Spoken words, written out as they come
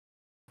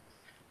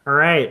All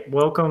right,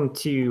 welcome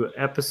to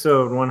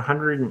episode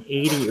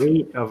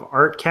 188 of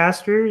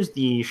Artcasters,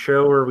 the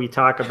show where we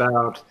talk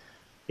about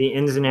the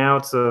ins and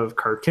outs of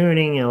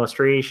cartooning,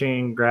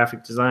 illustration,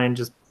 graphic design,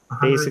 just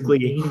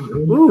basically.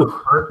 Ooh,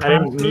 I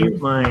didn't mute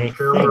my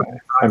thing.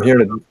 I'm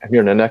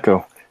hearing an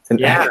echo.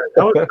 Yeah,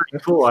 that was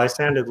pretty cool. I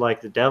sounded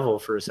like the devil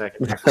for a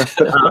second.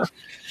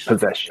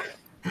 Possession.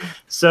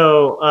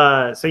 So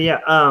this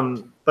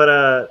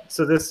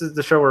is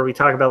the show where we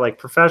talk about like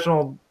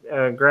professional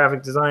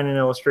graphic design and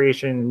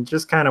illustration, and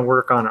just kind of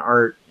work on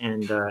art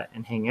and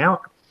hang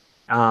out.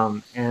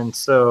 And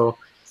so,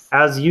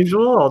 as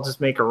usual, I'll just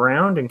make a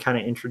round and kind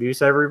of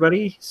introduce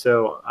everybody.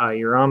 So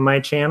you're on my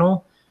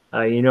channel,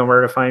 you know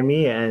where to find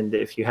me, and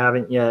if you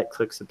haven't yet,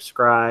 click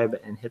subscribe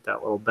and hit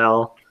that little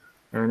bell.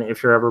 And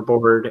if you're ever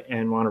bored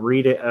and want to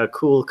read a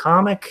cool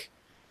comic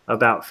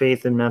about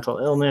faith and mental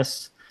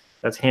illness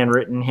that's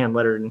handwritten, hand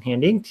lettered, and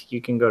hand inked,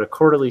 you can go to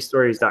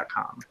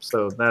quarterlystories.com.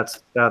 So that's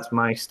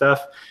my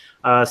stuff.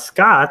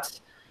 Scott,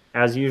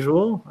 as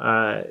usual,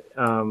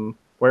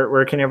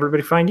 where can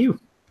everybody find you?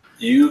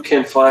 You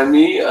can find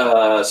me,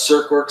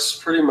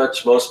 Circworks, pretty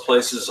much most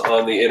places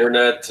on the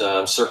internet.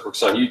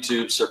 Circworks on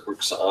YouTube,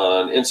 Circworks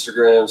on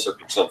Instagram,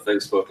 Circworks on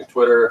Facebook and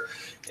Twitter.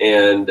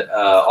 And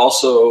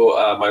also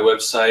my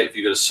website, if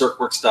you go to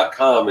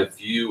circworks.com,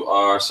 if you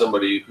are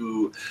somebody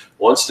who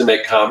wants to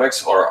make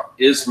comics or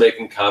is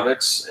making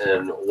comics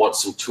and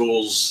wants some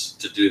tools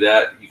to do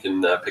that, you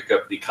can pick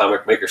up the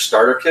Comic Maker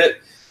Starter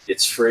Kit.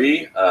 It's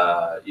free.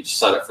 You just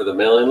sign up for the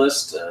mailing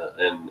list,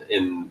 and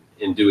in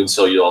doing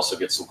so, you also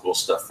get some cool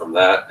stuff from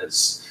that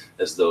as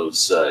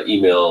those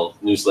email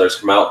newsletters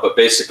come out. But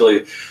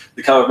basically,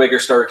 the Comic Maker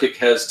Starter Kit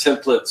has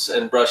templates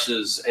and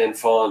brushes and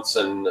fonts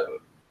and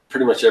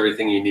pretty much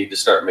everything you need to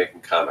start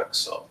making comics.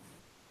 So.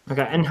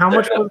 Okay, and how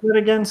much was it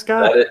again,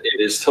 Scott? It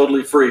is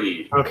totally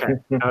free. Okay,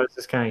 I was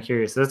just kind of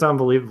curious. That's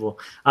unbelievable.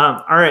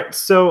 All right,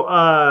 so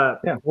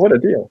yeah, what a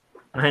deal.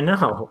 I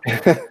know.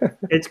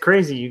 It's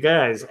crazy, you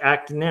guys.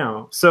 Act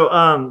now.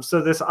 So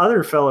so this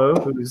other fellow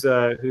who's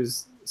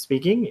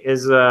speaking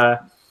is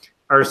our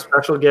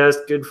special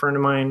guest, good friend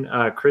of mine,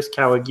 Chris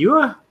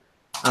Kawagiwa.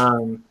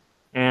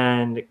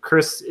 And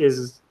Chris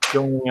is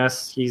joining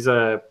us. He's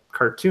a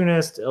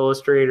cartoonist,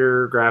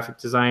 illustrator, graphic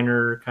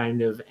designer,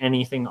 kind of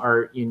anything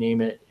art, you name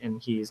it, and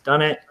he's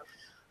done it.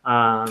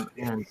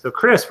 And so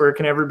Chris, where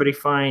can everybody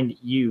find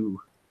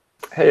you?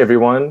 Hey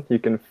everyone, you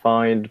can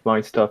find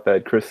my stuff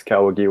at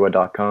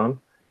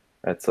chriskawagiwa.com.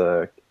 That's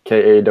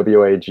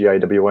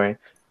Kawagiwa.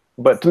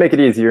 But to make it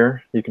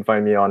easier, you can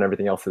find me on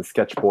everything else as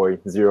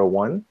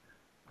Sketchboy01.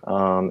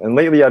 And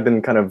lately I've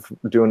been kind of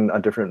doing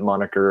a different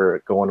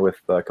moniker, going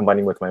with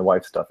combining with my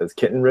wife's stuff as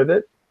Kitten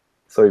Rivet.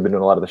 So we've been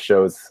doing a lot of the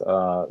shows,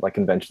 like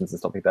conventions and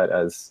stuff like that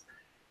as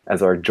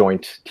our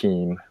joint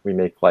team. We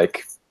make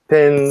like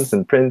pins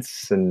and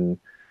prints and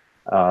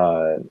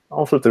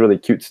all sorts of really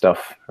cute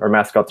stuff. Our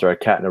mascots are a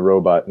cat and a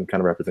robot, and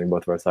kind of representing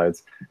both of our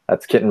sides.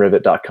 That's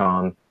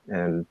kittenrivet.com,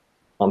 and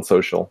on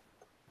social,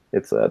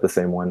 it's the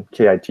same one,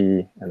 KIT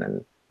and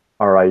then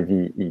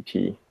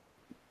RIVET.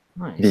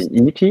 Nice.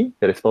 VET? Did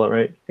I spell it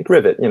right? Like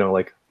rivet, you know,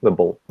 like the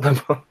bull. I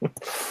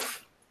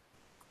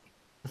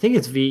think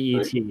it's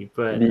VET,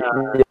 but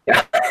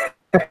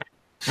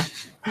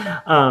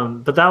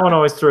but that one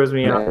always throws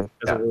me off.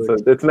 Yeah. So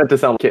it's meant to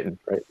sound kitten,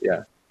 right?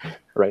 Yeah,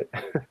 right.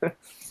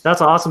 That's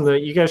awesome. Though,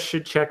 you guys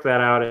should check that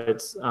out.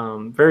 It's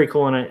very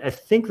cool, and I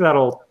think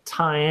that'll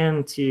tie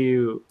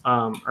into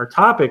our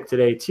topic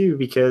today too,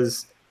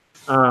 because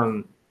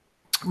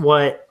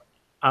what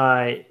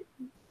I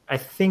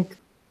think,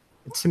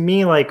 to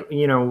me, like,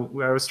 you know,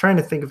 I was trying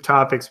to think of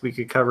topics we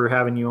could cover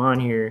having you on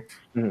here,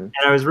 and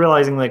I was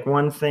realizing like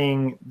one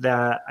thing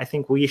that I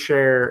think we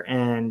share,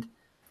 and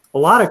a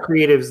lot of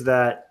creatives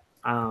that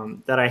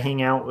that I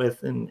hang out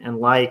with and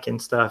like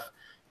and stuff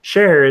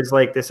share, is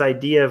like this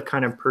idea of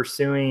kind of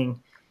pursuing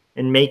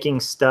and making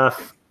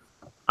stuff.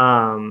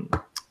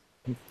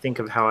 Think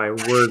of how I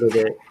worded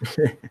it,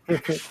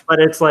 but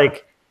it's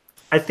like,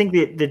 I think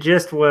the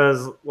gist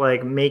was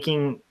like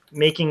making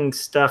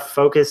stuff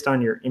focused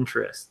on your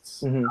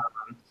interests. And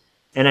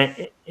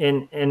I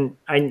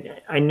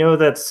know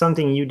that's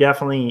something you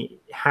definitely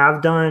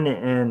have done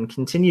and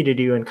continue to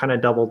do and kind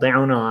of double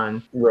down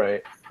on.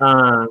 Right.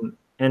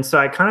 And so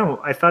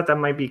I thought that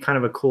might be kind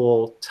of a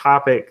cool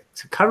topic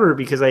to cover,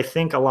 because I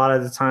think a lot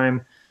of the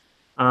time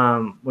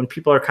when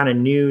people are kind of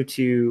new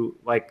to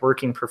like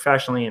working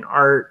professionally in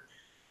art,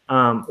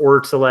 or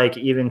to like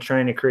even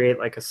trying to create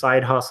like a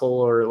side hustle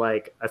or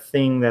like a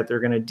thing that they're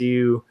going to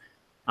do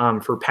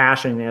for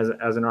passion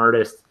as an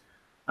artist,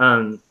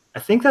 I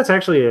think that's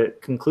actually a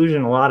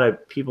conclusion a lot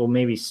of people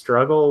maybe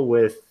struggle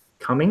with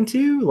coming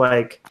to,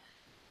 like,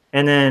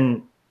 and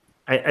then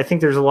I think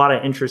there's a lot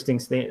of interesting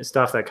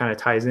stuff that kind of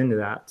ties into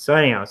that. So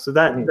anyhow, so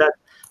that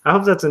I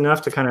hope that's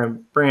enough to kind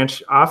of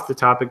branch off the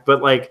topic.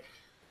 But like,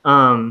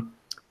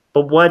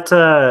 but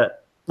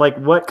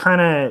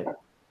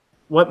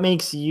what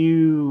makes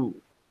you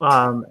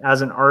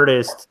as an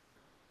artist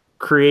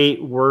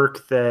create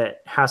work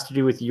that has to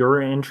do with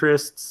your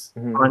interests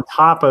on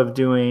top of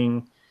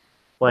doing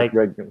like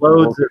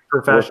loads of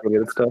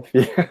professional stuff.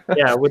 Yeah.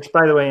 Yeah, which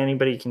by the way,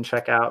 anybody can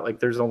check out. Like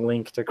there's a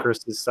link to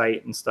Chris's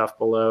site and stuff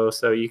below.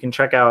 So you can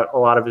check out a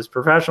lot of his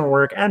professional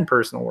work and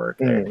personal work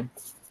there.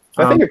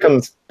 I think it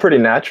comes pretty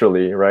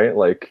naturally, right?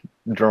 Like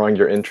drawing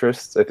your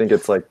interests. I think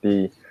it's like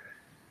you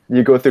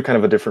go through kind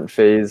of a different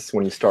phase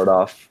when you start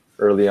off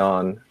early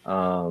on.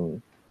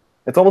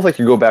 It's almost like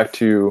you go back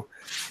to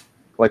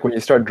like when you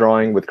start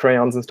drawing with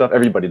crayons and stuff.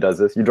 Everybody does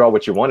this. You draw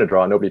what you want to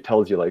draw. Nobody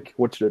tells you like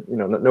what should, you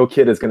know, no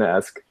kid is going to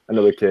ask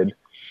another kid,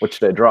 what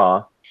should I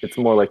draw? It's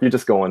more like you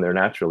just go in there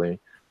naturally.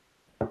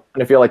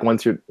 And I feel like when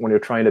you're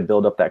trying to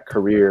build up that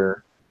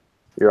career,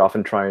 you're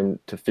often trying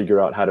to figure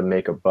out how to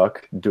make a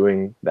buck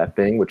doing that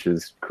thing, which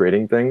is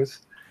creating things.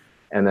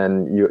 And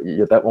then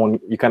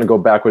you kind of go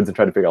backwards and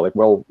try to figure out like,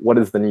 well, what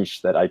is the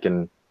niche that I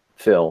can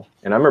fill?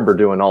 And I remember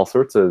doing all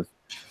sorts of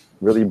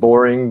really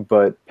boring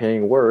but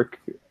paying work,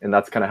 and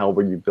that's kind of how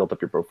you built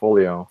up your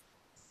portfolio.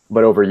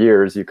 But over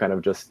years, you kind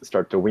of just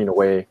start to wean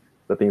away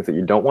the things that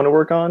you don't want to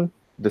work on,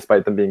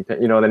 despite them being,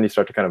 you know, and then you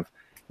start to kind of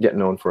get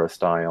known for a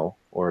style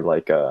or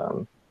like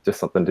just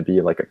something to be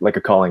like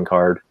a calling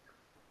card.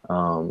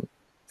 So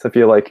I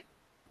feel like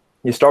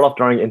you start off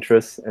drawing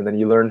interests, and then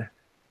you learn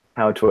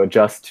how to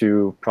adjust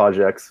to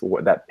projects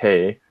that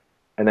pay,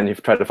 and then you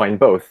try to find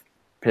both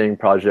paying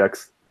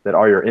projects that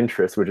are your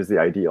interests, which is the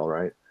ideal,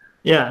 right?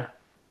 Yeah.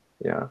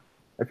 Yeah.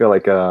 I feel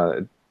like,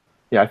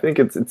 I think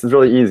it's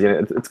really easy,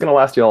 and it's going to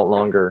last you a lot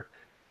longer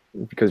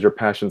because your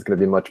passion is going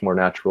to be much more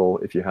natural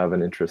if you have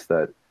an interest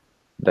that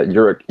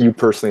you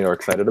personally are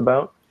excited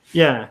about.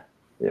 Yeah.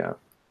 Yeah.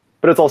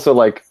 But it's also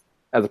like,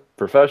 as a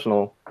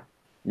professional,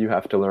 you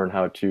have to learn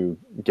how to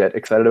get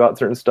excited about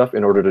certain stuff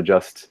in order to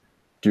just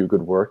do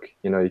good work.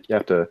 You know, you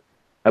have to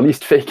at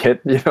least fake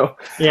it, you know,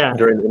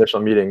 during the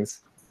initial meetings,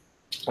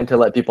 and to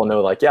let people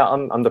know like, yeah,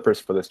 I'm the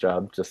person for this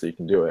job, just so you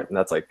can do it. And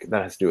that's like,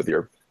 that has to do with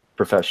your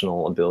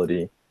professional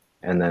ability.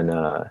 And then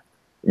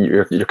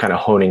you're kind of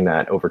honing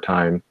that over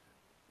time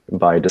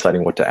by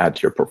deciding what to add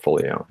to your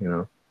portfolio, you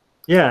know?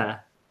 Yeah.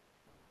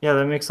 Yeah,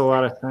 that makes a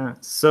lot of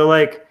sense. So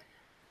like,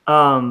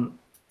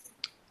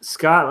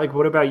 Scott, like,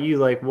 what about you?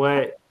 Like,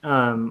 what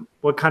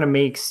kind of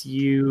makes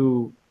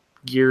you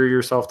gear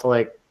yourself to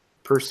like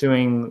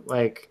pursuing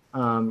like,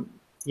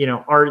 you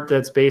know, art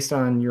that's based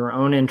on your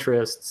own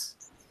interests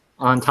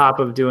on top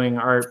of doing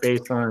art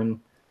based on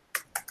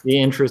the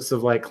interests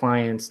of like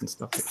clients and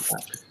stuff like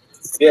that?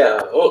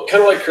 Yeah, well,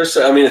 kind of like Chris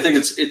said, I mean, I think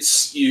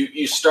it's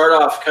you start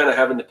off kind of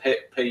having to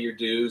pay your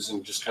dues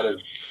and just kind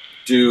of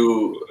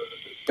do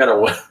kind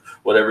of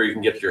whatever you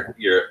can get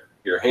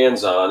your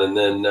hands on, and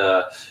then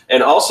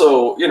and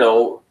also, you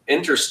know,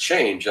 interests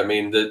change. I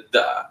mean,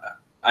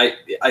 I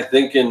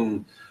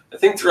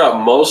think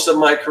throughout most of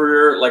my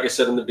career, like I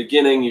said in the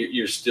beginning,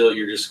 you're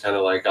just kind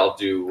of like, I'll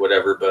do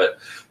whatever, but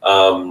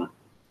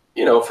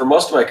you know, for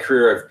most of my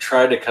career, I've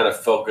tried to kind of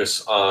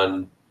focus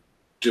on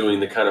doing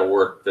the kind of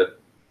work that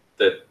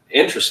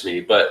interests me.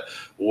 But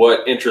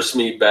what interests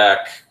me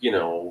back, you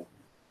know,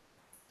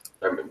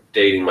 I'm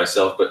dating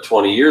myself, but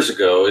 20 years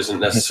ago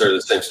isn't necessarily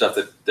the same stuff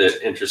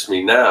that interests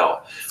me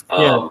now.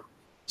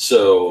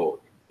 So,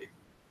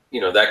 you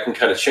know, that can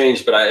kind of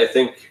change, but I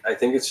think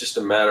it's just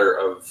a matter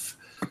of,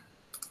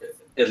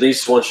 at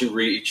least once you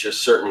reach a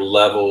certain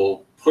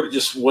level,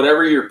 just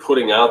whatever you're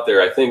putting out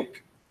there, I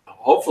think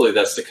hopefully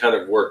that's the kind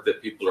of work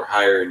that people are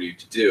hiring you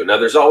to do. Now,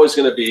 there's always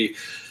going to be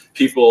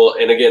people,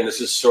 and again,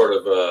 this is sort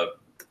of a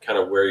kind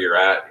of where you're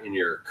at in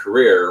your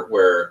career,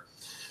 where,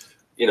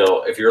 you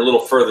know, if you're a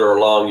little further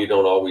along, you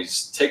don't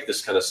always take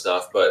this kind of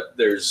stuff, but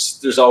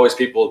there's always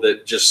people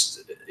that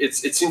just,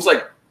 it seems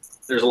like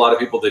there's a lot of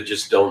people that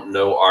just don't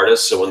know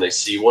artists. So when they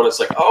see one, it's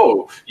like,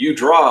 oh, you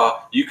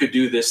draw, you could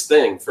do this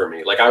thing for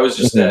me. Like I was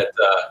just at,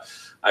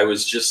 I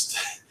was just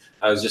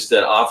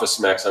at Office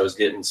Max. I was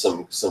getting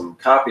some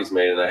copies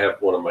made, and I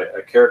have one of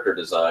a character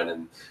design,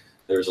 and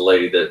there was a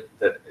lady that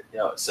you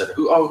know, said,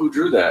 who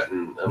drew that?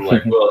 And I'm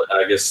like, well,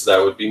 I guess that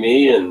would be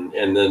me. And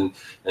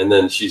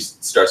then she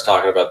starts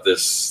talking about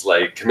this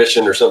like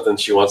commission or something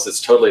she wants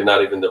that's totally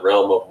not even the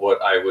realm of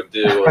what I would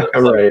do.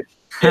 And Right. Like,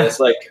 yeah, it's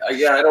like,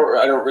 yeah, I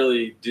don't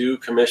really do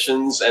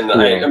commissions, and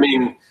I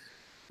mean,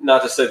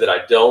 not to say that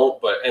I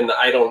don't, but and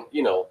I don't,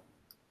 you know,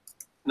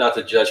 not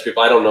to judge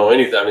people. I don't know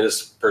anything. I mean,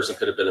 this person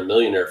could have been a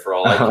millionaire for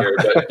all I care.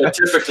 But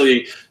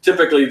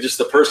typically, just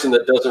the person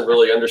that doesn't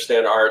really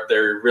understand art, they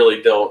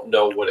really don't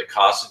know what it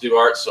costs to do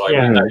art. So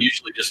I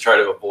usually just try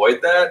to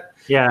avoid that.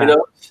 Yeah. You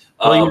know,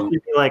 well,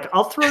 you'd be like,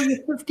 "I'll throw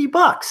you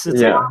 $50."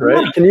 It's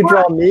right. Can you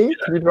draw me?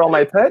 Yeah. Can you draw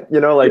my pet? You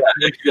know, like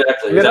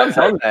exactly. I mean, I've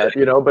done that,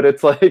 you know, but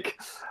it's like,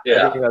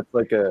 yeah, I think that's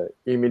like a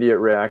immediate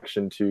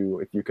reaction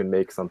to if you can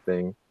make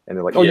something, and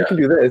they're like, "Oh, you can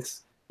do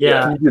this."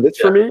 Yeah. Can you do this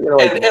for me? You know,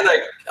 like, and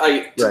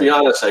I to be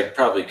honest, I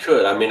probably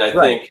could. I mean, I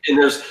think, and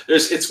there's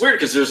it's weird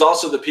because there's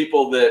also the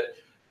people that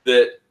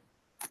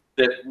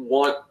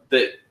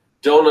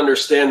don't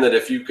understand that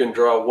if you can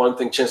draw one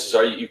thing, chances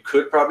are you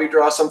could probably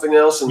draw something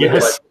else. And they're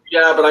like,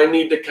 yeah, but I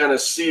need to kind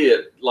of see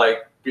it.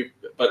 Like,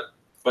 but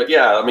but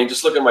yeah, I mean,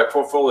 just look at my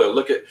portfolio.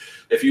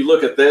 If you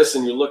look at this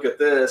and you look at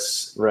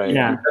this, right? You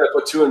kind of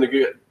put two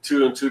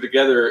and two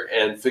together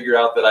and figure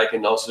out that I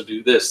can also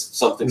do this,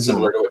 something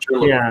similar to what you're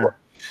looking for.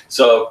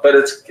 So, but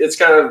it's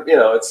kind of,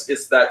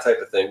 it's that type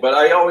of thing. But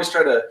I always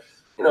try to,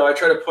 I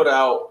try to put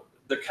out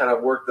the kind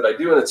of work that I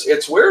do, and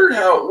it's weird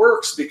how it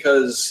works,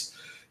 because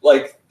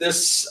like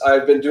this,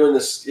 I've been doing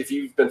this. If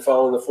you've been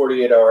following the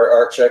 48-hour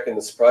art check and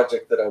this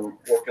project that I'm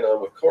working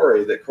on with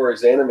Corey, that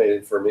Corey's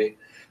animated for me,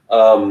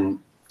 the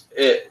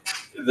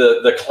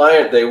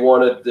client, they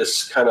wanted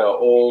this kind of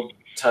old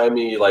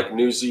timey, like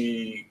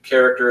newsy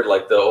character,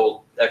 like the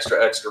old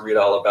extra read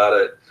all about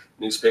it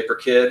newspaper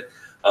kid.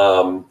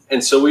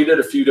 And so we did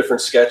a few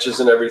different sketches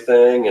and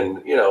everything, and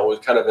it was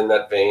kind of in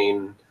that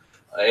vein.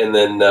 And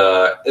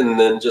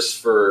then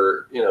just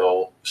for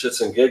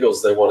shits and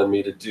giggles, they wanted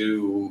me to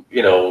do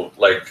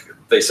like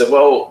they said,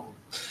 well,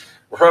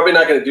 we're probably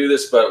not going to do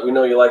this, but we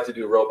know you like to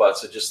do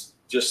robots, so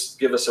just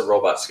give us a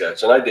robot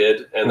sketch. And I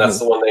did, and that's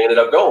the one they ended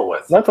up going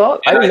with. That's all.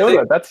 I didn't know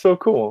that. That's so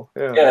cool.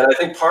 Yeah, and I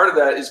think part of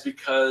that is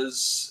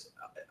because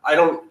I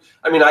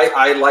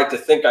like to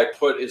think I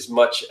put as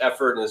much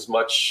effort and as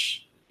much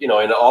in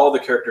all the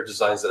character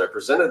designs that I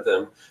presented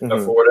them, but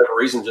for whatever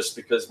reason, just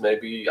because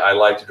maybe I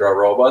like to draw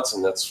robots,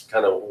 and that's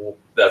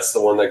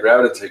the one they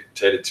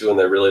gravitated to, and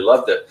they really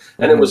loved it.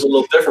 And it was a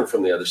little different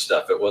from the other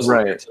stuff. It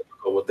wasn't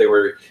typical what they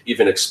were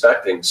even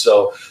expecting.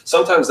 So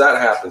sometimes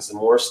that happens. The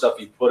more stuff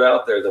you put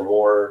out there, the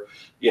more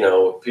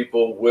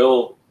people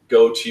will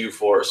go to you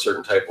for a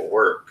certain type of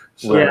work.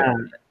 So,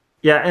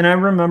 yeah. And I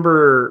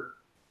remember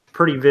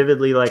pretty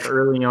vividly, like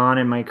early on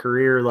in my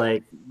career,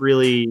 like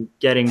really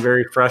getting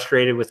very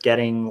frustrated with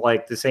getting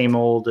like the same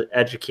old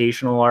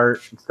educational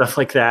art and stuff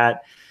like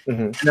that.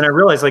 And then I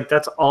realized like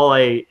that's all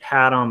I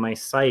had on my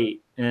site.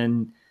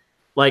 And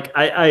like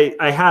I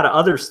had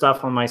other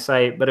stuff on my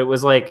site, but it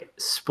was like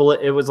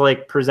split. It was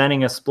like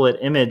presenting a split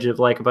image of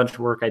like a bunch of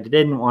work I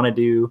didn't want to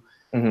do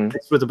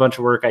mixed with a bunch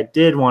of work I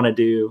did want to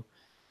do.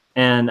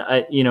 And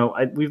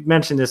we've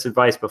mentioned this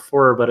advice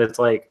before, but it's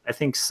like, I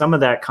think some of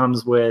that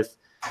comes with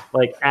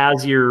like,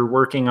 as you're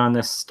working on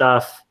this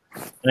stuff,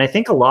 and I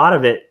think a lot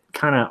of it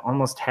kind of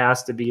almost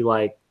has to be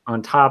like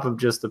on top of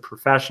just the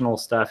professional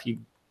stuff, you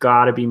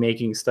got to be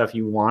making stuff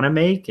you want to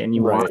make and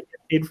you want to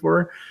get paid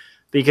for,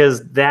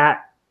 because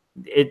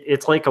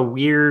it's like a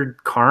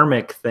weird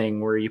karmic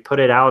thing where you put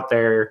it out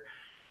there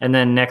and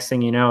then next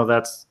thing you know,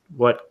 that's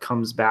what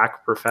comes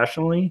back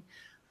professionally.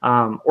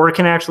 Or it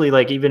can actually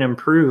like even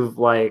improve,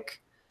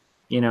 like,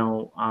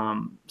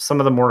 some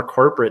of the more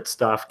corporate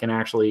stuff can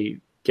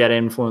actually get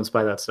influenced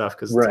by that stuff,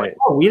 because it's like,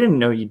 oh, we didn't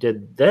know you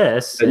did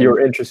this. That you were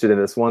interested in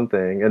this one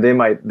thing, and they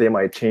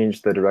might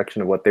change the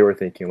direction of what they were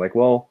thinking. Like,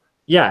 well,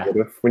 what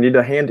if we need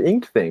a hand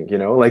inked thing,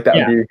 like that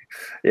would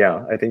be,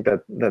 I think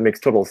that makes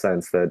total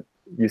sense, that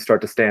you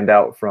start to stand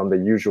out from the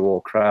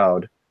usual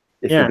crowd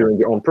if you're doing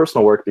your own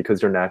personal work,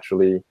 because you're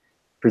naturally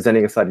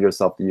presenting a side of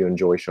yourself that you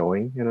enjoy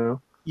showing,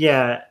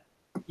 Yeah.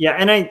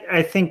 And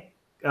I think,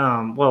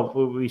 well,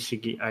 we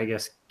should, I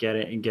guess, get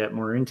it and get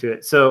more into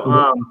it.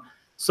 So,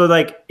 so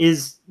like,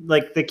 is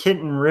like the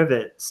kitten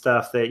rivet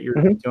stuff that you're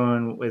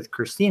doing with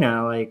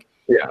Christina, like,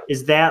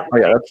 is that? Oh,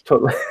 yeah, that's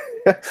totally,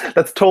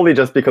 that's totally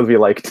just because we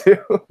like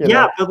to.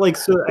 But like,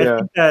 so I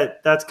think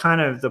that's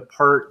kind of the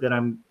part that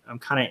I'm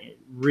kind of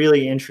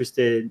really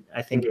interested,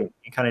 I think, in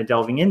kind of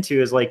delving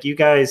into, is like, you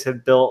guys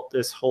have built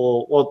this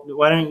whole, well,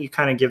 why don't you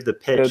kind of give the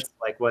pitch,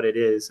 like what it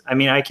is? I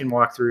mean, I can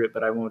walk through it,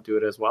 but I won't do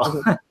it as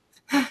well.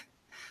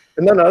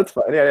 No, it's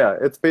fine. Yeah.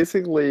 It's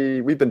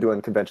basically, we've been doing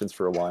conventions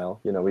for a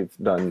while. We've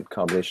done a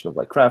combination of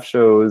like craft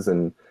shows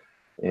and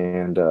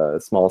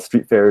small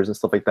street fairs and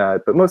stuff like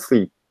that, but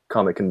mostly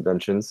comic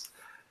conventions.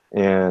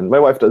 And my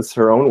wife does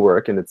her own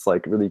work, and it's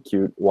like really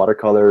cute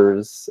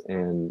watercolors,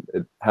 and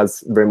it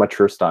has very much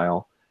her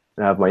style.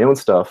 And I have my own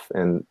stuff,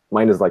 and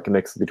mine is like a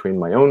mix between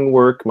my own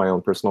work, my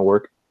own personal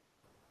work,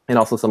 and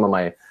also some of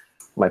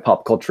my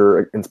pop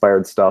culture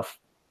inspired stuff.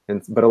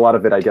 But a lot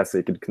of it, I guess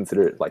you could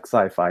consider it like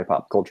sci-fi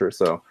pop culture.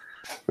 So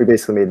we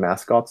basically made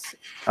mascots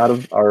out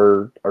of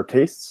our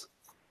tastes.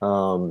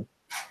 But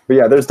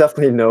yeah, there's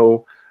definitely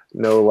no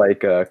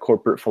like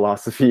corporate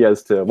philosophy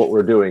as to what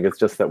we're doing. It's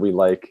just that we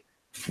like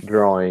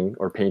drawing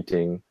or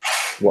painting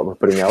what we're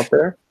putting out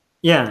there.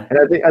 Yeah. And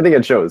I think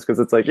it shows, because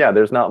it's like,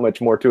 there's not much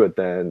more to it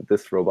than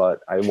this robot.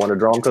 I want to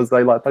draw him because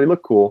I thought he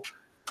looked cool,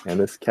 and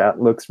this cat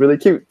looks really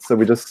cute. So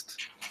we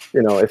just,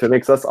 if it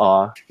makes us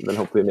awe, then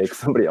hopefully it makes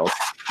somebody else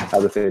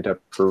have the same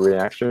type of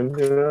reaction,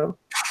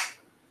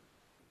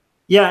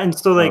 Yeah, and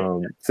so like,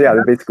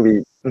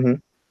 basically.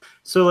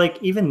 So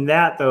like, even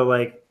that though,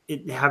 like,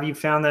 have you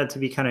found that to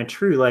be kind of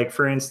true? Like,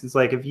 for instance,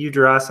 like if you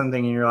draw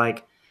something and you're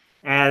like,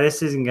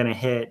 this isn't gonna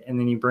hit, and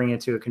then you bring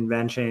it to a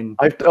convention.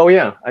 I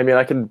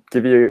can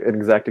give you an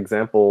exact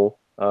example.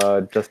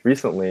 Just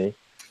recently,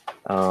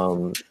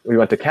 we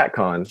went to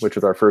CatCon, which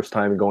was our first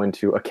time going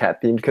to a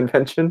cat-themed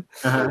convention.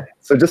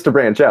 So just to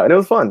branch out, and it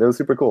was fun. It was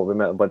super cool. We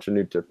met a bunch of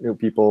new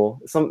people.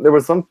 There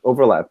was some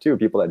overlap too,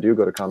 people that do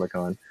go to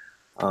Comic-Con.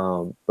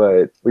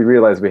 But we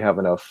realized we have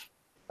enough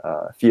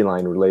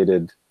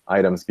feline-related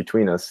items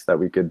between us that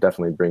we could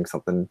definitely bring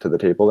something to the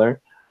table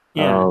there.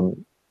 Yeah.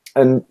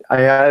 And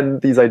I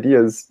had these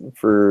ideas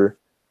for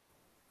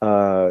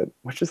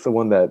which is the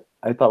one that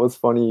I thought was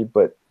funny,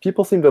 but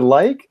people seem to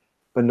like,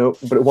 but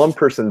one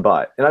person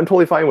bought, and I'm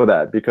totally fine with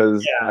that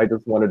because I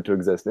just wanted to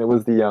exist. And it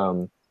was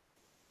the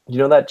you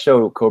know that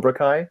show Cobra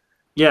Kai?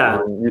 Yeah.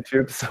 On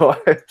YouTube. So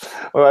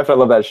my wife, I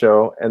love that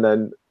show, and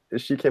then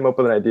she came up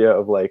with an idea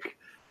of like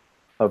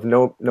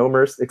no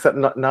mercy, except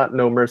not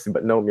no mercy,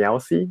 but no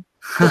meowsy.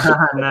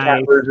 A Nice.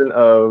 cat version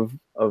of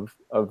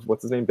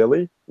what's his name,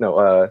 Billy?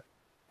 No,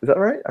 is that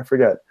right? I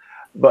forget.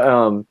 But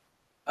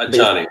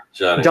Johnny.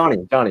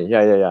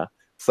 Yeah.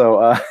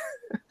 So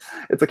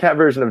it's a cat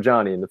version of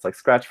Johnny, and it's like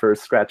scratch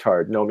first, scratch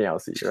hard, no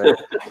meowsy, right?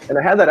 And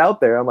I had that out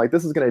there. I'm like,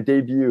 this is gonna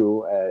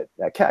debut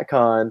at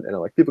CatCon, and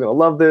I'm like, people are gonna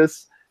love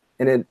this.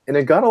 And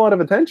it got a lot of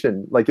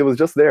attention. Like, it was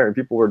just there, and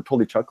people were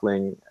totally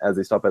chuckling as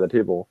they stopped by the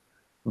table.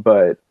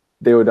 But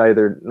they would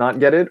either not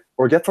get it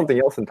or get something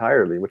else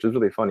entirely, which is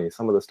really funny.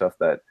 Some of the stuff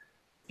that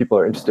people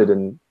are interested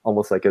in,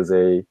 almost like as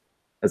a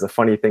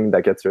funny thing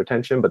that gets their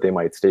attention, but they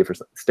might stay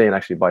and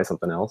actually buy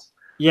something else.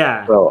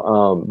 Yeah.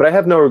 So, but I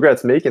have no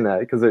regrets making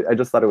that because I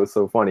just thought it was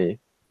so funny.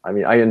 I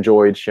mean, I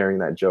enjoyed sharing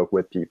that joke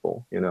with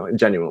people,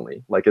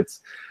 genuinely. Like,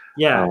 it's.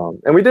 Yeah.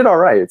 And we did all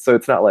right, so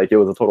it's not like it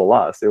was a total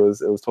loss. It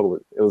was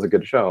a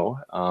good show,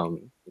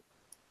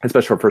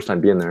 especially for first time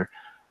being there.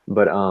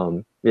 But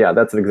yeah,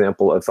 that's an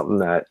example of something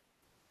that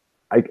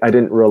I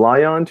didn't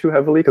rely on too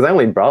heavily because I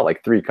only brought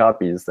like 3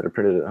 copies that are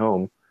printed at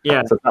home.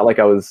 Yeah. So it's not like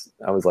I was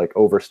like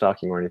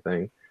overstocking or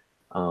anything.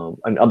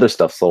 And other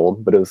stuff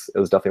sold, but it was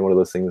definitely one of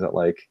those things that,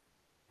 like,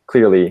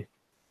 clearly,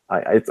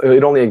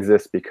 it only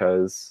exists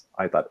because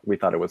we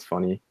thought it was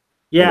funny.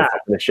 Yeah.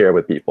 To share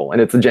with people, and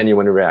it's a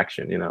genuine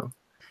reaction,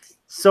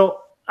 So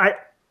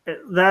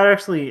that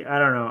actually, I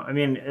don't know. I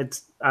mean,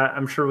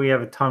 I'm sure we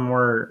have a ton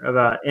more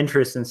about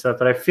interest and stuff,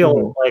 but I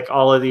feel like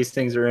all of these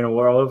things are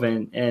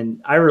interwoven, and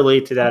I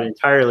relate to that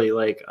entirely.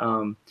 Like,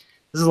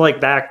 this is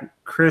like back,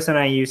 Chris and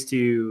I used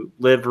to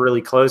live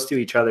really close to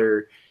each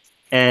other,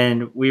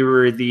 and we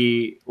were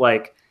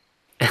like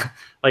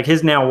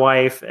his now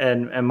wife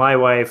and my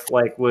wife,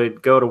 like,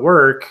 would go to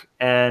work,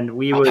 and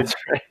we would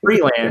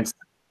freelance.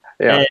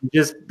 Yeah. And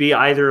just be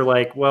either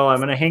like, well, I'm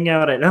going to hang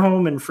out at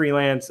home and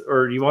freelance,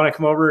 or you want to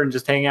come over and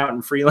just hang out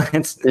and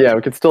freelance? Yeah,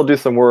 we could still do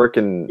some work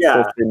and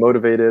still stay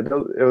motivated.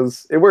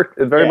 It worked.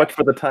 Very much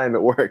for the time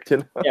it worked.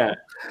 Yeah.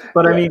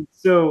 But I mean,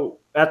 so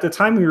at the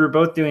time we were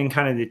both doing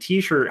kind of the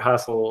t-shirt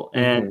hustle,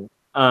 and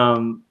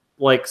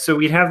like, so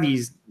we'd have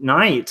these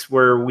nights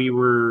where we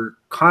were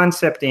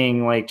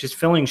concepting, like, just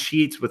filling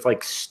sheets with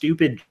like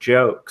stupid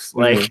jokes,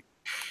 like,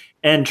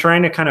 and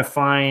trying to kind of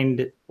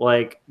find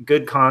like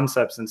good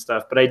concepts and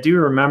stuff. But I do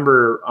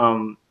remember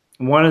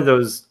one of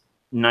those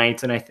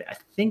nights, and I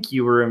think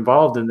you were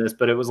involved in this,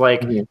 but it was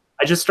like,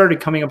 I just started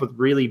coming up with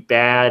really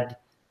bad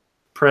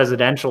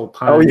presidential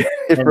puns. Oh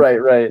yeah,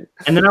 right.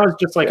 And then I was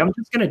just like, I'm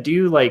just going to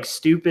do like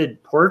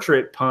stupid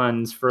portrait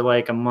puns for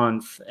like a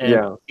month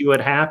and see what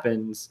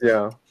happens.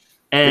 Yeah.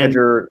 And you had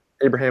your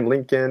Abraham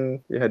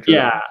Lincoln, you had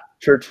your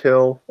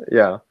Churchill.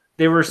 Yeah.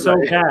 They were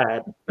so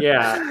bad.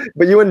 Yeah.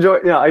 But you enjoy,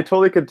 I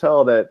totally could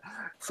tell that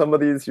some of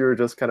these you were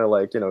just kind of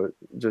like,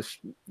 just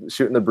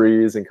shooting the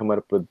breeze and coming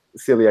up with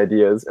silly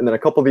ideas. And then a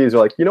couple of these are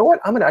like, you know what?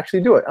 I'm going to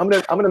actually do it. I'm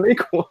going to make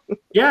one.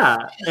 Yeah.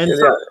 And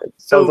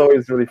so it was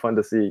always really fun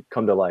to see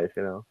come to life,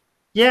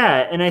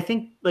 Yeah. And I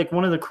think like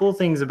one of the cool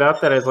things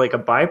about that as like a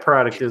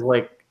byproduct is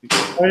like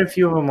quite a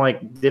few of them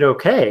like did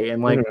okay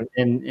and like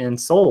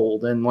and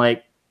sold. And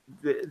like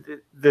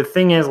the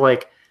thing is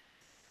like,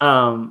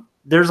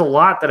 there's a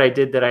lot that I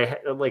did that I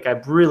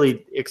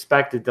really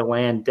expected to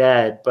land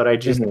dead, but I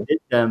just did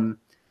them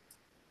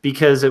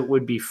because it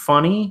would be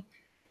funny,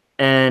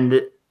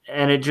 and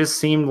it just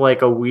seemed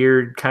like a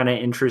weird kind of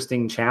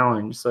interesting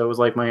challenge. So it was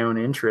like my own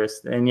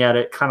interest, and yet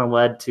it kind of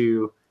led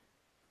to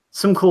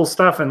some cool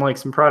stuff and like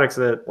some products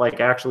that like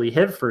actually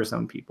hit for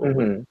some people.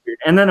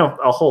 And then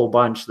a whole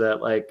bunch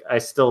that like I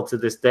still to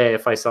this day,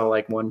 if I saw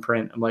like one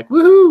print, I'm like,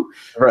 woohoo!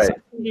 Right.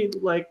 Somebody,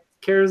 like,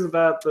 cares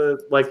about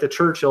the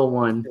Churchill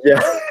one.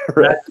 Yeah,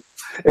 right.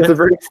 It's a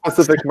very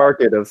specific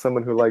market of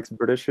someone who likes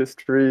British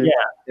history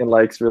and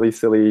likes really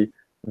silly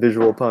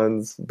visual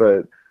puns.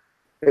 But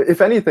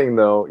if anything,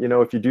 though,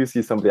 if you do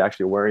see somebody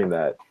actually wearing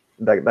that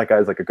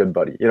guy's like a good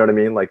buddy. You know what I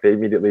mean? Like, they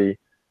immediately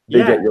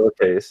get your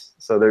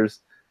taste. So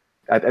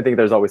I think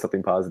there's always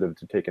something positive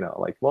to taking out.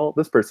 Like, well,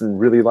 this person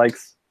really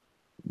likes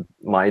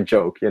my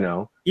joke,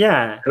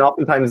 Yeah. And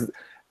oftentimes,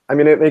 I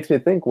mean, it makes me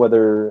think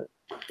whether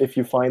if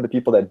you find the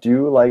people that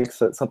do like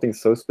something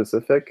so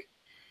specific,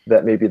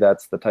 that maybe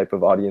that's the type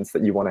of audience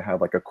that you want to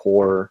have like a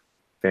core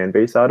fan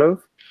base out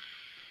of.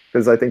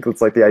 Because I think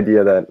it's like the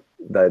idea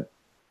that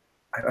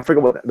I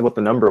forget what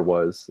the number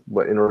was,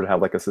 but in order to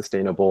have like a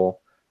sustainable,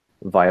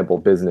 viable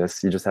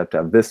business, you just have to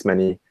have this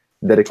many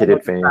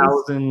dedicated fans.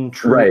 1,000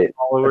 true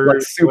followers,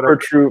 like super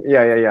true.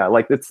 Yeah.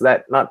 Like, it's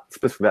that, not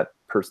specific that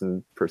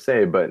person per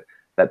se, but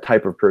that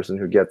type of person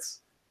who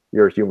gets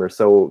your humor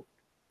so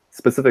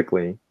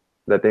specifically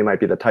that they might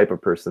be the type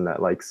of person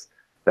that likes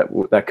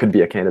that could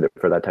be a candidate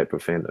for that type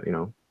of fandom, you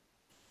know?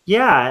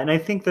 Yeah, and I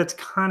think that's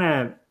kind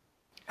of,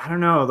 I don't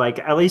know, like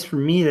at least for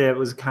me, that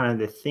was kind of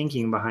the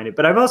thinking behind it.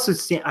 But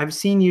I've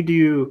seen you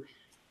do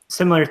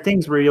similar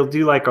things where you'll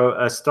do like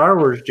a Star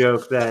Wars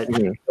joke that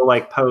you'll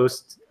like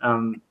post,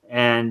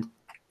 and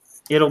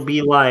it'll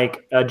be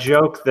like a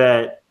joke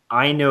that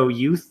I know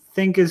you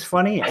think is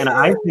funny and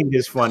I think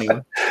is funny,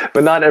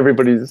 but not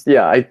everybody's.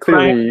 Yeah, I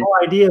clearly have no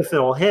idea if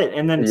it'll hit,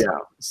 and then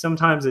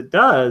sometimes it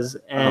does.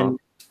 And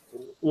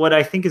what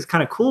I think is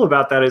kind of cool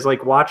about that is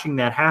like watching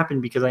that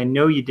happen, because I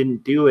know you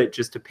didn't do it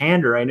just to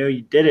pander. I know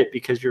you did it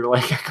because you're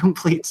like a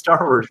complete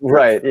Star Wars person.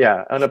 Right.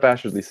 Yeah,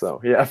 unabashedly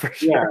so. Yeah, for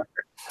sure.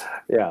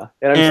 Yeah,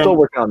 and I'm still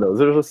working on those.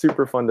 They're just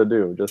super fun to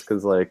do, just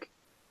because like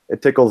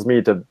it tickles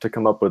me to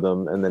come up with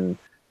them, and then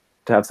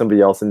to have somebody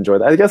else enjoy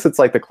that. I guess it's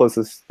like the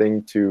closest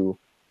thing to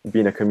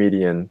being a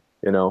comedian,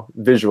 you know,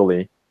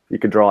 visually. You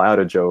could draw out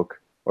a joke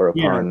or a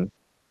pun,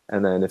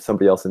 and then if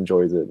somebody else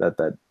enjoys it,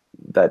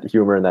 that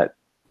humor and that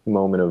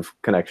moment of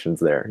connections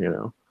there, you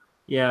know.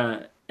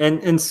 Yeah.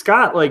 And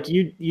Scott, like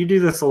you do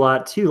this a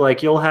lot too.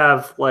 Like you'll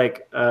have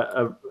like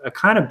a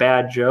kind of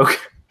bad joke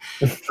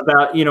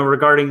about, you know,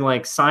 regarding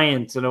like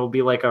science, and it'll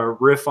be like a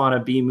riff on a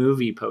B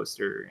movie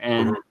poster.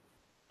 And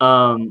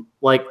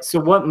like, so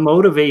what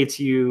motivates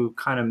you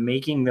kind of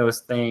making those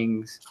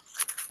things?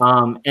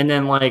 And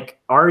then like,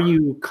 are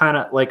you kind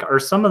of like, are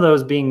some of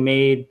those being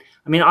made?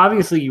 I mean,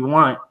 obviously you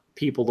want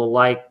people to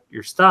like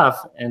your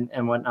stuff and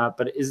whatnot,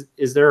 but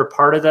is there a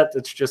part of that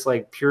that's just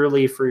like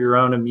purely for your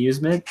own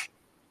amusement?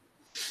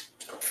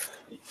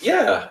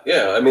 Yeah.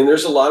 I mean,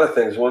 there's a lot of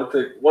things. One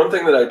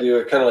thing that I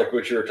do, kind of like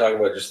what you were talking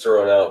about, just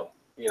throwing out,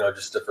 you know,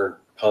 just different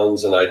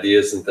puns and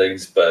ideas and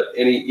things. But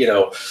you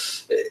know,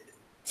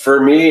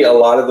 for me, a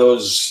lot of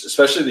those,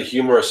 especially the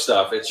humorous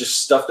stuff, it's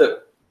just stuff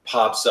that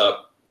pops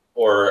up,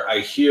 or I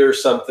hear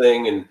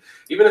something, and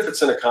even if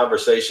it's in a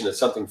conversation, it's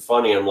something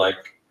funny. I'm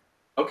like,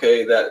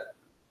 okay, that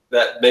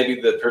maybe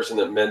the person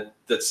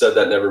that said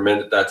that never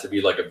meant that to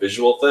be like a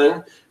visual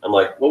thing. I'm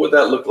like, what would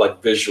that look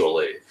like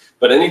visually?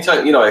 But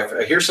anytime, you know,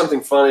 I hear something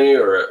funny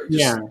or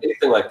just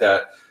anything like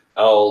that,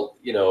 I'll,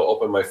 you know,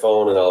 open my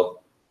phone and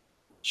I'll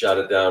jot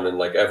it down in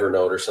like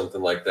Evernote or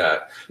something like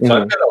that.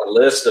 So I've got a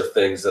list of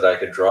things that I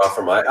could draw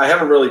from. I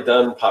haven't really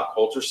done pop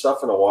culture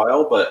stuff in a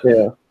while, but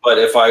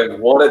if I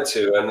wanted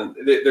to, and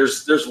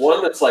there's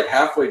one that's like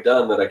halfway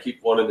done that I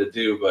keep wanting to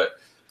do, but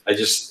I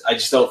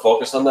just don't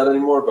focus on that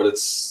anymore. But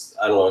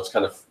I don't know, it's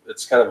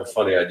kind of a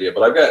funny idea.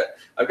 But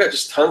I've got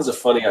just tons of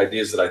funny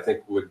ideas that I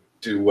think would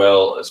do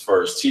well as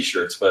far as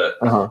t-shirts, but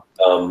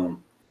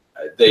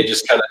they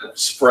just kind of,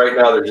 right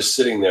now they're just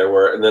sitting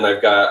there, and then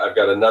I've got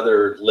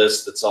another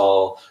list that's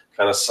all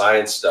kind of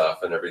science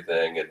stuff and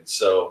everything. And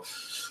so,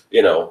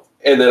 you know,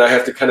 and then I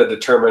have to kind of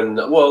determine,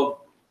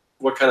 well,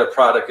 what kind of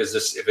product is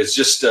this? If it's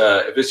just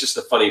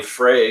a funny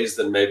phrase,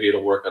 then maybe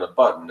it'll work on a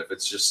button. If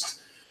it's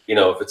just, you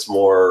know, if it's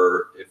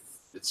more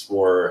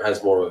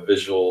has more of a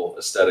visual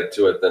aesthetic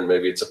to it, then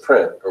maybe it's a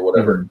print or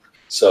whatever.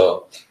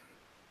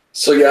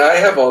 So yeah, I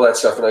have all that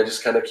stuff, and I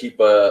just kind of keep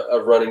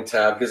a running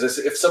tab, because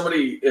if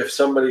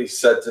somebody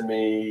said to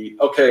me,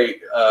 okay,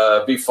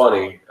 be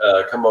funny,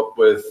 come up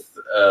with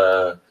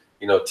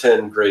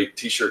 10 great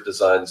t-shirt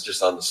designs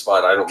just on the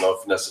spot, I don't know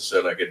if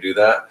necessarily I could do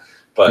that,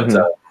 but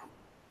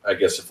I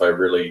guess if I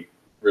really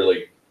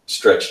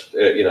stretch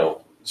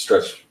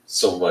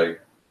some of my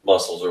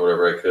muscles or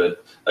whatever,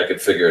 I could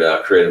figure it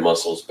out, creative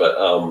muscles, but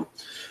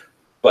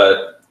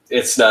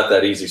it's not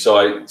that easy. So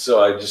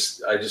I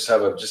just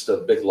have a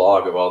big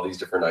log of all these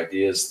different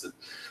ideas that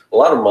a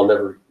lot of them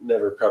I'll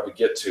never probably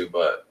get to,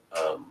 but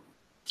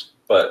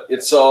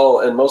it's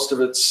all, and most of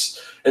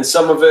it's, and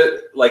some of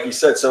it, like you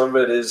said, some of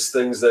it is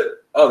things that,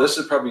 oh, this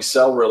would probably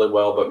sell really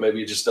well, but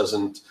maybe it just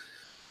doesn't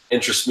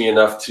interest me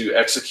enough to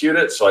execute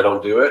it, so I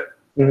don't do it.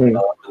 And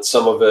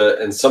some of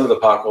the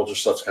pop culture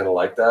stuff's kind of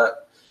like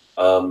that.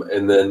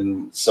 And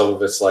then some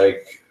of it's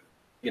like,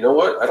 you know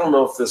what? I don't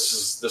know if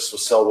this will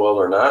sell well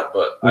or not,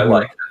 but I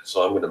like it,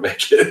 so I'm going to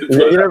make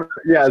it.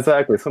 Yeah,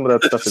 exactly. Some of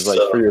that stuff is like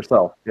for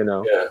yourself, you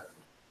know.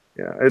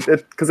 Yeah.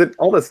 Because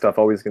all this stuff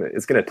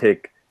it's gonna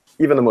take,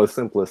 even the most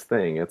simplest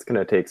thing, it's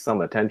gonna take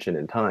some attention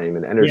and time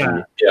and energy.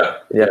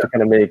 You have to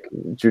kind of make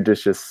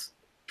judicious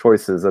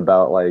choices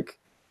about like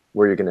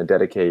where you're gonna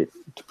dedicate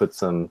to put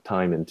some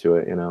time into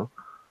it, you know.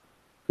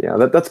 Yeah,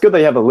 that's good that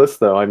you have a list,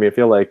 though. I mean, I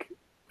feel like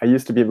I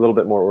used to be a little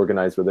bit more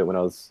organized with it when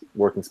I was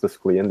working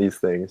specifically in these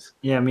things.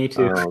 Yeah, me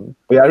too.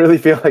 But yeah, I really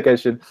feel like I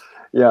should.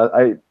 Yeah,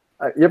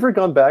 you ever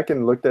gone back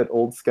and looked at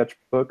old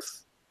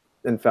sketchbooks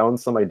and found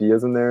some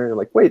ideas in there? You're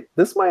like, wait,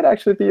 this might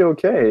actually be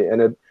okay.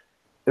 And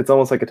it's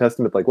almost like a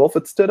testament, like, well, if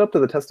it stood up to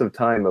the test of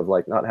time of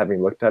like not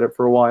having looked at it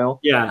for a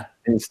while, and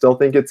you still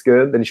think it's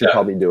good, then you should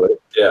probably do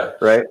it. Yeah.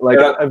 Right. Like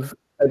I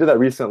did that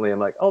recently. I'm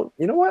like, oh,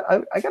 you know what?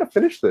 I got to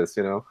finish this.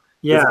 You know.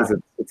 Yeah. Because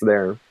it's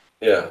there.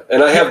 Yeah,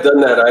 and I have done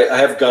that. I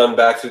have gone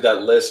back through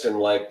that list and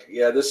like,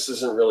 yeah, this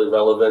isn't really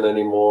relevant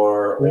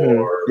anymore,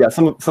 or yeah,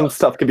 some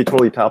stuff can be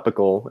totally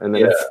topical, and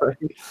then it's like,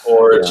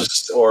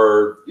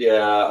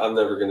 I'm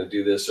never going to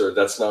do this, or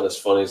that's not as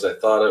funny as I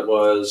thought it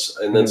was.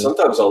 And then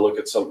sometimes I'll look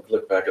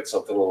back at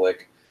something and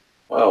like,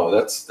 wow,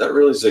 that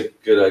really is a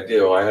good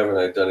idea. Why haven't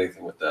I done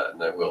anything with that?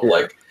 And I will.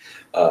 Like,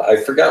 I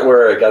forgot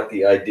where I got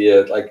the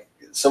idea. Like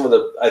some of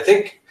the, I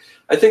think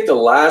the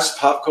last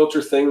pop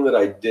culture thing that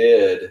I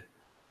did.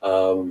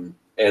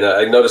 And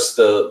I noticed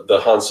the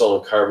Han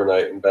Solo and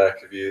Carbonite in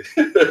back of you,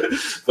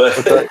 but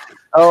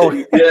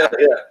yeah.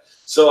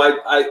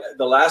 So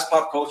the last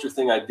pop culture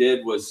thing I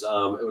did was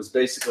it was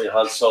basically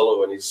Han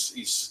Solo and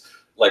he's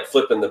like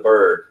flipping the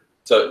bird.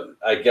 So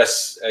I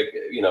guess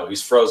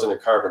he's frozen in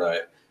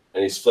carbonite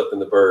and he's flipping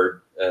the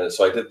bird. And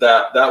so I did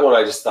that. That one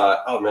I just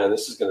thought, oh man,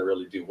 this is going to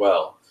really do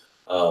well.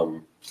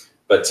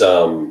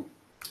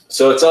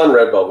 So it's on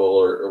Redbubble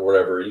or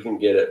whatever. You can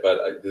get it, but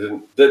I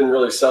didn't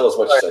really sell as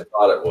much as I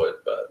thought it would.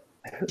 But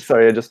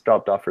sorry, I just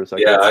dropped off for a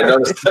second. Yeah, I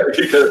noticed that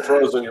because it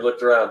froze when you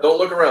looked around. Don't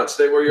look around.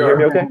 Stay where you are.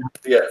 Hear me okay?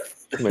 Yeah.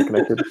 Am I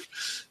connected?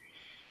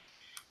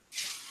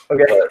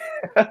 Okay.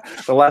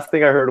 The last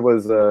thing I heard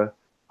was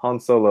Han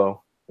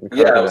Solo.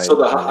 Yeah,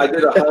 so I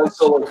did a Han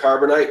Solo and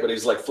Carbonite, but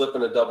he's like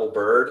flipping a double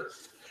bird.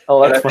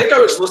 Oh, that's funny. I think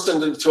I was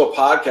listening to a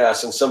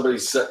podcast and somebody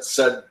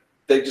said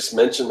they just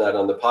mentioned that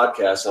on the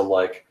podcast. I'm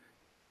like,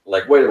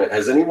 wait a minute,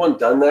 has anyone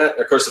done that?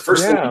 Of course, the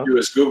first thing you do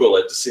is Google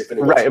it to see if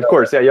anyone. Right, of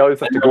course, you always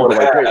have to Google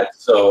it.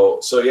 So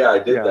yeah, I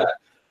did that.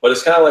 But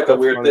it's kind of like a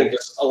weird thing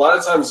because a lot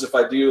of times if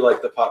I do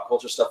like the pop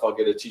culture stuff, I'll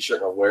get a T-shirt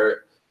and I'll wear it.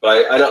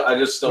 But I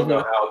just don't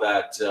know how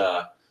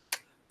that.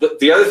 But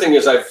the other thing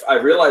is I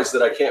realized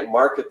that I can't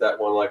market that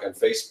one like on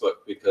Facebook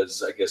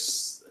because I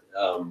guess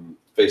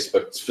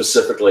Facebook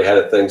specifically had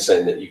a thing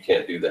saying that you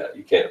can't do that.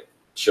 You can't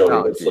show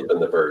anyone flipping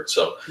the bird.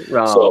 So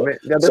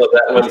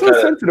that one kind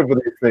of sensitive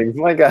with these things.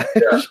 My God.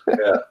 Yeah.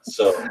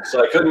 So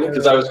I couldn't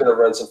because I was going to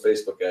run some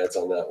Facebook ads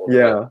on that one.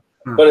 Yeah.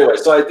 But anyway,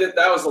 so I did.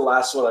 That was the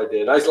last one I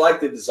did. I like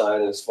the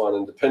design and it's fun.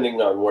 And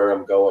depending on where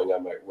I'm going, I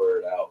might wear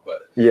it out.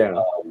 But it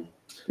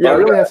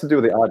really has to do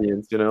with the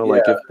audience,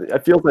 Like I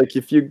feel like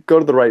if you go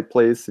to the right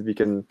place, if you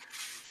can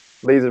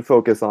laser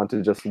focus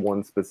onto just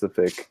one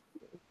specific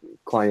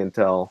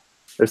clientele,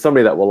 there's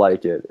somebody that will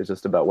like it. It's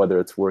just about whether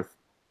it's worth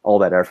all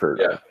that effort.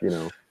 And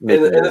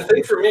the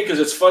thing for me, because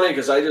it's funny,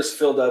 because I just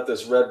filled out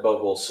this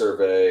Redbubble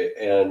survey,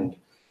 and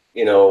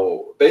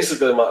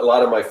basically a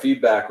lot of my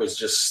feedback was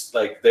just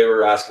like they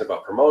were asking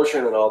about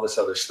promotion and all this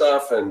other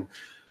stuff. And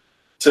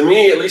to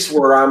me, at least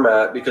where I'm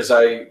at, because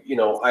I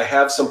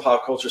have some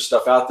pop culture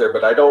stuff out there,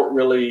 but I don't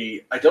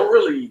really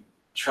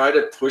try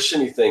to push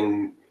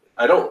anything.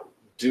 I don't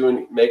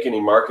make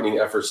any marketing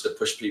efforts to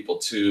push people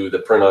to the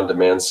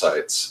print-on-demand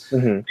sites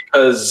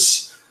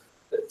because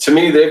to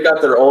me, they've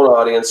got their own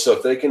audience. So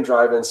if they can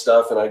drive in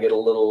stuff and I get a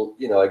little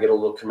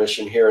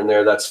commission here and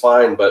there, that's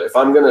fine. But if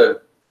I'm gonna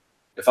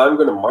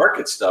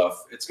market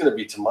stuff, it's gonna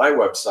be to my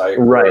website,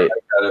 right?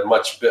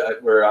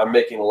 Where I'm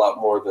making a lot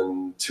more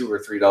than $2 or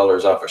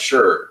 $3 off a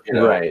shirt,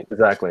 Right,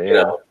 exactly.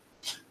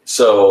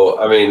 So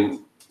I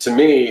mean, to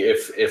me,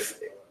 if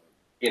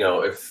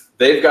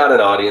they've got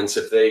an audience,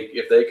 if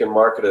they can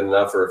market it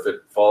enough, or if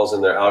it falls in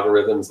their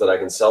algorithms that I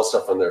can sell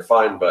stuff on, they're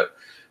fine. But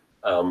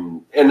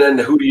and then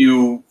who do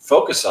you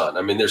focus on?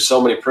 I mean, there's so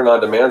many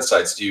print-on-demand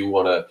sites. Do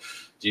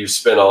you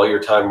spend all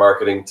your time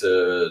marketing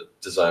to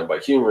Design by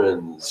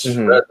Humans,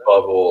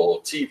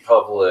 Redbubble,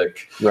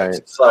 TeePublic,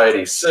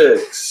 Society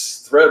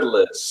 6,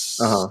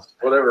 Threadless,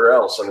 whatever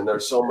else? I mean,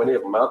 there's so many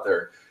of them out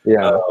there.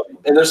 Yeah.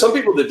 And there's some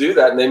people that do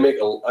that, and they make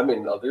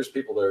there's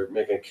people that are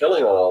making a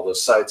killing on all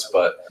those sites,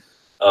 but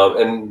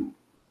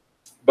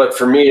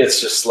for me, it's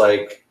just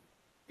like,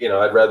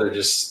 I'd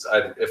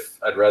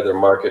rather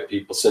market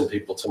people, send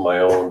people to my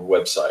own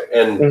website,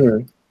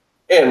 and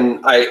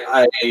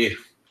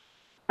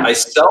I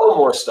sell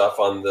more stuff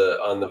on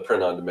the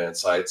print-on-demand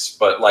sites,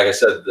 but like I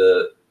said,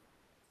 the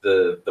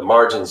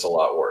margin's a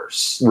lot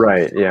worse.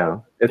 Right. Yeah.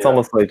 It's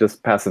almost like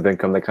just passive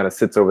income that kind of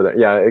sits over there.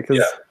 Yeah.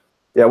 Because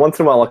once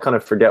in a while I'll kind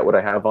of forget what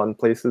I have on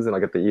places, and I'll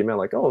get the email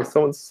like, oh,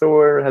 so and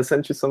so has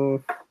sent you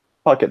some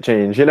pocket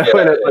change, and it's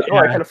like, oh,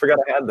 I kind of forgot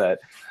I had that.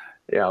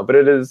 Yeah. But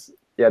it is,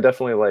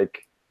 definitely,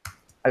 like,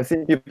 I've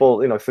seen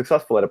people,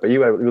 successful at it, but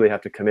you really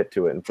have to commit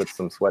to it and put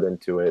some sweat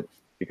into it,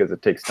 because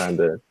it takes time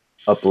to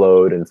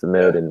upload and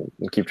submit and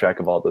keep track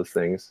of all those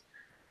things.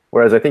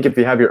 Whereas I think if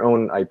you have your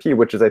own IP,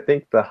 which is, I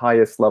think, the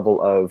highest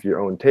level of your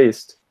own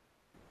taste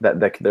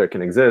that there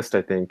can exist,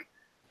 I think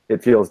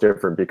it feels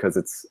different because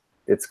it's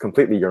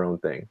completely your own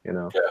thing,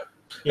 And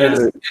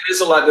it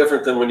is a lot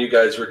different than when you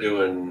guys were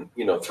doing,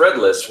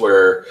 Threadless,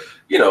 where,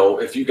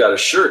 if you got a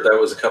shirt, that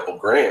was a couple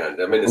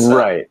grand. I mean, it's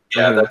right.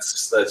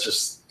 That's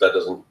just, that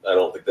doesn't, I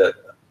don't think that,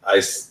 I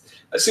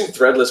assume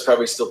Threadless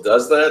probably still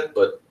does that,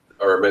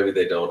 or maybe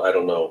they don't, I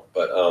don't know.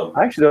 But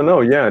I actually don't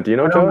know. Yeah. Do you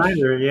know, Josh?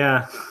 Either,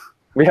 yeah.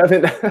 We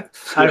haven't.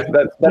 It's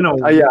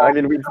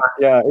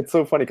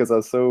so funny because I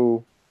was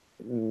so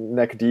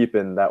neck deep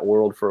in that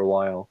world for a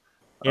while.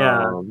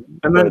 Yeah.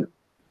 And then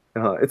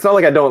It's not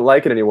like I don't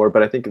like it anymore,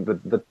 but I think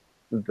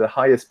the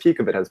highest peak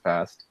of it has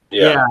passed.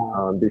 Yeah.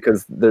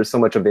 Because there's so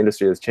much of the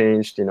industry has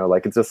changed.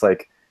 Like it's just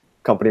like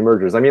company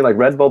mergers. I mean, like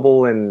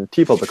Redbubble and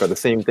TeePublic are the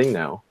same thing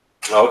now.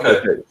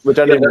 Okay. Which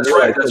I didn't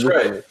realize. That's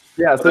right.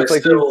 Yeah, so But it's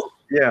like still,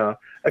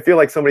 I feel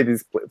like so many of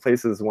these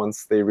places,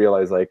 once they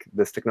realize like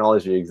this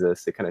technology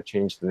exists, they kind of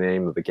changed the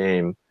name of the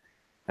game,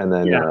 and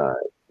then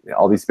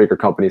all these bigger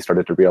companies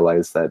started to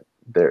realize that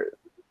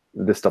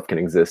this stuff can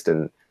exist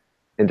in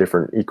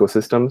different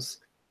ecosystems.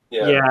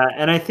 Yeah,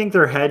 and I think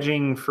they're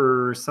hedging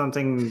for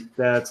something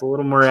that's a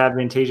little more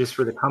advantageous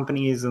for the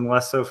companies and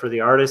less so for the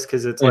artists,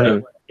 because it's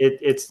like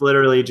it's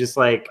literally just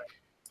like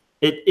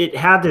it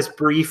had this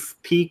brief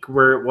peak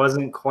where it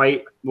wasn't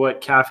quite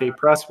what Cafe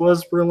Press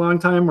was for a long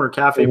time, where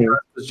Cafe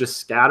Press was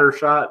just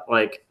scattershot.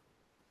 Like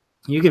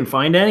you can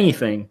find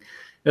anything.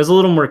 It was a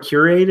little more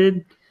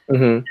curated.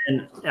 And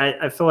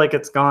I feel like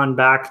it's gone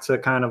back to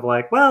kind of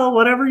like, well,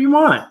 whatever you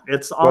want.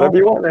 It's all whatever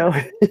you want now.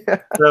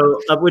 So,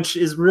 which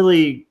is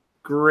really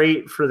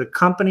great for the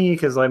company,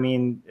 because I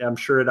mean, I'm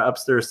sure it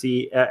ups their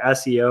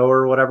SEO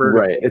or whatever.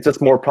 Right. It's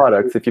just more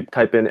products. If you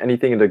type in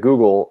anything into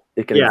Google,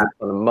 it can exist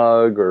on a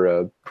mug or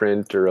a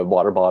print or a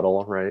water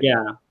bottle, right?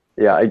 Yeah,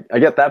 I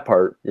get that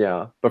part.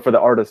 Yeah, but for the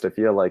artist, I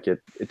feel like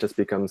it just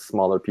becomes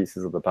smaller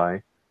pieces of the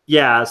pie.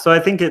 Yeah, so I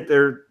think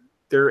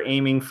they're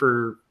aiming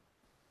for,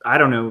 I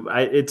don't know.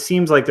 It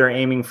seems like they're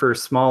aiming for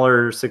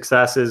smaller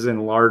successes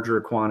in larger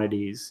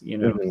quantities, so,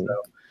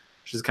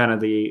 which is kind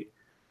of the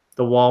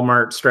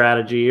Walmart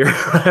strategy or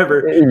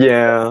whatever.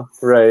 Yeah,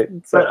 right.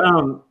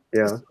 So,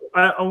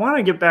 but I want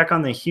to get back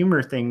on the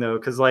humor thing though,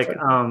 because like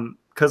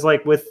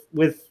with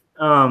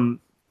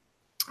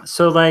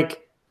so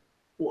like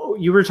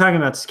you were talking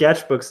about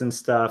sketchbooks and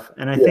stuff,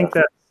 and I think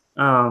that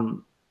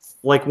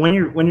like when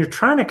you're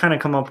trying to kind of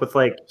come up with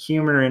like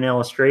humor in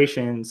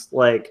illustrations,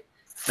 like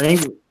I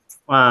think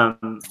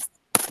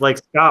like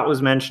Scott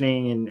was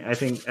mentioning, and I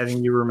think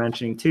you were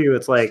mentioning too,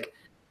 it's like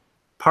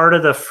part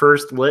of the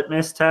first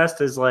litmus test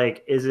is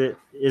like, is it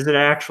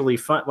actually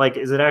fun? Like,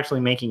 is it actually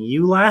making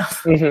you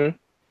laugh?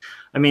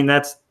 I mean,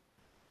 that's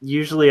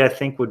usually I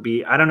think would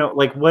be, I don't know,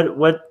 like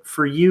what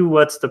for you,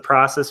 what's the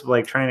process of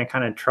like trying to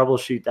kind of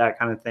troubleshoot that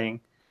kind of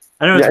thing?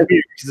 I know it's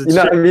weird because it's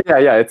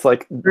it's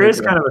like there is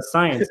kind of a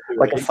science to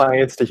like it. a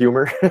science to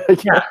humor.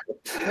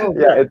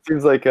 It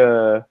seems like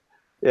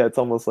it's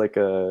almost like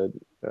a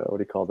what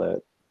do you call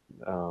that?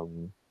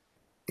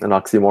 An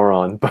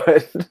oxymoron,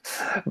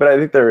 but I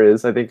think there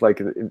is. I think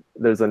like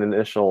there's an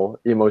initial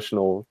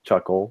emotional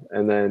chuckle,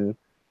 and then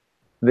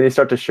you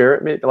start to share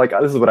it. Maybe, like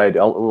this is what I do.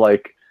 I'll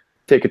like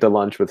take it to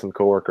lunch with some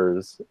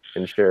coworkers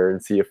and share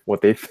and see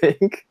what they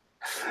think,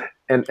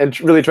 and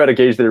really try to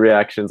gauge their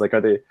reactions. Like,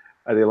 are they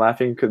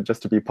laughing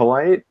just to be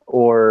polite,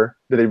 or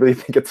do they really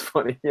think it's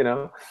funny?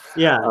 So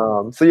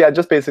yeah,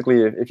 just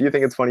basically, if you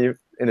think it's funny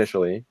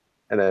initially,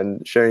 and then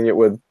sharing it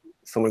with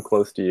someone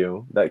close to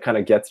you that kind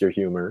of gets your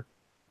humor.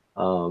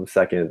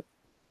 Second,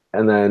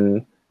 and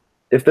then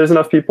if there's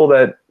enough people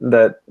that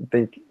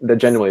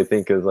genuinely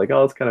think is like,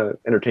 oh, it's kind of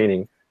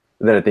entertaining,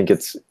 then I think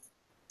it's,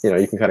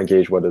 you can kind of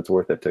gauge whether it's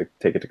worth it to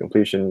take it to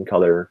completion,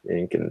 color,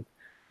 ink,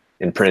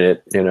 and print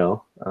it.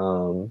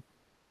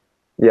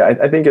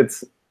 I think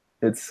it's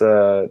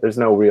there's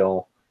no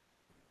real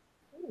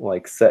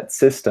like set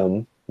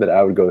system that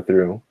I would go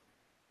through.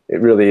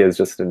 It really is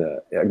just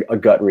a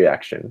gut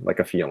reaction, like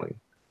a feeling.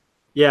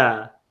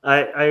 Yeah,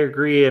 I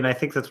agree, and I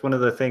think that's one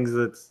of the things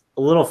that's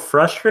a little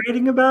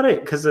frustrating about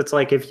it, because it's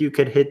like if you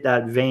could hit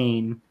that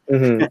vein,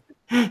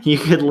 you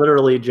could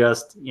literally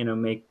just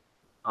make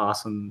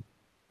awesome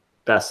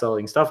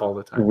best-selling stuff all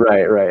the time.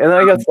 Right. And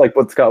I guess like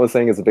what Scott was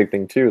saying is a big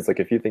thing too. It's like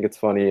if you think it's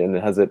funny and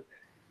has it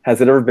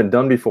ever been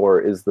done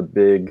before is the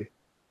big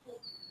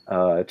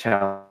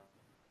challenge.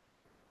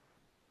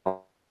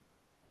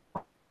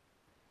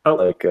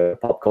 Like a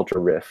pop culture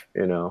riff,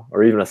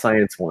 or even a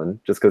science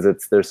one, just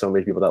because there's so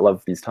many people that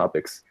love these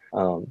topics.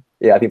 I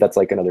think that's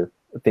like another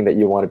thing that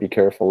you want to be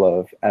careful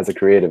of as a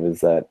creative, is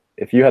that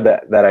if you had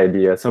that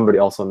idea, somebody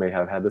also may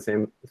have had the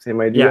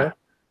same idea.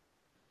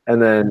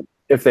 And then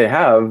if they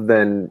have,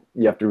 then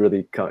you have to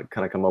really kind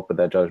of come up with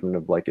that judgment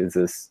of like, is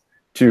this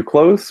too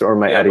close, or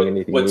am I adding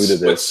anything new to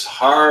this? What's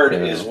hard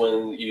is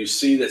when you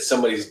see that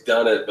somebody's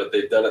done it, but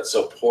they've done it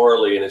so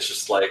poorly, and it's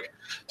just like,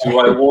 do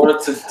I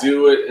want to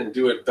do it and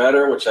do it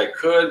better, which I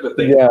could, but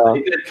they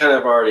did kind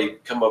of already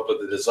come up with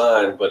the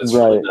design, but it's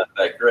really not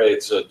that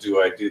great. So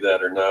do I do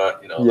that or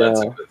not? That's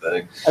a good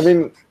thing. I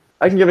mean,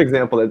 I can give an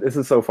example. This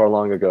is so far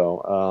long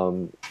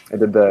ago. I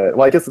did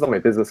I guess it's on my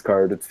business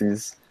card. It's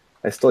these,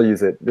 I still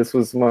use it. This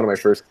was one of my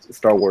first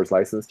Star Wars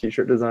licensed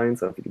t-shirt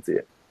designs. I don't know if you can see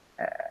it.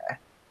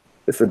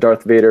 It's a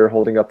Darth Vader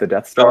holding up the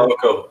Death Star. Oh,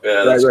 cool.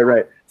 Yeah,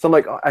 right. So I'm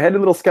like, I had a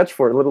little sketch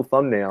for it, a little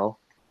thumbnail,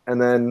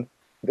 and then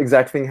the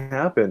exact thing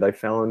happened. I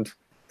found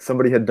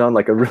somebody had done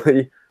like a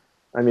really,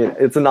 I mean,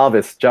 it's a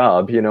novice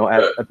job,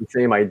 at the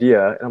same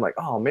idea, and I'm like,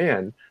 oh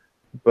man,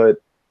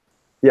 but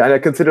yeah, and I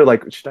consider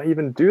like, should I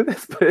even do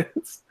this? But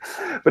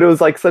it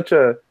was like such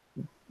a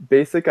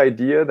basic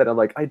idea that I'm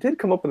like, I did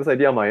come up with this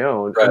idea on my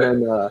own,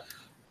 and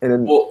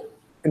then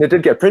And it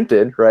did get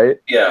printed, right?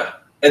 Yeah,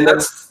 and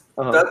that's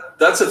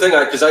the thing,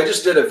 because I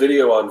just did a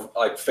video on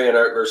like fan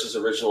art versus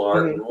original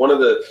art, and one of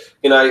the,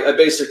 I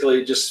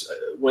basically just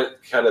went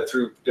kind of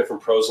through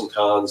different pros and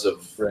cons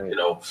of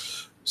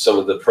some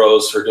of the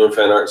pros for doing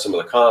fan art and some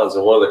of the cons.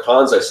 And one of the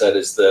cons I said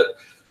is that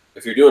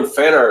if you're doing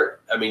fan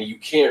art, I mean,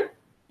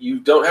 you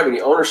don't have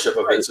any ownership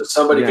of it, so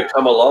somebody could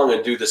come along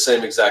and do the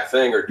same exact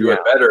thing or do it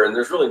better, and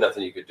there's really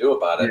nothing you could do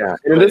about it. Yeah.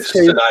 It's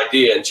just an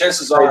idea, and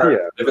chances are,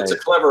 if it's a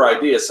clever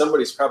idea,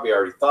 somebody's probably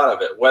already thought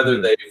of it.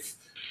 Whether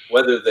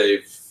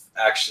they've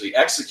actually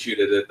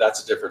executed it,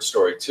 that's a different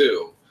story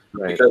too.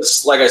 Right.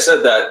 Because, like I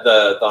said, that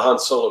the Han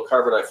Solo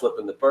carbonite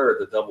flipping the bird,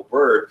 the double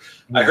bird,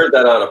 I heard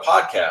that on a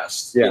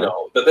podcast.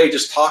 But they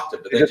just talked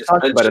it. But they just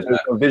talked about it. There's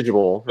no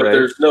visual, but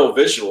there's no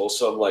visual,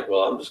 so I'm like,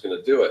 well, I'm just going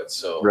to do it.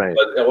 So,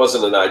 but it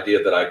wasn't an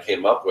idea that I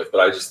came up with.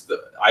 But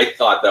I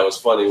thought that was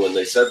funny when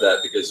they said that,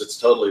 because it's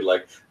totally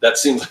like, that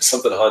seems like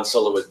something Han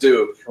Solo would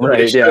do.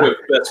 Right.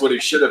 That's what he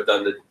should have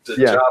done to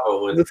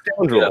Jabba when the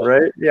scoundrel,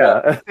 right?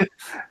 Yeah.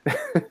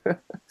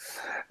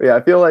 Yeah,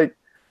 I feel like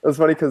it was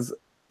funny because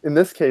in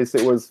this case,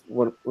 it was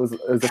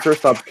the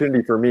first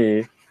opportunity for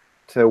me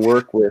to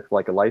work with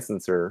like a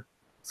licensor.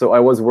 So I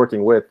was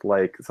working with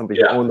like somebody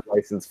who owned the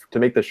license to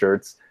make the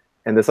shirts.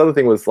 And this other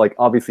thing was like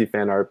obviously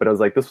fan art, but I was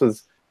like, this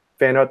was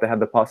fan art that had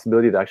the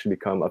possibility to actually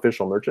become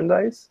official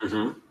merchandise,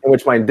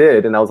 which mine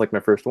did. And that was like my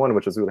first one,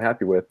 which I was really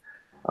happy with.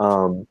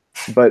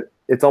 But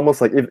it's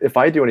almost like if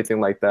I do anything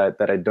like that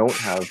I don't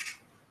have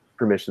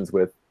permissions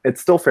with,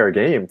 it's still fair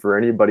game for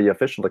anybody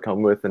official to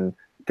come with and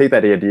take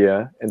that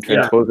idea and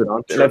transpose it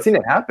onto. And I've seen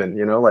it happen,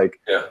 like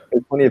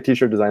there's plenty of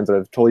t-shirt designs that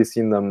I've totally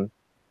seen them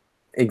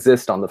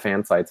exist on the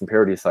fan sites and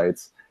parody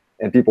sites,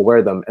 and people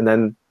wear them. And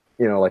then,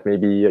 like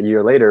maybe a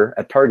year later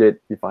at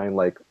Target, you find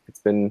like it's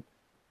been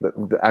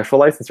the actual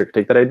licensor could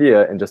take that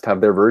idea and just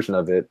have their version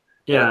of it.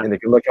 Yeah. And they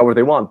can look however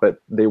they want,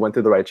 but they went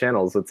through the right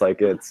channels. It's like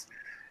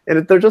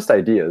they're just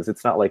ideas.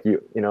 It's not like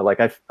like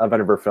I've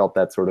never felt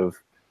that sort of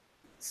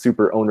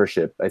super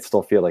ownership. I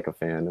still feel like a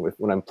fan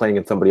when I'm playing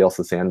in somebody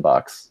else's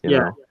sandbox. You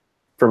know,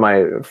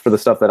 for the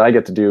stuff that I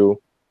get to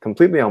do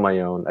completely on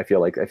my own, I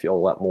feel a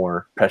lot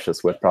more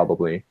precious with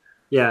probably.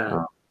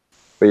 Yeah.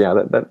 But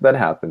yeah, that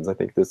happens. I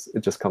think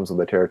it just comes with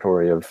the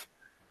territory of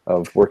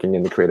working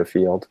in the creative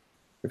field.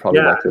 You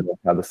probably like to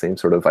have the same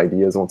sort of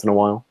ideas once in a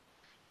while.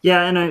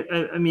 Yeah, and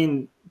I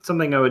mean,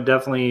 something I would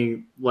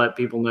definitely let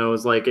people know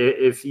is like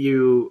if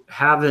you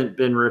haven't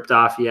been ripped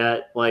off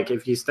yet, like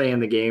if you stay in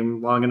the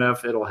game long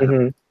enough, it'll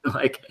happen.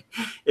 Like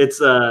it's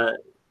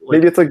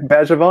maybe it's like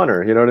badge of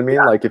honor. You know what I mean?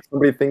 Yeah. Like if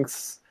somebody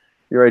thinks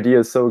your idea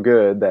is so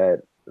good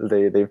that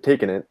they've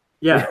taken it.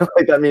 Yeah,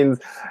 like that means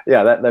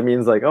that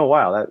means like, oh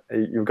wow,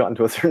 that you've gotten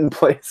to a certain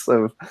place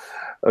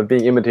of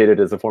being imitated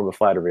as a form of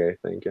flattery. I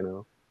think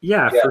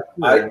Yeah,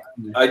 sure.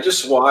 I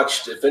just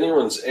watched, if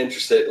anyone's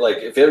interested, like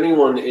if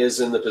anyone is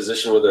in the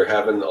position where they're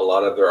having a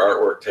lot of their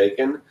artwork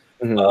taken,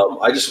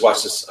 I just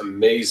watched this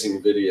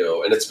amazing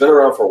video, and it's been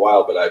around for a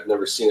while, but I've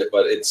never seen it.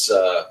 But it's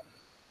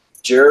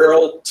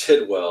Gerald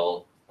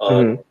Tidwell.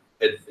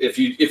 If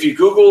you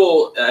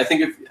Google, I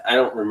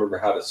don't remember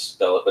how to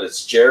spell it, but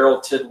it's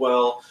Gerald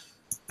Tidwell,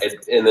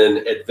 and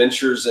then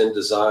Adventures in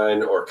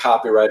Design or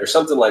Copyright or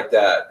something like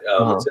that.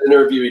 It's an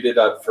interview he did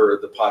for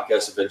the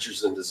podcast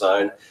Adventures in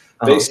Design.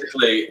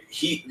 Basically,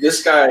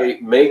 this guy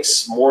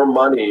makes more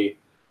money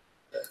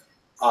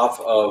off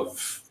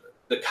of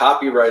the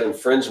copyright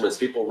infringements,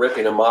 people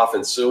ripping him off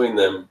and suing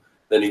them,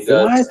 than he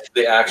does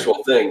the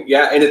actual thing.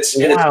 Yeah, and it's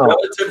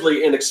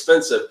relatively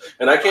inexpensive.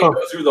 And I can't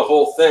go through the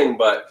whole thing,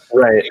 but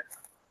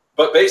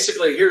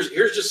basically, here's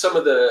just some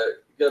of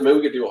the. I mean,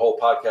 we could do a whole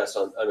podcast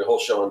a whole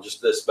show on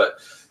just this, but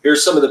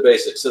here's some of the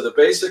basics. So the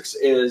basics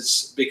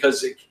is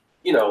because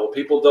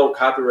people don't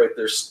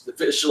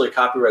officially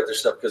copyright their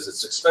stuff because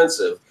it's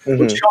expensive,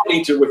 which you don't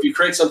need to. If you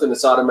create something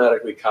that's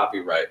automatically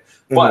copyright,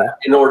 but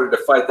in order to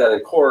fight that in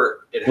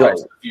court, it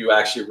helps if you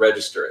actually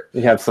register it.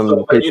 You have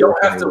some. But you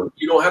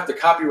don't have to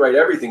copyright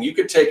everything. You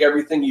could take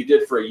everything you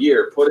did for a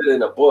year, put it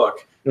in a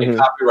book, and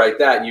copyright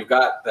that, and you've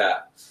got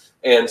that.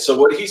 And so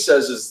what he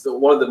says is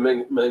one of the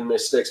main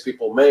mistakes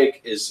people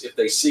make is if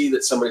they see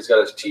that somebody's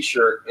got a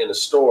T-shirt in a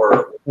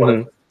store, one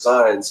of the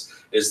designs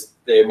is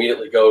they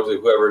immediately go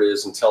to whoever it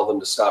is and tell them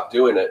to stop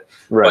doing it.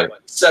 Right. But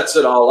it sets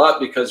it all up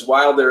because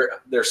while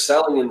they're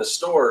selling in the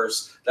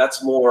stores,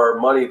 that's more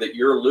money that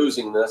you're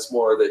losing. That's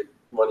more that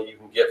money you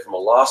can get from a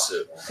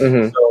lawsuit.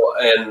 So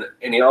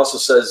and he also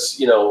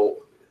says,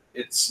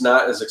 it's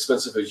not as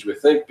expensive as you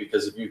would think,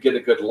 because if you get a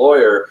good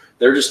lawyer,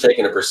 they're just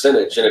taking a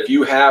percentage. And if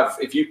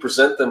you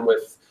present them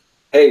with,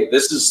 hey,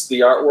 this is the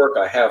artwork,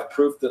 I have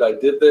proof that I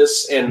did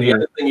this. And the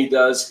other thing he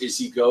does is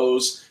he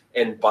goes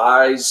and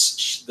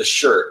buys the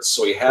shirts.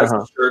 So he has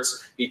the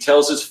shirts. He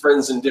tells his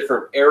friends in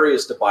different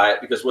areas to buy it,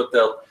 because what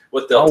they'll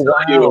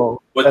tell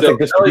you What That's they'll like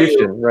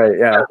distribution, right?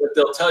 Yeah. what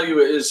they'll tell you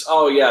is,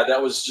 oh yeah, that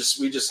was just,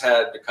 we just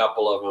had a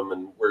couple of them,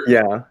 and we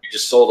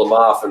just sold them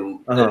off, and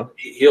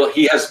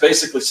he has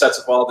basically sets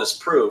up all this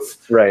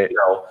proof, right? You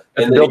know,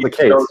 and then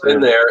he goes in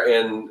there,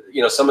 and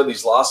you know, some of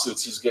these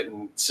lawsuits he's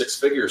getting 6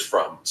 figures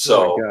from.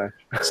 So,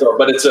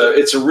 but it's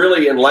a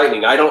really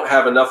enlightening. I don't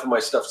have enough of my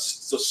stuff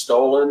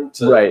stolen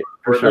to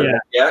for sure.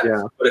 yet.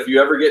 But if you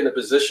ever get in a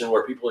position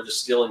where people are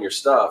just stealing your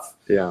stuff,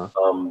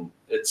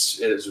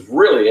 it's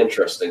really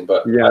interesting.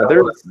 But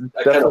there's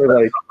definitely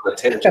like a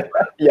tangent.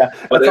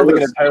 That sounds like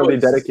an entirely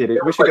dedicated.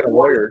 We should get a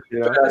lawyer.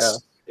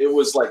 It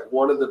was like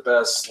one of the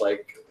best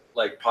like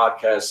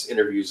podcast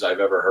interviews I've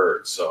ever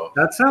heard. So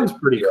that sounds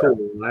pretty cool.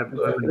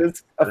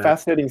 It's a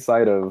fascinating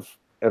side of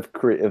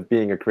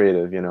being a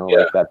creative. You know,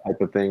 like that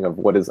type of thing of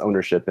what is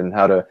ownership and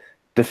how to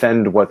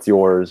defend what's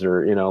yours,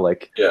 or you know,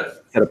 like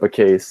set up a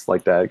case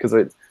like that. Because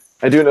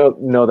I do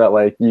know that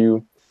like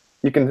you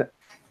can,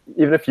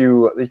 even if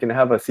you can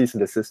have a cease and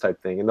desist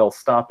type thing and they'll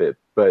stop it,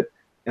 but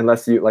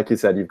unless you, like you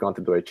said, you've gone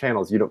through the right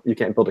channels, you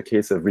can't build a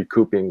case of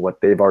recouping what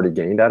they've already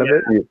gained out of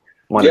it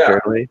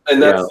monetarily. And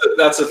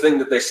that's the thing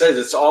that they say,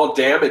 it's all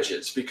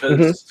damages,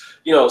 because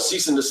you know,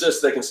 cease and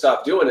desist, they can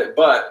stop doing it,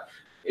 but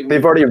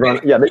they've already run.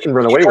 Yeah, they can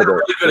run away with it.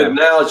 Really good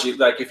analogy.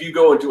 Like if you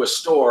go into a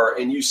store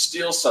and you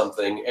steal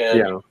something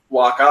and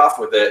walk off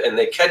with it, and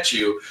they catch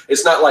you,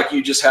 it's not like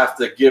you just have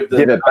to give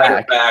them it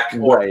back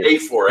or pay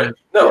for it.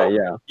 No,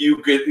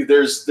 you get,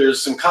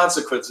 there's some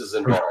consequences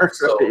involved.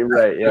 So.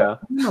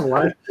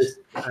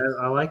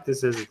 I like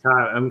this as a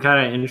time. I'm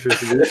kind of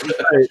interested.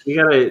 You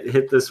gotta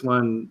hit this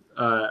one.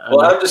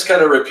 Well, I'm just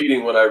kind of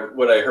repeating what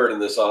I heard in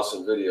this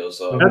awesome video.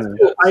 So that's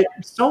cool.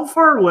 So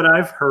far, what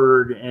I've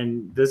heard,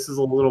 and this is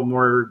a little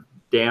more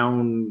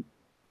down,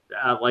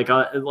 like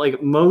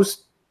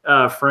most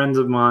friends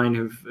of mine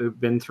who've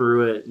been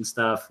through it and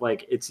stuff.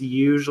 Like it's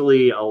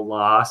usually a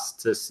loss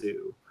to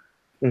sue.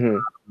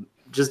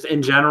 Just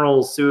in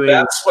general, suing.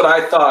 That's what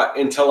I thought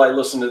until I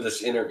listened to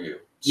this interview.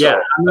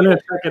 So, I'm gonna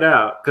check it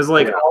out, because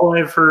like all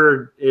I've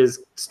heard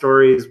is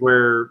stories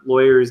where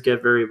lawyers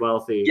get very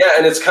wealthy. Yeah,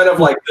 and it's kind of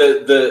like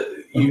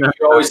you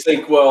always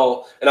think,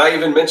 well, and I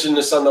even mentioned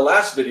this on the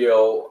last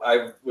video.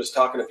 I was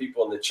talking to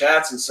people in the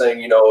chats and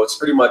saying, you know, it's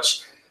pretty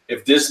much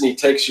if Disney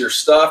takes your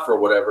stuff or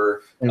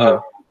whatever,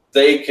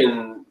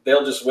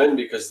 they'll just win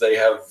because they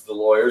have the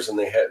lawyers and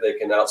they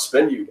can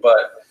outspend you.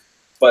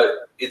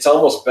 But it's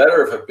almost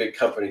better if a big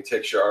company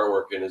takes your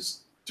artwork and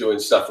is doing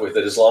stuff with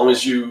it, as long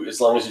as you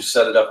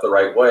set it up the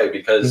right way,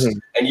 because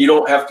and you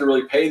don't have to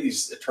really pay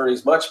these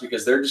attorneys much,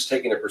 because they're just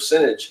taking a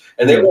percentage,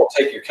 and they won't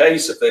take your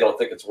case if they don't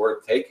think it's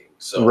worth taking.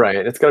 So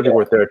it's got to be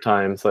worth their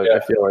time. So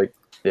I feel like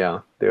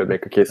they would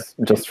make a case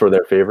just for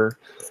their favor.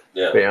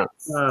 Okay.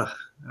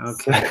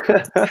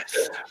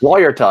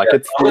 Lawyer talk.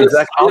 It's the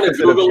exact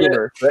opposite of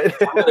humor, right?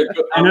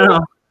 I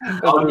know.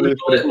 I'll Google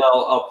it, and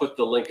I'll put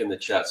the link in the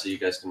chat so you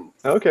guys can.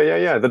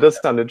 Okay, yeah. That does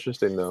sound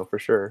interesting, though, for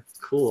sure.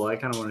 Cool. I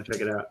kind of want to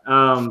check it out.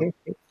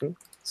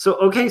 So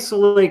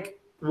like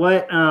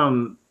what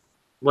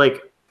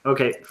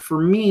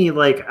for me,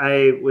 like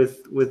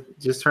with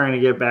just trying to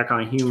get back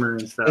on humor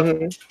and stuff.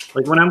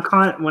 Like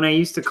when I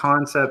used to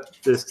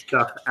concept this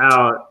stuff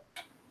out,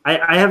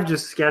 I have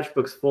just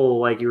sketchbooks full,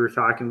 like you were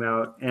talking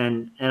about,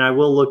 and I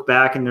will look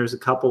back, and there's a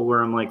couple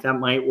where I'm like, that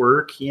might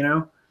work, you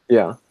know?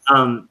 Yeah.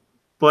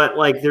 But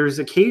like there's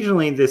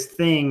occasionally this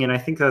thing, and I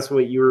think that's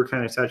what you were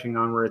kind of touching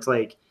on, where it's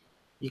like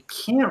you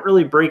can't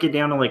really break it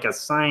down to like a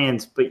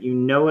science, but you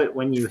know it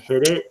when you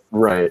hit it.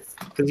 Right.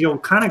 Because you'll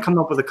kind of come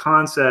up with a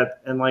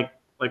concept, and like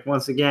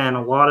once again,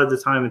 a lot of the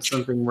time it's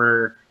something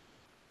where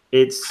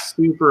it's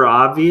super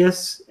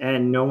obvious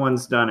and no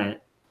one's done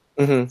it.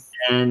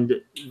 And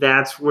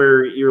that's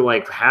where you're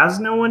like, has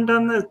no one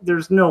done this?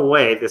 There's no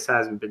way this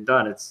hasn't been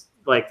done. It's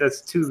like, that's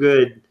too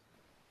good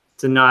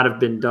to not have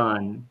been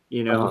done,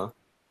 you know?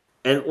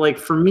 And like,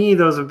 for me,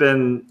 those have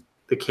been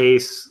the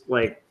case,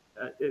 like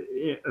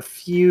a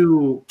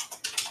few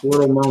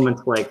little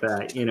moments like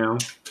that, you know,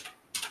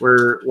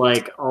 where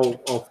like,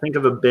 I'll think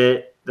of a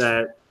bit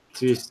that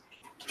just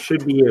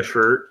should be a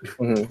shirt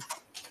and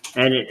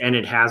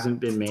it hasn't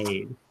been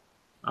made.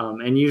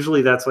 And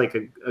usually that's like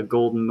a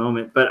golden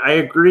moment, but I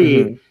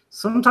agree.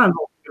 Sometimes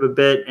I'll think of a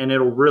bit and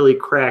it'll really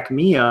crack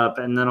me up,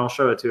 and then I'll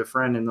show it to a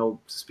friend and they'll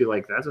just be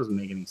like, that doesn't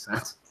make any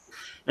sense.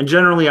 And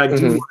generally I do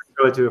want to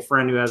show it to a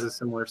friend who has a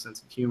similar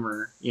sense of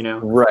humor, you know?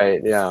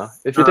 Right. Yeah.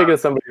 If you take it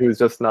as somebody who's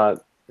just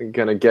not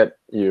going to get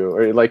you,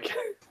 or like,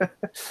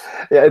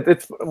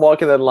 it's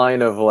walking that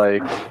line of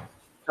like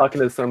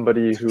talking to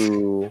somebody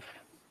who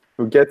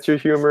gets your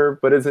humor,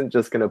 but isn't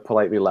just going to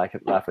politely laugh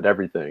at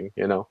everything,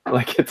 you know?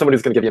 Like it's somebody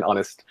who's going to give you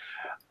an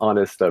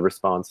honest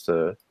response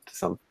to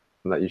something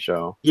that you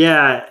show.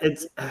 Yeah,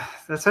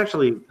 that's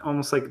actually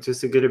almost like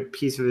just a good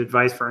piece of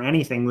advice for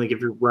anything. Like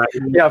if you're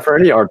writing. Yeah, for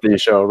any art that you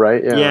show,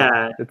 right?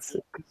 Yeah. It's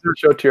you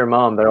show it to your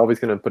mom, they're always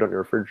going to put it on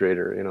your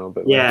refrigerator, you know?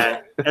 But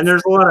yeah, and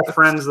there's a lot of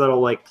friends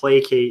that'll like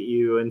placate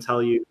you and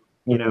tell you,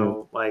 you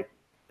know, like,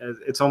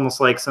 it's almost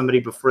like somebody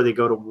before they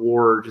go to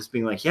war just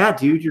being like, yeah,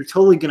 dude, you're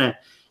totally gonna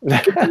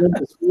get in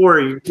this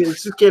war.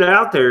 Just get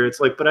out there. It's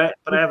like, but I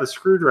have a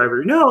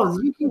screwdriver. No,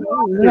 you can go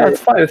out there. Yeah,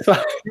 it's fine. It's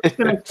fine.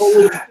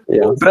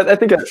 Yeah, but I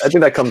think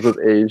that comes with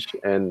age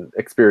and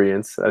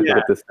experience. I think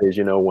at this stage,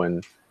 you know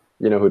when,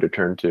 you know who to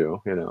turn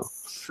to. You know.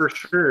 For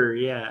sure,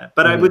 yeah.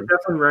 But I would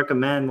definitely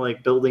recommend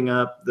like building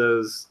up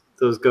those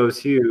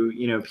go-to,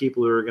 you know,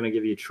 people who are going to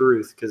give you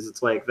truth, because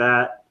it's like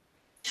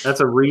that's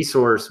a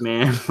resource,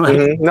 man.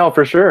 Like, no,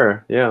 for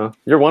sure. Yeah,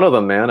 you're one of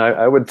them, man.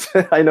 I would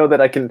I know that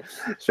I can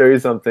show you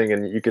something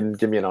and you can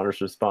give me an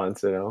honest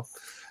response. You know.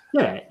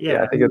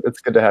 Yeah. I think it's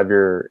good to have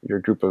your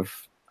group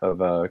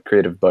of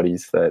creative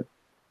buddies that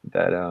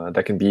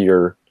can be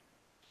your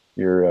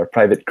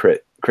private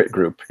crit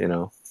group. You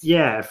know.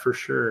 Yeah, for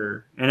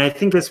sure. And I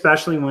think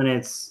especially when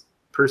it's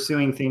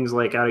pursuing things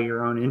like out of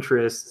your own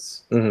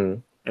interests,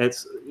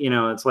 it's, you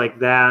know, it's like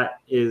that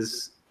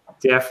is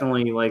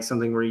definitely like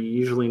something where you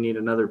usually need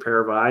another pair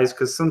of eyes,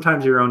 because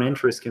sometimes your own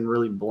interest can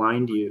really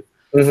blind you.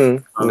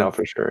 No,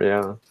 for sure.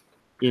 Yeah.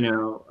 You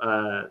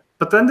know,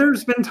 but then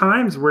there's been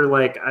times where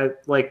like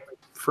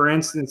for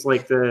instance,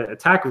 like the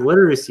Attack of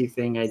Literacy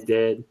thing I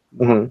did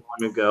long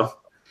ago,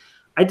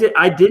 I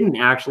didn't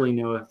actually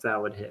know if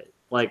that would hit.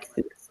 Like,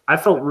 I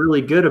felt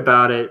really good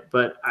about it,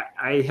 but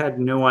I had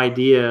no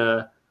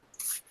idea.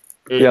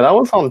 Yeah, that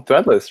was on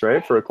Threadless,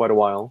 right, for quite a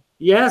while.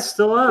 Yeah, it's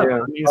still up. Yeah.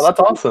 I mean, that's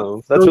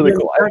awesome. That's really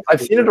cool. I've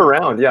seen it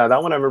around. Yeah,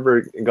 that one I remember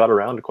it got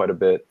around quite a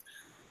bit.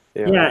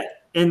 Yeah,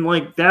 and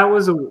like that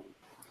was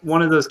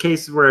one of those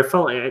cases where I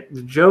felt like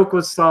the joke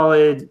was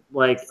solid.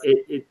 Like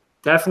it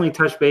definitely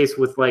touched base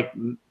with like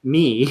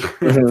me.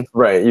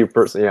 Right, you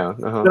personally, yeah.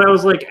 But I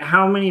was like,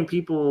 how many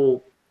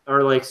people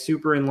are like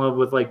super in love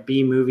with like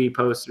B movie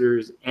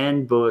posters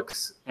and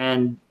books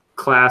and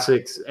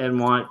classics and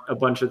want a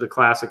bunch of the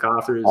classic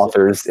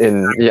authors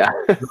in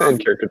in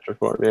caricature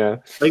form. Yeah,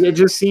 like it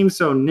just seems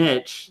so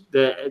niche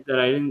that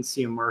I didn't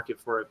see a market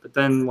for it. But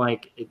then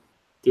like it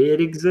did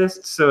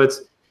exist, so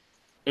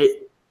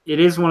it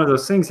is one of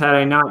those things. Had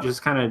I not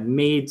just kind of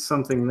made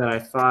something that I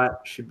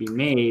thought should be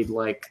made,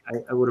 like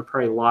I would have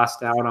probably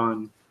lost out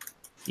on,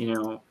 you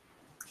know,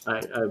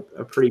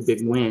 a pretty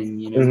big win,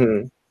 you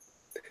know.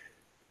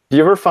 Do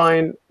you ever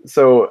find,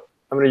 so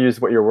I'm going to use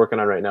what you're working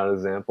on right now as an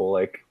example,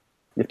 like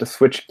you have to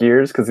switch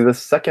gears, because the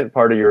second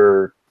part of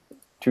your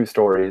 2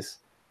 stories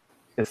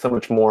is so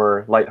much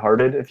more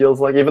lighthearted, it feels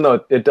like, even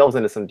though it delves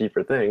into some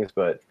deeper things,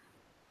 but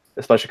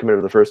especially compared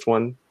to the first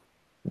one.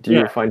 Do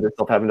you find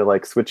yourself having to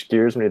like switch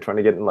gears when you're trying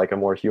to get in like a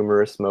more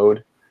humorous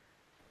mode?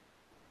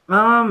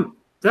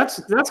 That's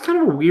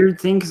kind of a weird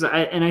thing, because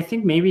I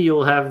think maybe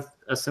you'll have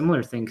a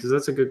similar thing, because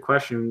that's a good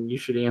question. You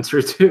should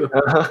answer too.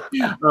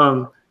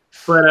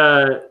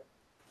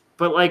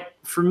 But like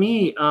for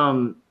me,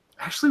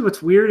 actually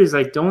what's weird is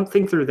I don't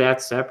think they're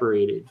that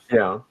separated.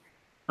 Yeah.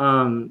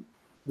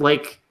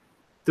 Like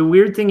the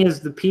weird thing is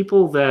the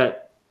people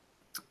that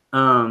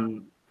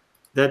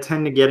that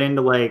tend to get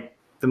into like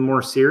the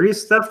more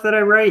serious stuff that I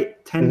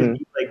write tend to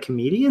be like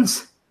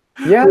comedians.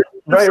 Yeah,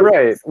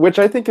 right. Which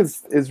I think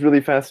is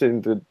really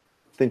fascinating to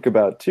think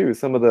about too.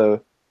 Some of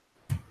the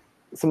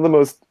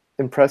most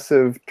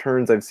impressive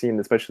turns I've seen,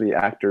 especially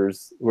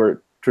actors who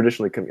are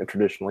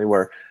traditionally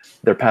where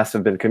their past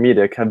have been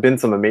comedic, have been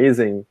some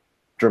amazing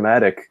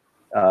dramatic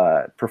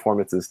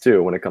performances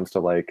too when it comes to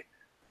like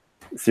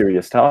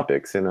serious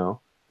topics, you know.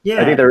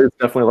 I think there is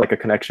definitely like a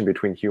connection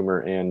between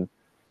humor and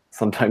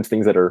sometimes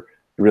things that are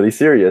really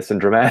serious and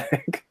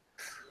dramatic.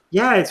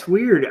 Yeah, it's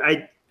weird.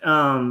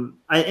 And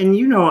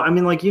you know, I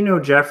mean, like, you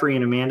know, Jeffrey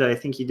and Amanda, I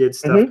think you did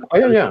stuff.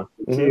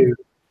 Too.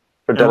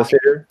 For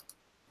Devastator.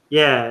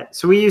 Yeah,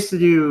 so we used to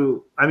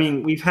do, I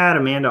mean, we've had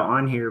Amanda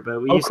on here,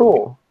 but we used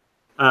to,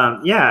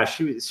 yeah,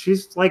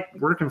 she's like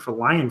working for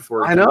Lion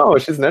Force. I know,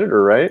 she's an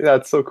editor, right?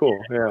 That's so cool.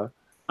 Yeah.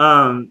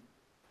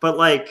 But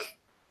like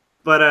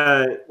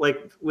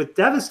with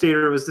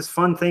Devastator, it was this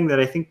fun thing that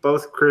I think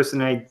both Chris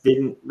and I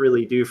didn't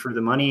really do for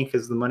the money,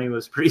 because the money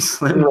was pretty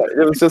slim. Right.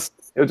 It was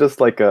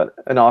just like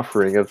an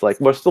offering of like,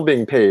 we're still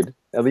being paid.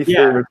 At least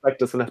they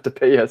respect us enough to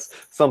pay us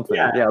something.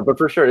 Yeah, but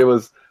for sure it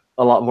was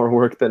a lot more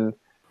work than,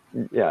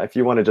 if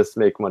you want to just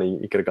make money,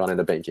 you could have gone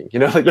into banking. You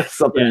know, like that's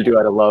something you do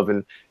out of love,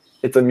 and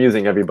it's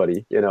amusing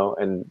everybody, you know,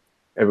 and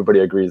everybody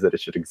agrees that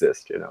it should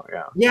exist, you know.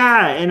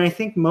 Yeah, and I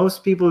think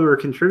most people who were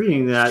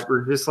contributing to that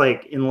were just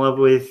like in love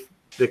with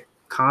the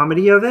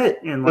comedy of it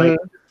and like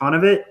the fun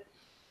of it,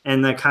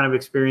 and the kind of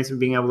experience of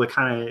being able to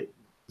kind of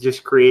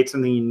just create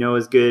something you know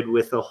is good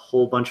with a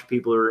whole bunch of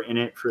people who are in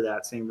it for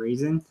that same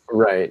reason.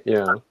 Right.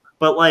 Yeah.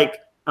 But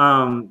like,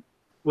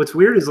 what's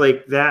weird is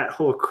like that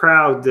whole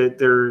crowd that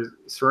they're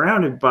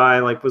surrounded by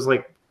like was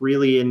like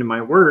really into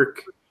my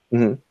work.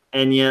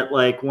 And yet,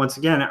 like, once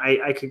again,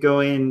 I could go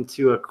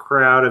into a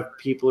crowd of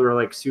people who are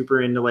like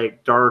super into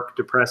like dark,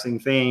 depressing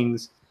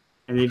things,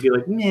 and they'd be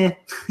like, meh.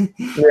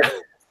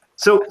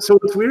 So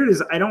what's weird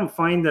is I don't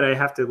find that I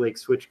have to like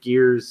switch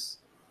gears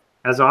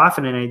as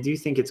often, and I do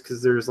think it's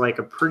because there's like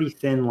a pretty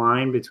thin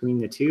line between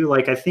the two.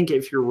 Like, I think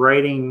if you're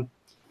writing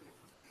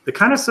the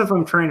kind of stuff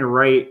I'm trying to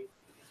write,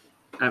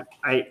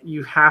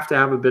 you have to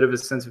have a bit of a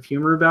sense of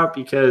humor about,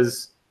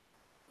 because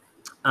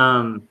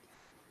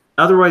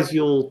otherwise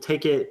you'll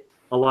take it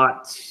a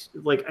lot.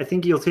 Like, I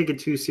think you'll take it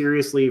too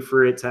seriously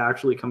for it to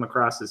actually come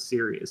across as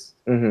serious.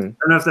 Mm-hmm. I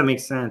don't know if that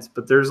makes sense,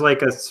 but there's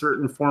like a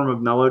certain form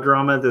of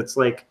melodrama that's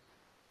like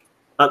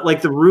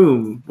The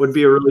Room would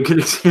be a really good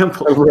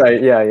example.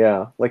 Right? Yeah,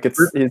 yeah. Like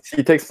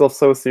he takes himself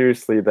so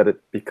seriously that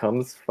it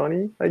becomes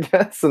funny, I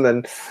guess, and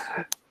then.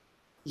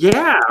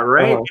 Yeah,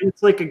 right. And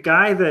it's like a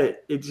guy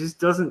that it just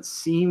doesn't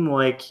seem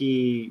like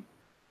he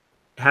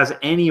has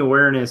any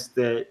awareness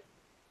that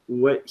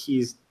what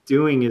he's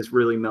doing is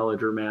really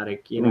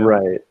melodramatic, you know?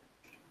 Right.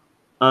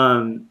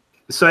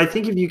 So I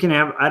think if you can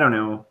have, I don't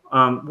know.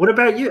 What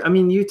about you? I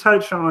mean, you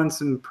touched on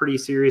some pretty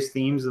serious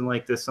themes in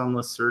like the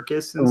Sunless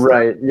Circus and stuff.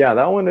 Right. Yeah,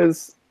 that one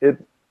is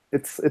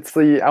it's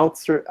the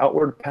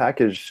outward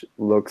package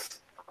looks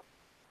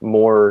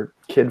more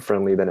kid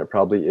friendly than it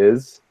probably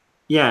is.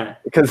 Yeah.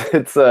 Because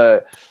it's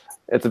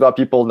about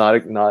people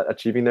not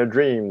achieving their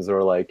dreams,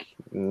 or like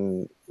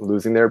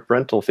losing their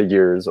parental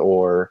figures,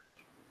 or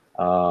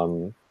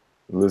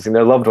losing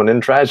their loved one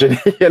in tragedy,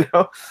 you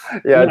know?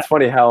 Yeah, it's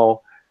funny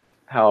how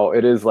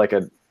it is like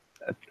a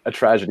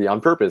tragedy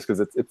on purpose, because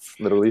it's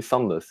literally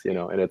sunless, you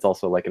know, and it's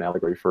also like an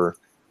allegory for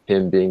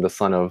him being the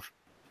son of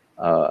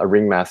a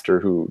ringmaster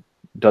who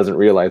doesn't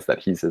realize that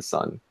he's his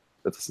son.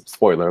 That's a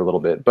spoiler a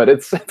little bit, but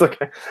it's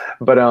okay.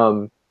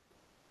 But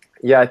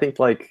yeah, I think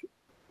like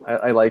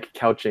I like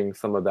couching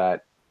some of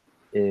that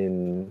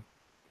in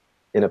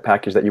a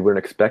package that you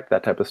wouldn't expect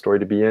that type of story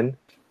to be in.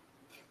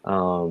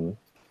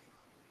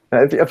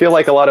 I feel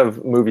like a lot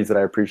of movies that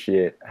I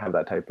appreciate have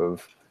that type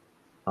of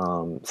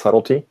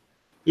subtlety.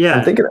 Yeah.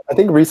 I think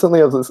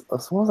recently what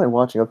was I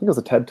watching? I think it was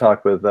a TED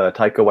Talk with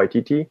Taika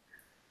Waititi.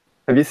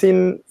 Have you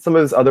seen some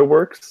of his other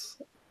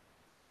works?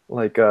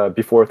 Like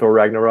Before Thor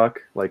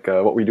Ragnarok, like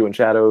What We Do in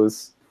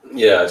Shadows.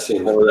 Yeah, I've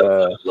seen that.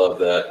 I love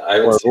that. I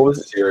haven't seen the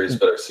series,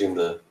 but I've seen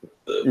the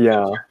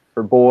yeah,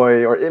 for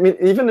Boy, or I mean,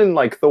 even in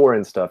like Thor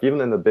and stuff, even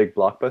in the big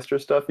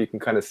blockbuster stuff, you can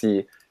kind of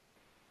see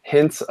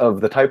hints of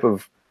the type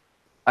of.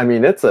 I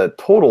mean, it's a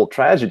total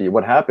tragedy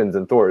what happens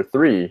in Thor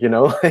 3. You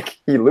know, like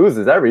he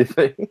loses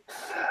everything,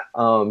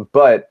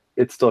 but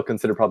it's still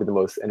considered probably the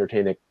most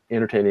entertaining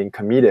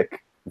comedic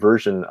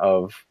version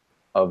of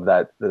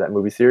that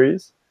movie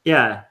series.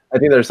 Yeah, I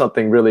think there's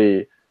something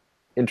really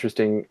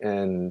interesting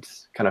and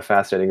kind of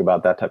fascinating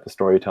about that type of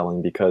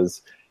storytelling,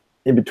 because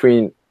in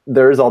between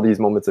there's all these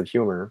moments of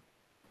humor,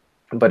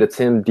 but it's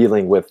him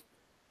dealing with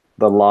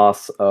the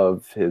loss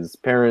of his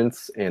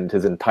parents and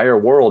his entire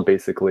world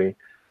basically,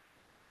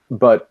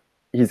 but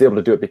he's able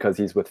to do it because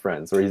he's with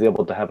friends, or he's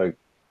able to have an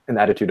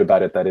attitude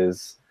about it that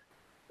is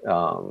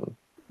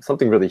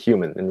something really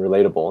human and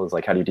relatable. Is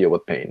like, how do you deal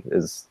with pain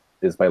is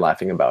by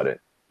laughing about it.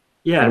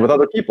 Yeah, and with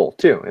other people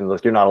too, and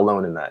like, you're not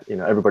alone in that. You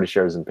know, everybody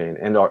shares in pain,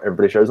 and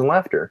everybody shares in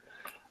laughter.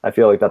 I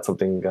feel like that's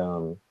something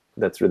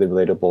that's really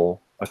relatable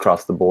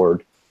across the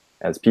board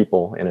as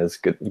people, and as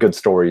good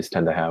stories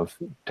tend to have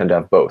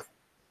both.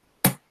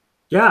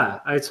 Yeah,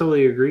 I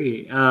totally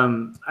agree.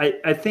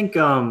 I think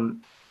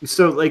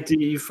so. Like, do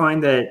you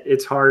find that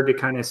it's hard to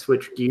kind of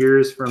switch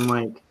gears from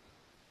like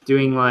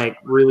doing like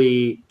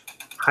really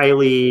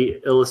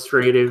highly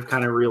illustrative,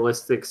 kind of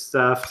realistic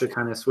stuff to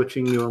kind of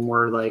switching to a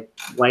more like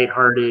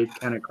lighthearted,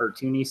 kind of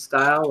cartoony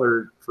style?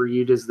 Or for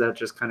you, does that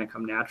just kind of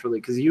come naturally?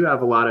 Because you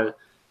have a lot of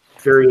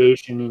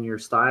variation in your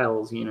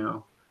styles, you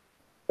know.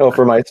 Oh,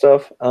 for my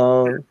stuff,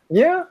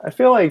 yeah, I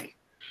feel like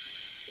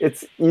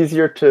it's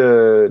easier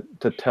to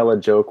tell a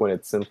joke when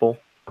it's simple,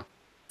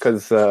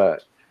 because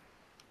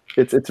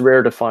it's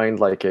rare to find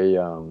like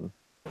a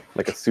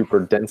super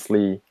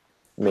densely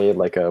made,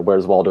 like a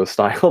Where's Waldo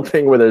style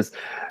thing where there's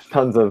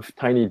tons of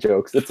tiny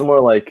jokes. It's more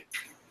like,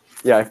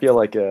 yeah, I feel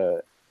like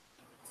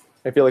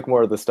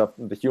more of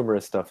the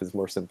humorous stuff is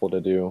more simple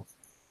to do.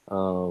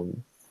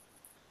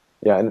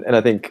 Yeah, and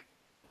I think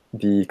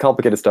the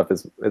complicated stuff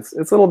it's a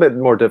little bit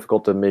more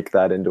difficult to make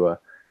that into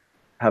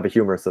have a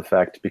humorous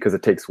effect, because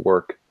it takes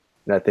work.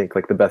 And I think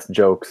like the best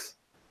jokes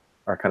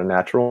are kind of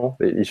natural.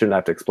 You shouldn't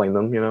have to explain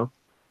them, you know?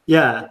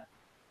 Yeah,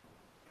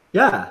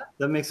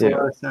 that makes a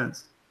lot of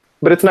sense.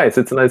 But it's nice.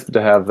 It's nice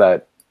to have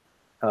that,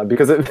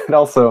 because it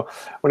also,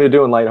 when you're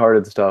doing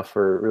lighthearted stuff,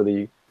 or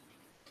really,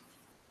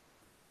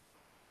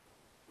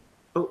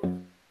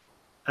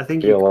 I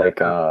think you feel like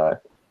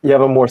you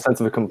have a more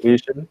sense of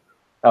completion.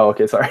 Oh,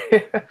 okay, sorry.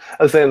 I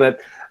was saying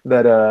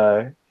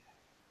that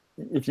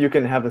if you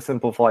can have a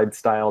simplified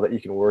style that you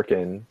can work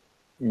in,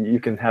 you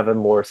can have a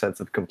more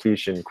sense of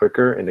completion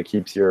quicker, and it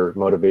keeps your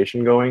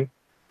motivation going.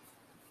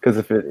 Because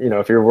if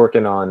you're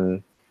working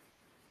on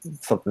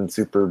something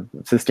super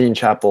Sistine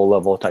Chapel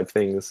level type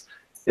things,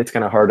 it's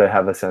kind of hard to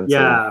have a sense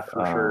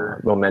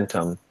of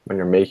momentum when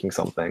you're making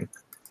something.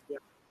 Yeah.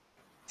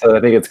 So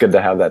I think it's good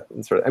to have that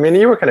sort of. I mean,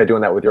 you were kind of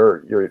doing that with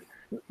your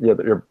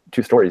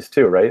two stories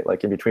too, right?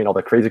 Like in between all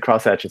the crazy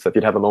cross hatching stuff,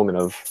 you'd have a moment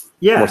of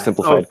more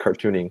simplified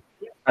cartooning.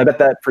 I bet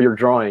that for your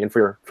drawing and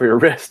for your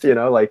wrist, you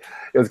know, like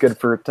it was good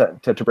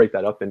to break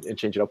that up and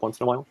change it up once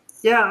in a while.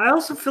 Yeah, I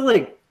also feel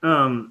like,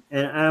 and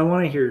I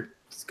want to hear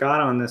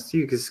Scott on this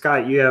too, because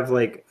Scott, you have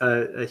like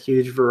a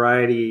huge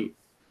variety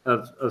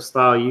of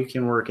style you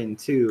can work in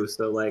too.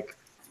 So like,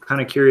 kind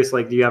of curious,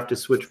 like, do you have to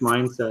switch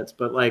mindsets?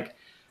 But like,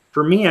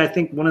 for me, I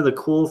think one of the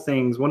cool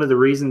things, one of the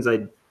reasons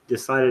I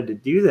decided to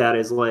do that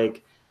is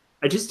like,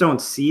 I just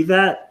don't see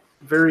that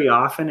very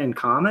often in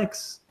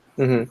comics,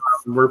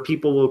 where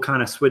people will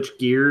kind of switch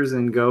gears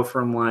and go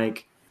from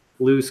like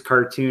loose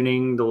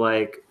cartooning to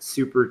like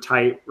super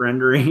tight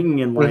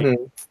rendering. And like,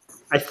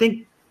 I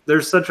think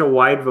there's such a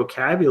wide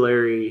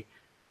vocabulary,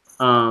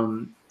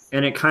 and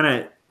it kind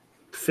of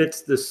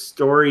fits the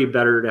story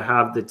better to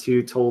have the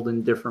two told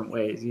in different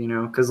ways, you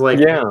know, because like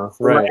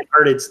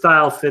lighthearted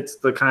style fits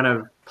the kind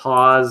of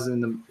pause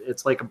and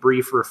it's like a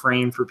brief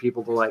refrain for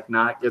people to like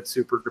not get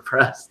super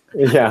depressed.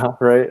 Yeah,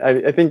 right.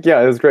 I think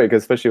it was great,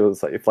 because especially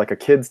if like a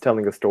kid's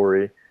telling a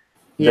story,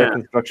 their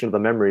construction of the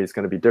memory is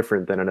going to be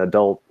different than an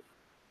adult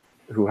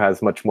who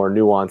has much more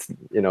nuanced,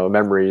 you know,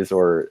 memories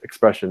or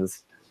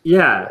expressions.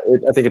 I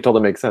think it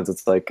totally makes sense.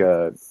 It's like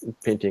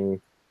painting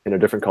in a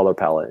different color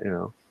palette, you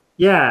know.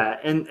 Yeah,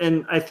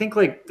 and I think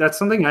like that's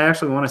something I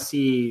actually want to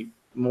see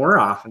more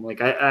often. Like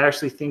I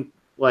actually think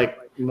like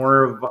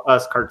more of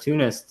us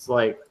cartoonists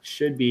like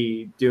should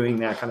be doing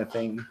that kind of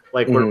thing.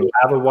 Like where we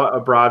have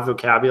a broad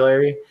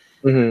vocabulary.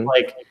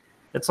 Like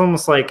it's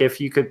almost like if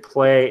you could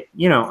play,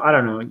 you know, I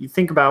don't know. You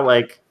think about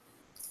like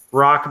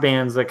rock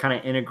bands that kind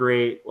of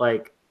integrate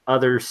like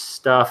other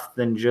stuff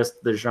than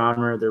just the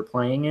genre they're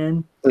playing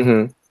in.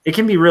 It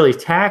can be really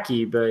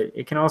tacky, but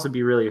it can also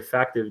be really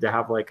effective to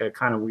have like a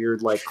kind of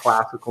weird, like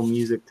classical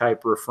music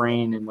type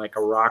refrain in like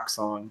a rock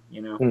song,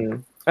 you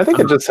know? I think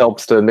it just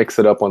helps to mix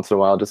it up once in a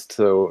while, just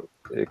so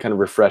it kind of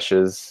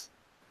refreshes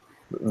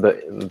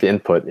the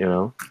input, you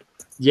know?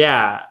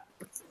 Yeah.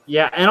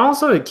 And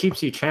also it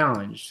keeps you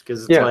challenged,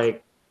 because it's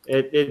like,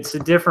 it's a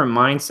different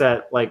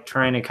mindset, like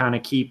trying to kind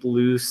of keep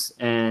loose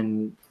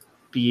and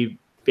be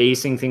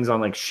basing things on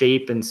like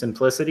shape and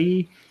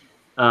simplicity.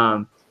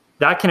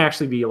 That can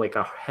actually be like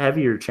a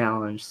heavier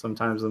challenge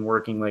sometimes than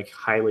working like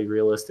highly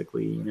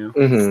realistically, you know,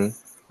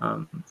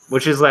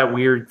 which is that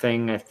weird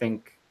thing. I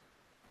think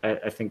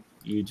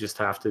you just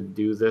have to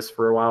do this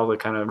for a while to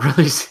kind of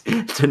really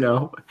to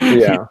know.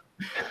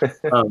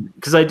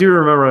 Because I do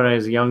remember when I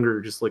was younger,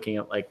 just looking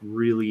at like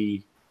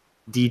really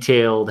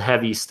detailed,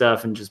 heavy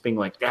stuff and just being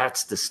like,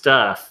 that's the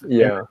stuff.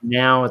 And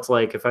now it's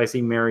like, if I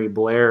see Mary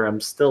Blair, I'm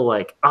still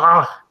like,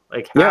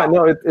 like, how?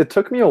 No, it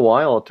took me a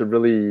while to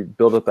really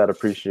build up that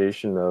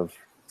appreciation of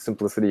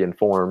simplicity and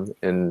form,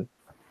 and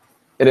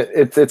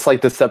it's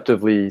like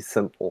deceptively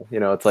simple.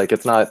 You know, it's like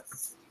it's not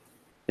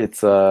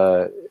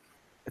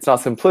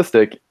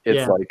simplistic.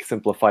 It's like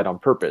simplified on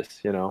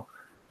purpose. You know,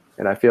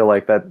 and I feel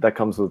like that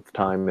comes with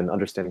time and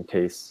understanding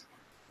tastes.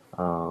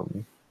 I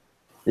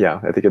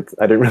think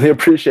I didn't really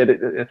appreciate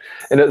it,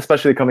 and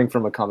especially coming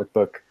from a comic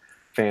book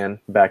fan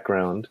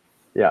background.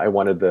 I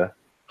wanted the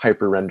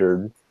hyper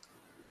rendered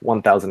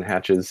 1,000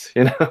 hatches,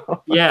 you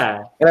know?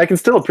 And I can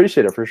still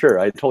appreciate it for sure.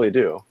 I totally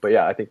do. But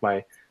I think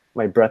my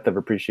breadth of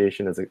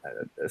appreciation is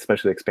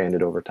especially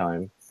expanded over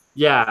time.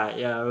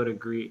 I would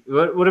agree.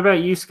 What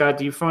about you, Scott?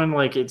 Do you find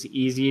like it's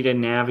easy to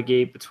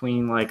navigate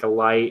between like a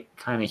light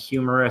kind of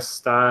humorous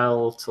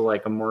style to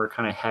like a more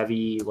kind of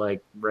heavy,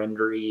 like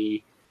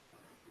rendery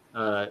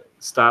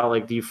style?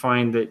 Like, do you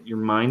find that your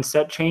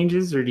mindset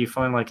changes, or do you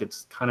find like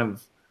it's kind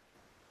of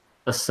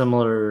a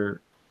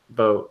similar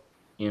boat,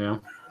 you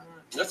know?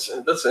 That's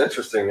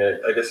interesting.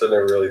 I guess I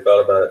never really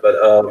thought about it, but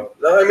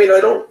no, I mean,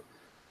 I don't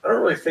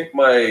really think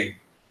my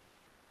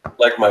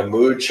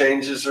mood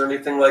changes or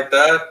anything like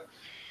that.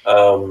 I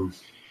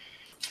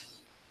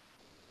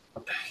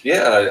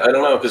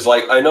don't know, because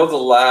like I know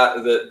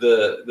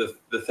the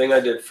thing I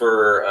did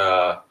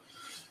for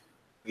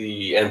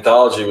the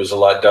anthology was a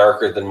lot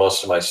darker than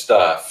most of my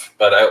stuff,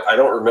 but I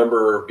don't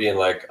remember being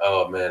like,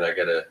 oh man, I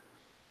gotta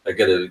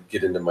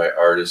get into my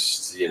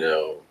artist, you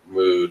know,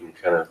 mood and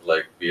kind of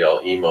like be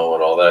all emo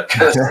and all that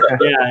kind of stuff.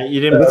 You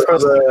didn't put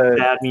the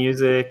bad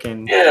music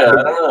and I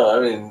don't know. I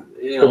mean,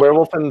 you know, the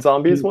Werewolf and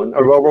Zombies one,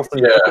 or Werewolf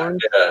and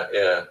Unicorns?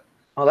 Yeah.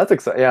 Oh, that's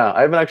exciting.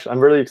 I'm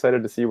really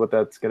excited to see what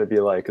that's going to be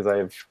like, because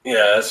I'm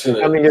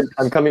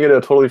coming in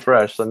totally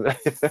fresh.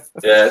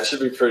 It should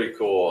be pretty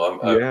cool.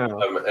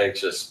 I'm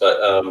anxious,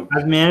 but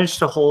I've managed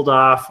to hold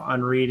off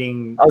on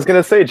reading. I was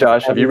going to say,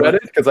 Josh, have you read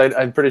it? Because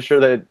I'm pretty sure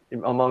that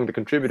among the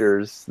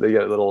contributors, they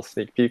get a little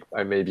sneak peek,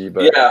 maybe.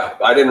 But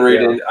I didn't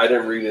read it. I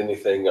didn't read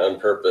anything on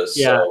purpose.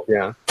 I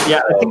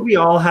think we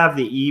all have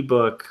the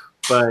ebook,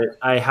 but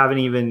I haven't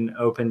even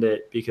opened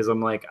it because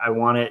I'm like, I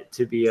want it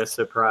to be a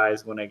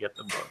surprise when I get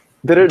the book.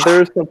 There's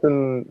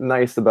something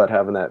nice about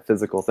having that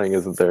physical thing,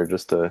 isn't there?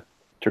 Just to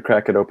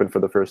crack it open for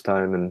the first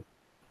time, and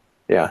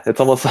it's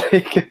almost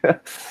like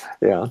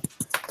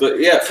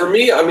But for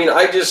me, I mean,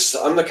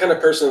 I'm the kind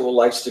of person who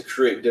likes to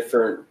create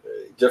different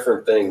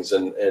things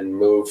and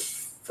move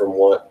from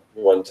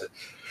one to,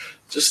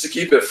 just to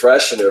keep it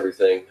fresh and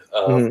everything.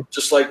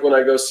 Just like when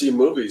I go see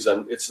movies,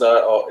 it's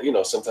not all, you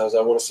know, sometimes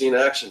I want to see an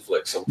action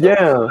flick. Sometimes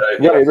I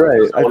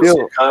want to see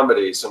a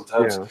comedy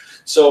sometimes.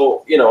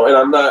 So, you know, and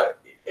I'm not,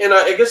 And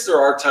I guess there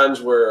are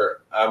times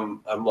where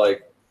I'm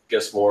like,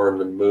 guess more in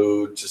the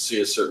mood to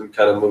see a certain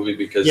kind of movie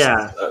because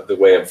the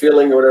way I'm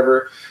feeling or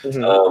whatever.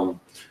 Mm-hmm.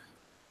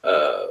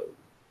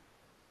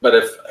 But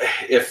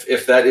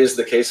if that is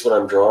the case when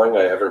I'm drawing,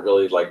 I haven't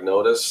really like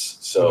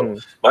noticed. So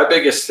my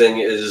biggest thing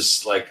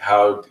is like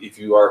how, if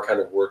you are kind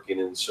of working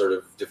in sort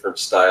of different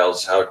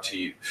styles, how do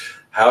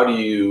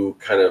you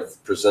kind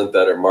of present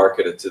that or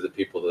market it to the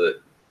people that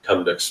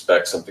come to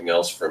expect something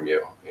else from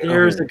you?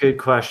 There's a good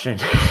question.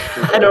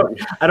 I don't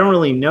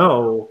really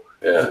know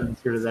the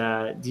answer to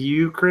that. Do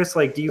you, Chris?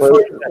 Like, do you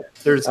find that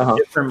there's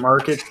different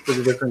markets for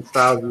the different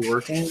styles you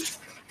work in?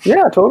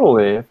 Yeah,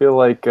 totally. I feel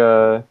like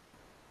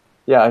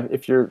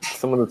if you're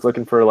someone that's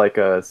looking for like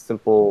a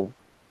simple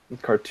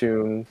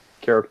cartoon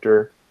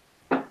character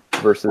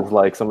versus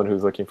like someone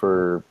who's looking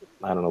for,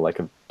 I don't know, like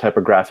a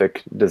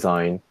typographic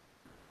design,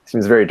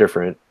 seems very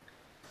different.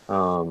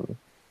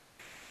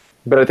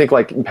 But I think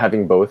like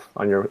having both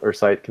on your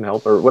site can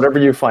help, or whatever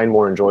you find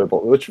more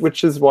enjoyable,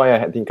 which is why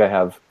I think I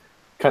have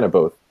kind of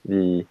both.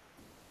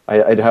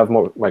 I'd have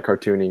more my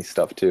cartoony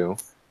stuff too,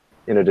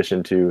 in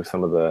addition to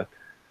some of the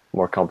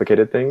more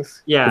complicated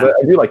things. Yeah,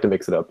 I do like to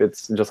mix it up.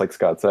 It's just like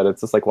Scott said,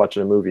 it's just like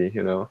watching a movie,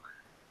 you know.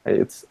 I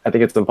think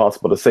it's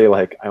impossible to say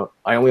like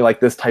I only like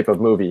this type of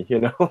movie, you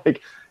know.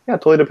 Like, yeah, it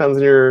totally depends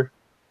on your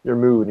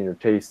mood and your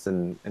tastes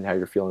and how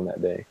you're feeling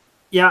that day.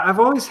 Yeah, I've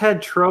always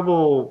had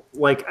trouble.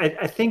 Like,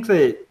 I think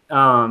that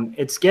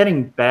it's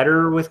getting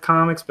better with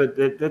comics, but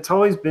that's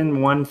always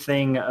been one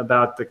thing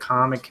about the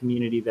comic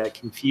community that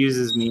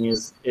confuses me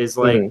is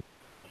like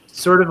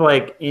sort of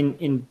like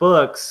in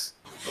books.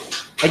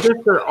 I guess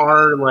there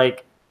are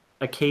like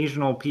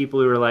occasional people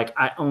who are like,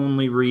 I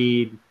only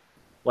read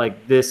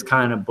like this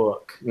kind of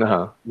book.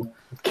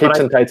 Capes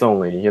and tights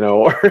only, you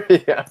know, or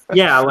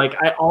yeah, like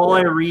I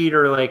read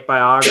are like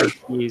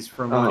biographies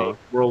from like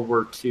World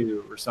War II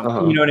or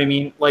something. You know what I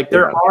mean? Like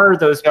there are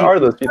those people. There are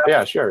those people.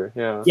 Yeah, sure.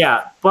 Yeah.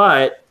 Yeah,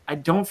 but I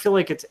don't feel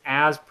like it's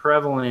as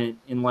prevalent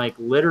in like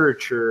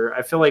literature.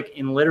 I feel like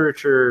in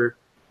literature,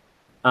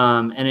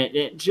 and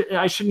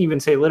I shouldn't even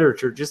say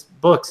literature,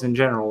 just books in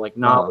general, like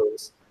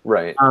novels.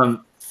 Right.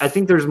 I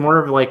think there's more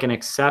of like an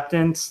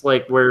acceptance,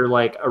 like where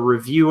like a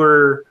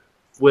reviewer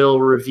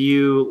will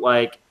review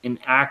like an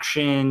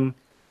action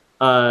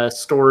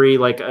story,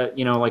 like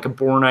a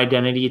Born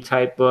Identity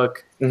type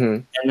book,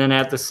 and then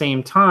at the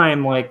same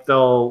time, like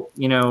they'll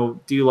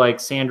do like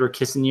Sandra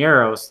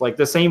Cisneros, like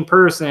the same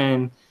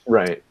person,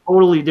 right?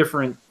 Totally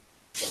different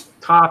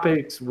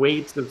topics,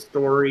 weights of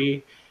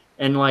story,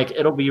 and like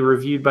it'll be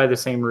reviewed by the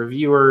same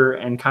reviewer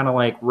and kind of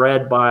like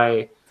read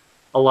by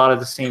a lot of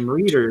the same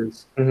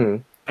readers.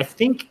 I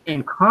think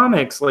in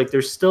comics, like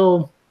there's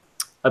still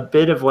a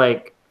bit of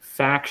like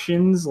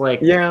factions, like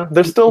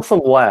there's still some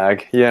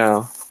lag,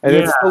 and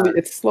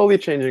it's slowly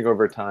changing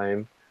over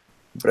time,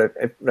 but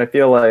I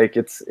feel like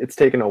it's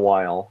taken a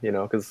while, you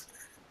know, because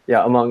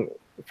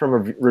from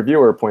a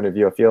reviewer point of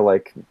view, I feel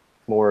like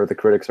more of the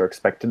critics are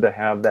expected to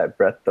have that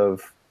breadth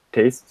of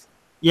tastes,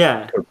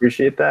 to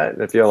appreciate that,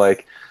 and I feel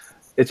like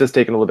it's just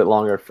taken a little bit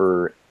longer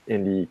for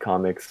indie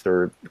comics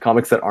or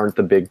comics that aren't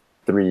the big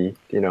three,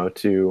 you know,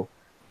 to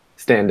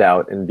stand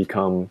out and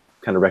become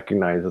kind of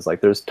recognized as like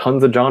there's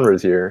tons of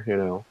genres here, you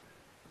know.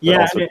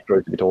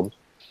 Stories to be told.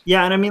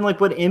 Yeah, and I mean, like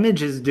what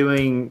Image is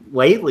doing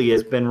lately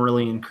has been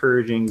really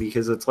encouraging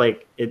because it's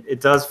like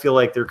it does feel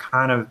like they're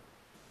kind of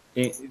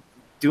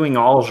doing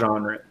all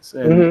genres,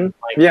 and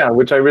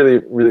which I really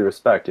really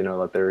respect. You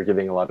know, that they're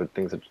giving a lot of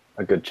things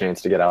a good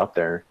chance to get out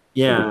there.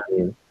 Yeah,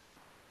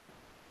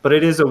 but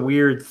it is a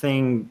weird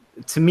thing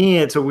to me.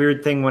 It's a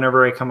weird thing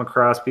whenever I come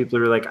across people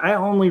who are like, I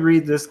only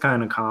read this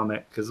kind of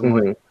comic because I'm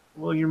like,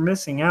 well, you're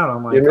missing out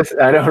on like.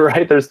 I know,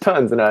 right? There's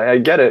tons, and I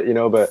get it, you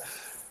know, but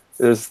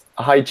there's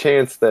a high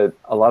chance that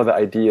a lot of the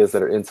ideas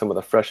that are in some of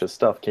the freshest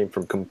stuff came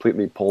from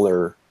completely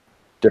polar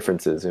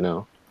differences, you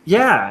know?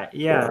 Yeah.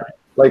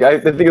 Like, I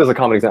think it was a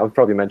common example. I've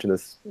probably mentioned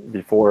this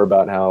before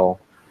about how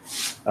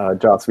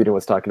Joss Whedon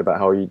was talking about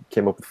how he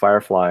came up with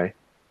Firefly,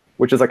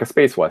 which is like a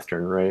space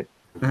western, right?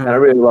 And I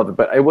really love it.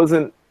 But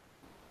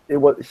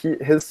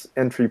his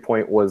entry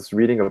point was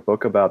reading a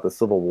book about the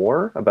Civil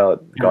War,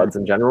 about gods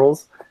and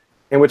generals,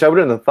 in which I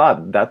wouldn't have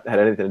thought that had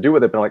anything to do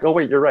with it. But I'm like, oh,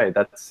 wait, you're right.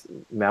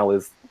 Mal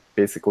is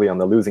basically on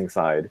the losing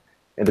side,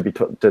 and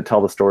to tell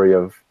the story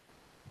of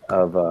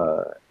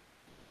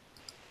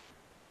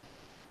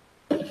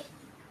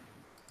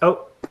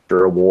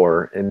after a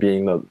war and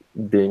being not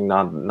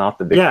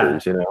the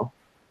victors, you know.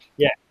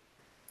 Yeah.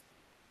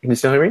 Can you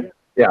still hear me?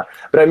 Yeah,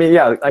 but I mean,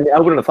 I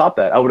wouldn't have thought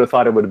that. I would have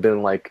thought it would have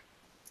been like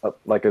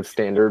a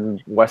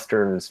standard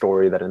Western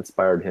story that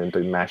inspired him to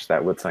match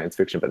that with science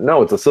fiction. But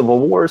no, it's a Civil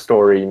War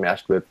story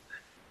matched with,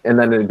 and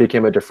then it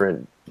became a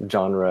different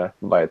genre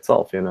by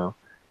itself, you know.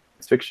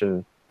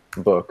 Fiction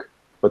book,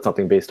 but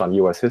something based on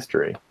U.S.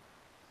 history.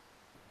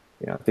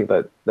 Yeah, I think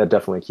that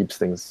definitely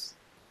keeps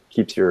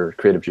your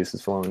creative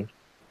juices flowing.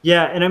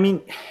 Yeah, and I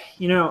mean,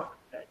 you know,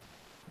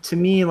 to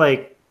me,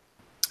 like,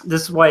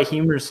 this is why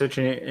humor is such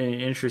an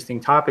interesting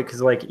topic,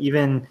 because like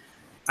even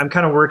I'm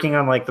kind of working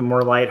on like the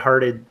more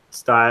lighthearted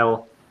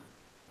style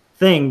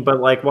thing, but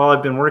like while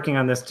I've been working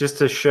on this, just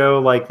to show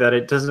like that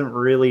it doesn't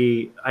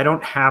really, I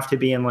don't have to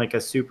be in like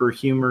a super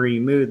humory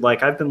mood.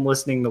 Like I've been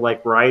listening to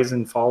like Rise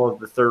and Fall of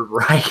the Third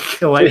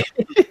Reich, like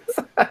it's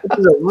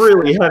a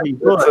really heavy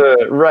book,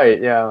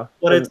 right? Yeah,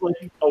 but it's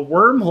like a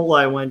wormhole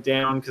I went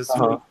down because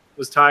somebody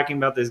was talking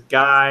about this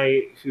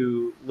guy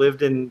who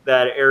lived in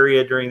that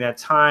area during that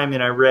time,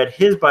 and I read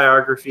his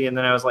biography, and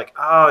then I was like,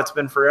 oh, it's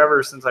been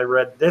forever since I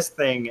read this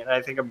thing, and I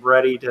think I'm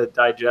ready to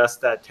digest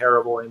that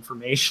terrible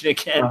information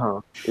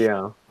again.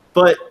 Yeah,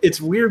 but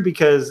it's weird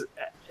because,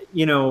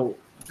 you know,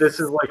 this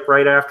is like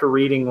right after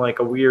reading like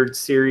a weird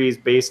series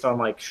based on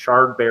like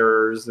shard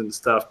bearers and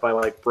stuff by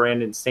like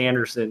Brandon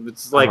Sanderson.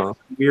 It's like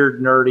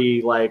weird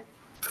nerdy like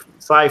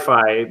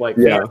sci-fi like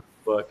fantasy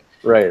book.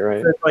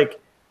 Right. So it's like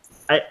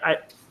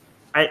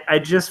I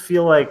just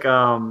feel like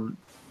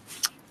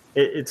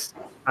it's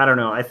I don't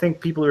know. I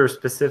think people who are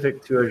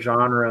specific to a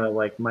genre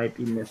like might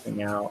be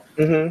missing out.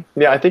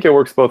 Yeah, I think it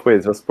works both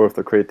ways. That's both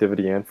for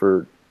creativity and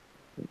for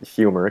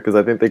humor, because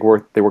I think they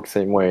work the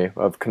same way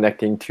of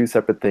connecting two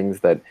separate things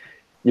that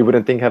you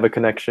wouldn't think have a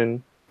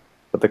connection,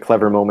 but the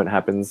clever moment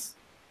happens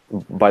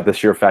by the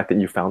sheer fact that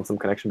you found some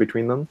connection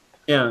between them.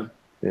 Yeah.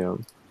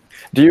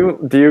 Do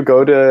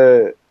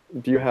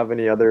you have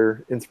any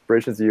other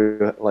inspirations? Do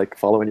you like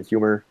follow any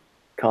humor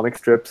comic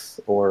strips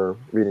or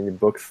reading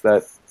books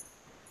that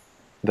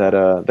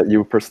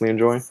you personally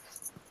enjoy?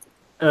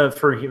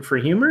 For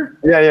humor?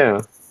 Yeah.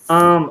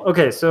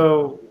 Okay,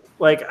 so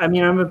like I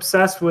mean I'm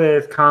obsessed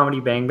with Comedy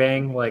Bang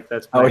Bang. Like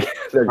that's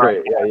they're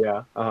great.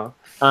 Yeah.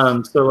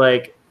 So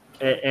like,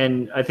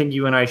 and I think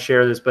you and I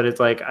share this, but it's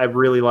like I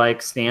really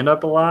like stand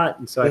up a lot,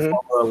 and so I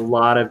follow a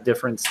lot of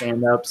different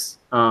stand ups.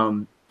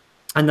 And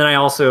then I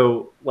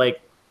also like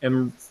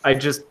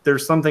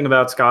there's something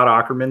about Scott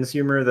Aukerman's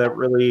humor that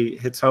really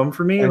hits home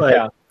for me.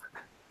 Like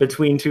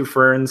Between Two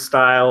Ferns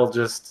style,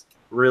 just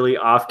really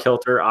off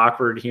kilter,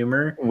 awkward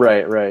humor.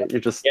 Right. You're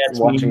just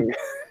watching.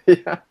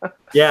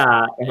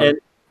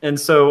 And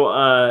so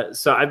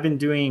I've been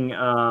doing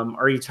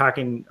Are You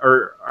Talking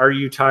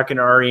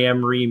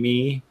REM Re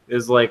Me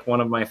is like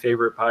one of my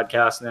favorite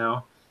podcasts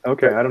now.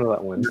 Okay, I don't know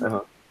that one.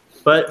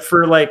 But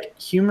for like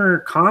humor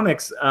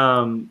comics,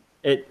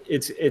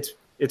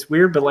 it's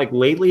weird, but like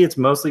lately it's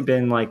mostly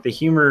been like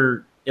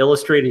the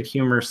illustrated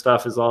humor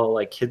stuff is all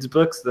like kids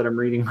books that I'm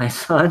reading my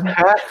son.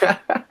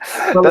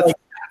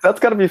 That's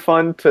got to be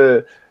fun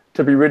to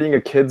be reading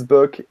a kid's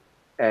book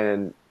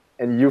and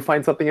you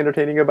find something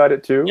entertaining about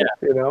it too.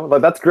 You know,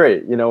 like that's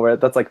great. You know, where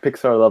that's like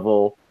Pixar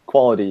level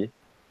quality.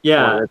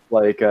 Yeah, it's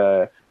like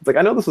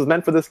I know this was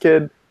meant for this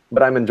kid,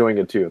 but I'm enjoying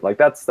it too. Like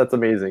that's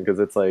amazing because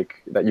it's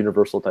like that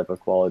universal type of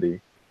quality.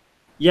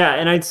 Yeah,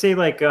 and I'd say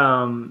like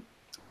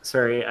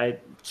sorry, I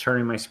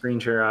turning my screen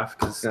share off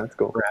because that's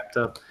cool. Wrapped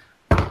up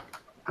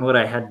what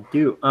I had to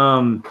do.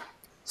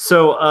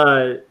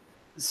 So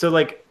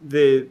like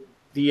the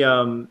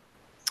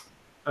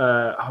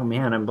oh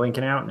man, I'm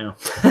blanking out now.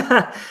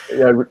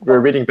 Yeah, we're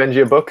reading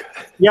Benji a book.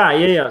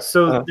 Yeah.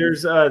 So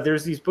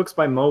there's these books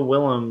by Mo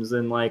Willems,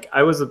 and like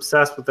I was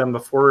obsessed with them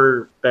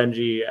before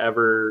Benji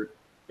ever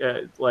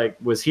like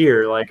was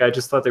here. Like I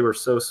just thought they were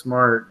so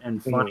smart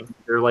and funny.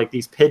 They're like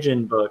these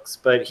pigeon books,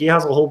 but he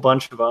has a whole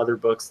bunch of other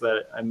books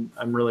that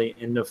I'm really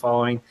into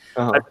following.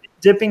 I've been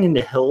dipping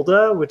into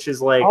Hilda, which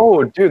is like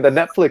dude, the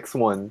Netflix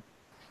one.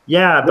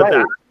 Yeah, but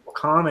that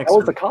comics. That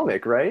was a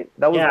comic, right?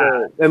 That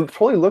was it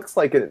probably looks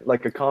like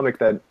a comic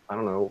that I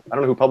don't know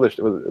who published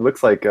it. It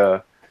looks like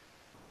I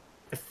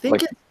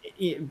think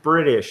it's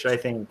British, I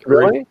think.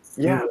 Really? Right?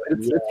 Yeah,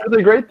 it's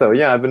really great though.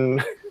 Yeah, I've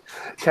been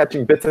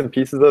catching bits and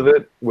pieces of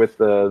it with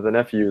the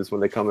nephews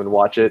when they come and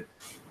watch it.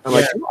 I'm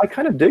like, I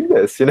kind of dig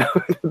this, you know.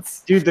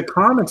 Dude, the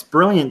comic's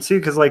brilliant too,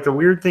 because like the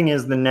weird thing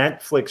is the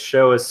Netflix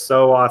show is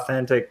so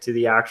authentic to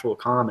the actual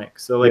comic.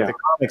 So like the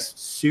comic's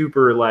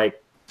super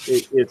like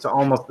it's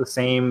almost the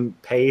same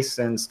pace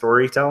and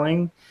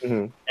storytelling,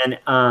 and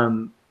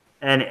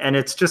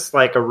it's just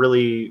like a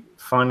really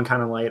fun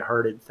kind of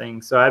lighthearted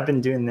thing. So I've been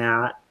doing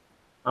that.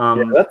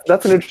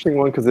 That's an interesting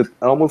one because it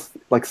almost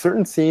like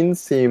certain scenes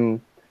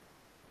seem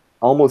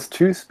almost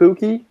too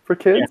spooky for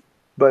kids,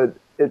 but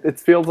it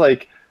feels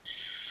like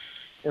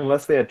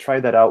unless they had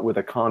tried that out with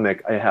a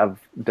comic, I have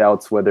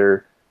doubts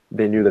whether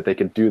they knew that they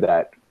could do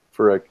that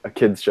for a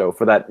kids show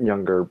for that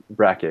younger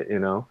bracket, you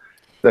know.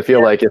 I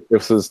feel like if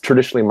this was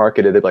traditionally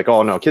marketed, they'd be like,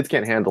 oh no, kids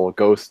can't handle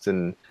ghosts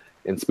and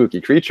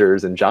spooky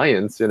creatures and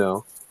giants, you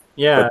know.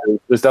 Yeah. But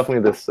there's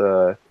definitely this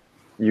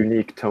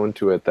unique tone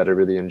to it that I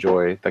really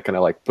enjoy that kind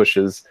of like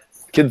pushes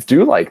kids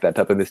do like that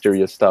type of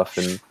mysterious stuff.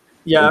 And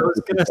I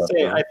was gonna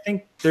say, I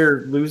think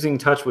they're losing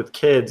touch with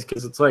kids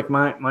because it's like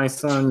my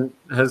son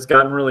has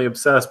gotten really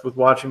obsessed with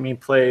watching me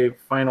play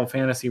Final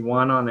Fantasy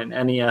 1 on an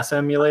NES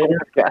emulator. Oh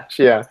my gosh,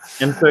 yeah.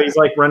 And so he's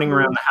like running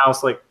around the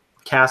house like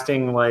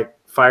casting like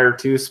Fire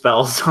 2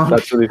 spells on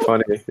That's really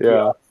funny.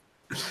 Yeah.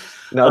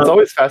 No, it's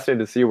always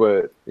fascinating to see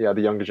what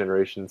the younger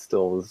generation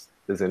still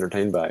is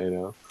entertained by, you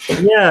know.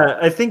 Yeah,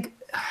 I think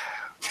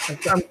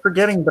I'm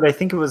forgetting, but I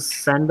think it was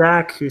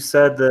Sendak who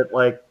said that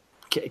like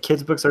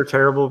kids books are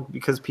terrible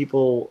because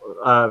people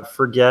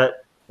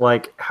forget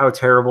like how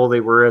terrible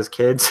they were as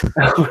kids.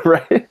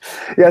 Right.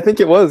 Yeah, I think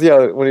it was.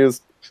 Yeah, when he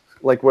was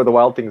like Where the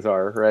Wild Things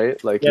Are,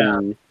 right? Like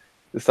Yeah. he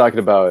was talking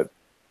about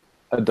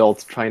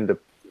adults trying to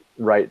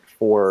write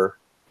for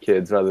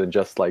kids rather than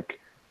just like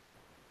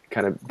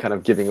kind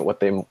of giving them what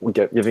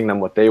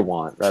they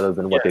want rather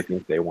than what they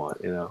think they want.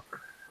 You know.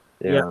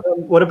 Yeah.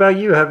 What about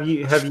you? Have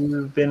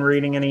you been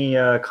reading any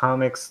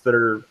comics that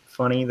are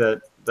funny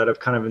that have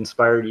kind of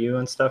inspired you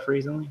and stuff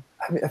recently?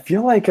 I mean, I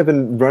feel like I've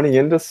been running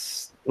into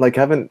like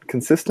I haven't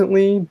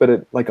consistently, but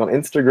it like on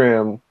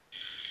Instagram,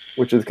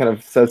 which is kind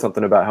of says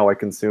something about how I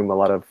consume a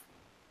lot of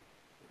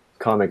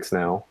comics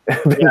now.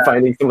 I've been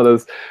finding some of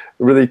those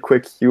really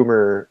quick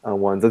humor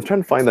ones. I'm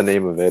trying to find the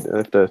name of it.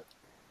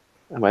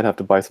 I might have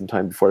to buy some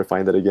time before I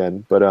find it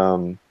again. But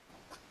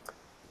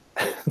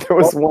there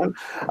was one.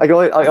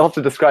 I'll have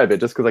to describe it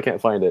just because I can't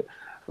find it.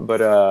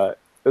 But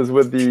it was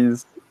with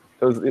these.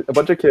 It was a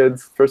bunch of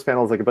kids. First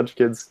panel was like a bunch of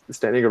kids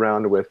standing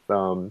around with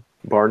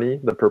Barney,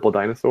 the purple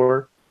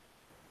dinosaur,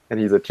 and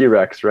he's a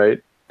T-Rex,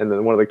 right? And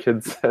then one of the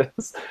kids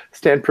says,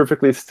 "Stand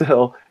perfectly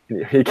still.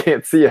 He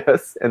can't see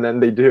us." And then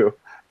they do.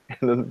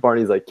 And then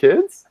Barney's like,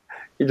 "Kids?"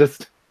 He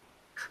just.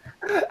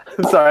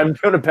 Sorry, I'm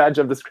doing a bad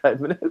job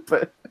describing it,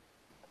 but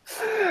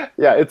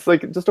yeah, it's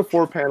like just a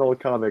 4-panel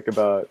comic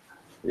about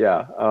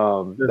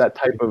that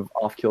type of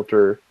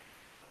off-kilter.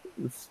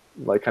 It's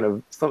like kind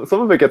of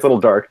some of it gets a little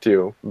dark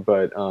too,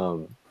 but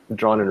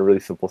drawn in a really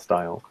simple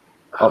style.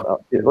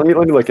 Let me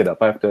look it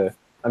up.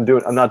 I'm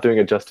not doing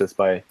it justice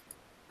by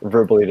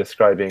verbally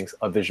describing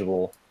a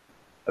visual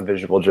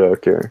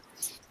joke here.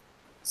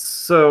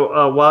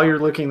 So while you're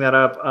looking that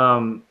up,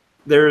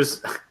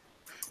 there's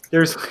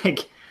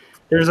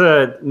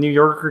a New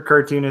Yorker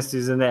cartoonist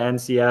who's in the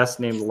NCS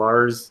named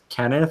Lars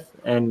Kenneth,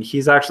 and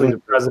he's actually the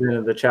president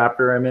of the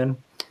chapter I'm in.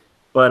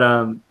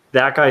 But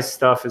that guy's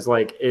stuff is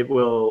like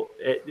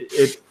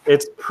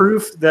it's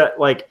proof that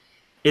like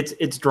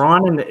it's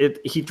drawn and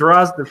he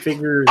draws the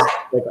figures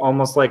like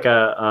almost like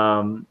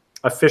a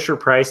Fisher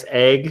Price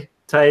egg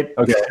type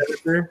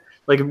character,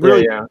 like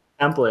really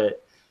template.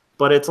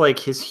 But it's like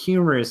his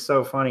humor is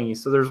so funny.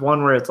 So there's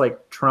one where it's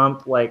like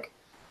Trump like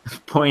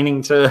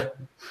pointing to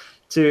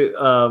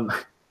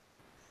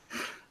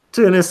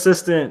an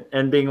assistant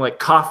and being like,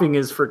 coughing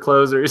is for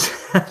closers.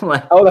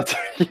 Like, oh, that's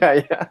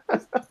yeah.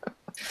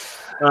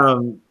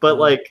 But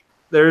like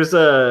there's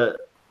and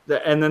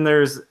then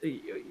there's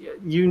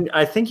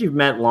I think you've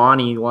met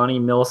Lonnie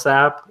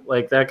Millsap.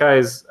 Like that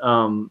guy's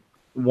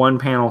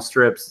 1-panel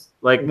strips.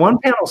 Like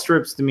 1-panel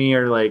strips to me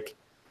are like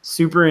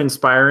super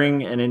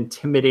inspiring and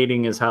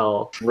intimidating as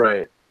hell.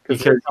 Right.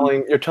 Because you're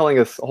telling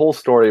us a whole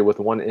story with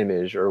one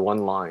image or one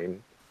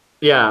line.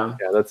 Yeah.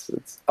 Yeah,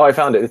 it's I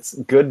found it. It's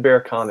Good Bear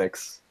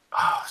Comics.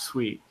 Oh,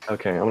 sweet.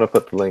 Okay, I'm gonna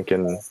put the link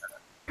in.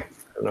 I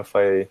don't know if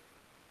I.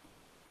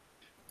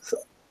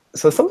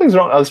 So something's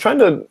wrong. I was trying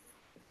to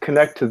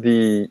connect to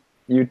the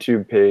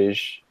YouTube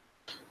page.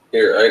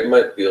 Here, I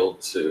might be able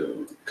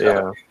to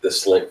copy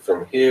this link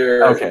from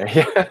here. Okay.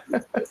 Yeah.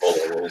 Hold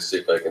on, let me see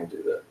if I can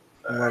do that.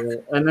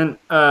 And then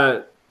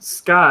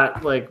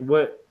Scott, like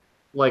what,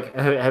 like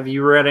have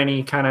you read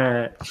any kind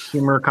of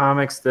humor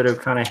comics that have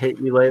kind of hit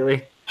you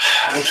lately?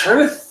 I'm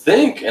trying to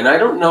think, and I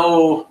don't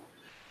know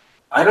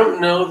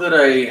that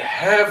I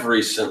have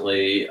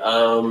recently.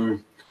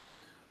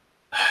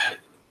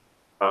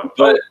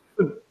 But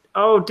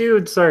oh,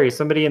 dude, sorry.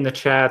 Somebody in the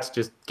chats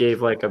just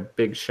gave like a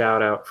big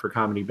shout out for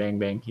Comedy Bang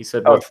Bang. He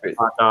said, "What's the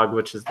hot dog?"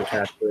 Which is the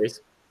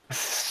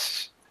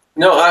catchphrase.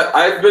 No,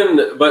 I've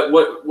been, but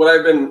what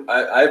I've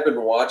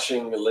been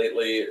watching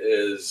lately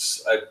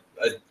is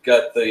I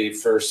got the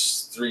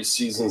first 3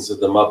 seasons of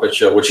the Muppet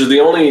Show, which are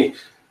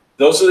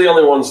those are the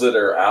only ones that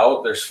are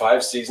out. There's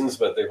 5 seasons,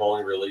 but they've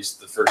only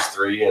released the first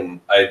 3, and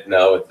I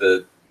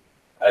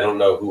don't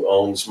know who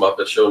owns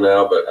Muppet Show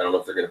now, but I don't know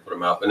if they're going to put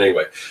them out. But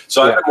anyway,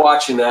 so I've been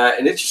watching that,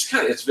 and it's just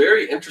it's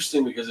very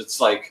interesting because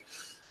it's like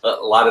a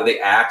lot of the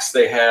acts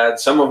they had.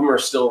 Some of them are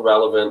still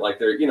relevant. Like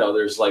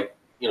there's like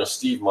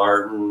Steve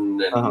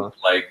Martin and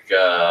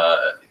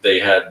they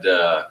had.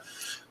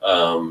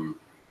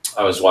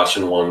 I was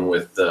watching one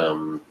with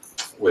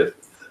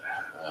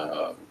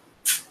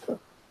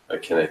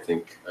can I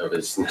think of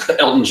his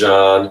Elton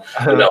John?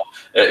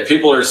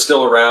 People are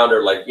still around,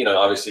 or like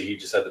obviously he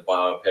just had the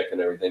biopic and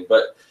everything,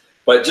 but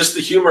just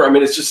the humor. I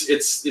mean,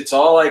 it's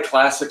all like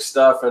classic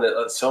stuff,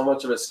 and so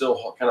much of it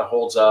still kind of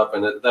holds up,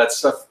 and that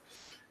stuff.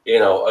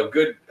 A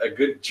good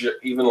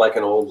even like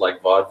an old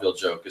like vaudeville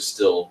joke is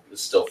still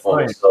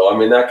funny. Right. So I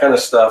mean that kind of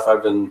stuff.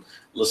 I've been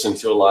listening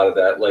to a lot of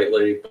that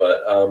lately,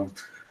 but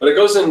it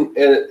goes in,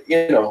 and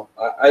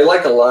I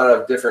like a lot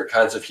of different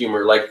kinds of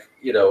humor. Like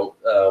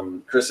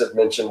Chris had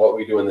mentioned What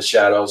We Do in the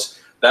Shadows.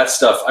 That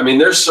stuff. I mean,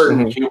 there's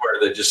certain humor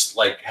that just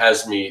like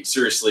has me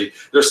seriously.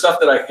 There's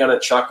stuff that I kind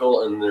of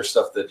chuckle, and there's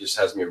stuff that just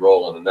has me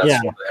rolling, and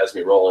that's what has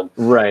me rolling.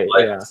 Right.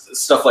 Like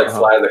stuff like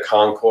Fly the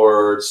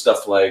Conchord,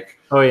 stuff like.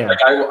 Oh yeah.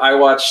 Like I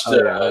watched.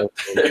 I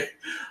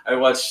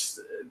watched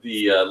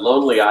the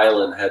Lonely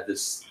Island had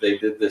this. They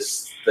did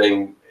this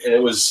thing, and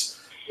it was.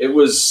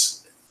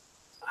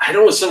 I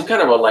don't know, some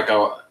kind of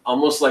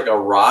almost like a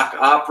rock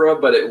opera,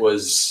 but it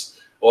was,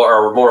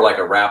 or more like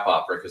a rap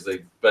opera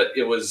but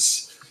it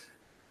was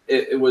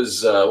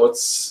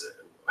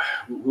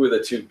who are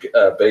the two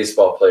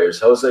baseball players?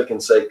 Jose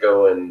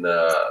Canseco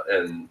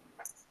and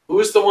who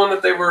was the one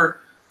that they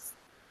were?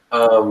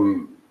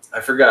 I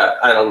forgot.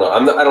 I don't know.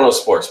 I don't know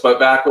sports, but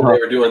back when they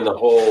were doing the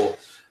home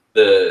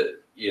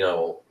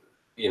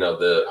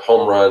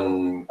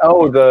run.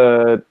 Oh,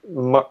 the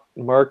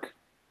Mark.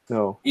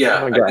 No.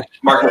 Yeah, oh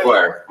Mark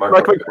McGuire.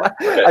 Mark McGuire.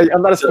 Okay.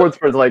 I'm not a sports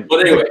person. Like,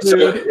 but anyway, so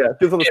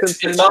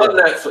it's on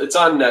Netflix. It's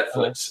on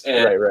Netflix,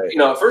 and right.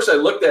 at first I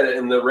looked at it,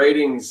 and the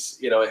ratings,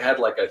 it had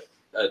like a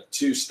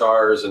 2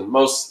 stars, and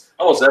almost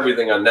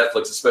everything on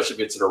Netflix, especially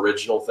if it's an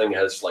original thing,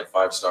 has like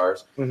 5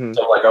 stars. Mm-hmm.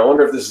 So I'm like, I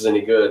wonder if this is any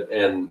good,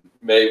 and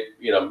maybe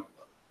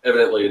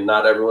evidently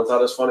not everyone thought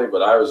it was funny,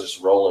 but I was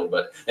just rolling.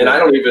 And I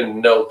don't even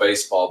know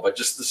baseball, but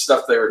just the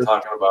stuff they were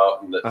talking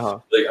about, and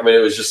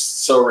it was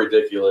just so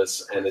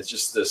ridiculous, and it's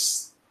just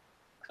this.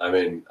 I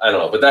don't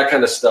know, but that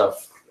kind of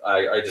stuff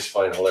I just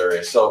find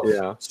hilarious.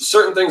 So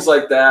certain things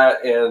like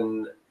that,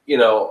 and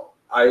the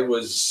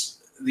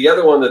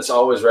other one that's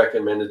always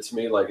recommended to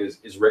me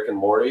is Rick and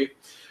Morty,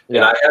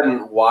 and I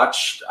haven't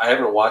watched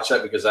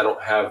that because I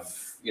don't have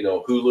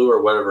Hulu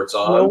or whatever it's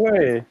on. No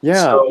way.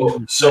 Yeah.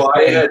 So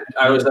I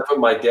was up at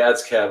my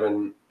dad's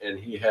cabin, and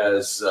he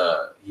has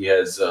Hulu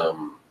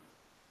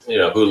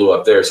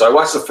up there. So I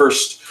watched the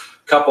first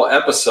couple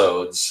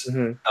episodes,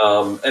 and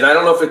I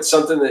don't know if it's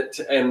something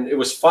and it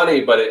was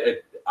funny, but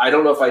I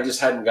don't know if I just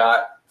hadn't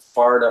got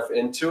far enough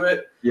into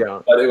it. Yeah.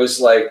 But it was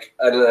like,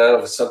 I don't know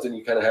if it's something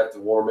you kind of have to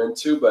warm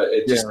into, but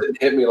it just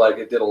didn't hit me like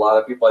it did a lot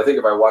of people. I think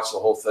if I watched the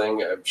whole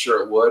thing, I'm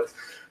sure it would.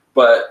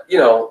 But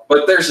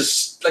but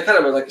there's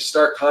kind of like a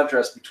stark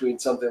contrast between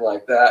something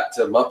like that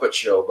to Muppet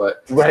Show.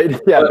 But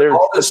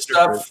all this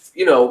stuff,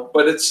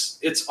 but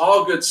it's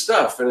all good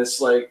stuff, and it's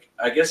like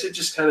I guess it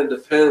just kind of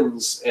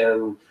depends,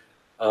 and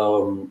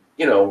kind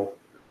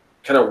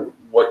of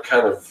what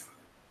kind of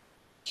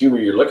humor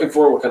you're looking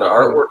for, what kind of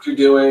artwork you're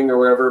doing, or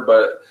whatever.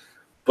 But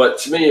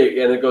to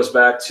me, and it goes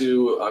back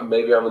to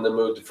maybe I'm in the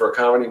mood for a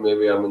comedy,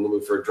 maybe I'm in the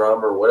mood for a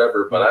drama or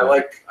whatever. But I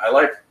like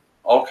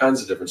all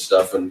kinds of different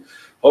stuff, and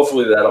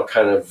hopefully that'll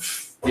kind of,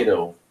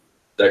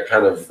 that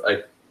kind of,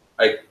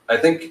 I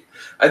think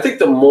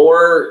the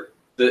more,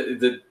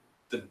 the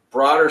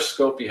broader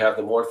scope you have,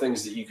 the more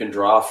things that you can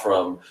draw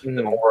from,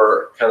 the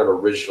more kind of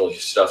original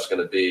stuff's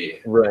going to be.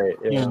 Right.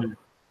 Yeah.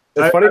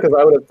 It's funny because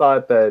I would have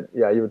thought that,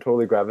 you would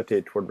totally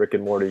gravitate toward Rick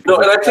and Morty. No,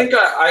 and I think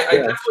I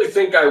definitely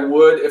think I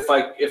would if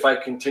I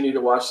continue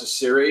to watch the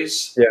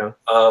series. Yeah.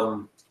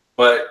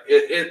 But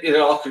it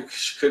all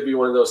could be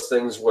one of those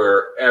things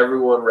where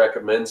everyone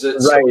recommends it.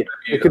 Right. So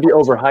it could be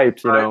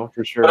overhyped,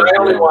 for sure. But I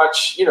only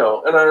watch, and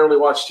I only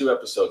watch 2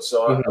 episodes.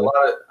 So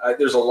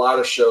there's a lot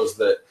of shows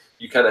that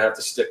you kind of have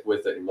to stick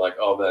with it and be like,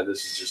 oh man,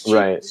 this is just cheap.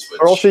 Right.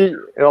 Or also,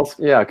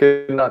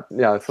 could not.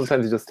 Yeah.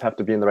 Sometimes you just have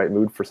to be in the right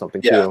mood for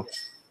something too.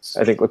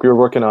 I think we were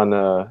working on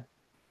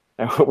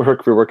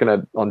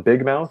on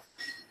Big Mouth,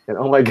 and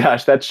oh my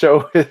gosh, that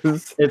show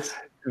it's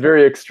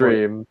very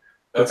extreme.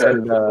 Okay.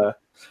 And,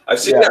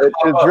 I've seen that. It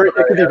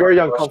could be very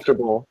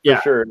uncomfortable,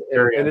 for sure.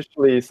 And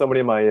initially, so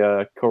many of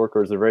my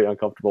coworkers are very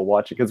uncomfortable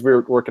watching because we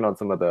were working on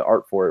some of the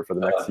art for it for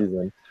the next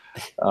season.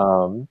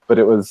 But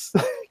it was,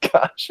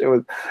 we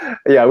would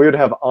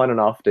have on and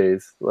off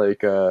days. Well,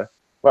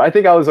 I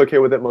think I was okay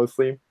with it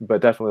mostly,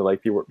 but definitely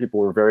people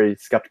were very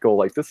skeptical.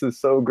 Like, this is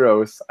so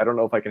gross. I don't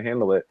know if I can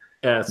handle it.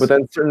 Yes. But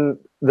then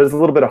there's a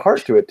little bit of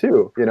heart to it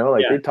too.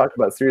 They talk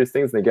about serious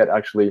things and they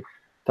actually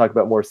talk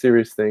about more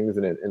serious things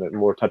in a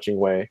more touching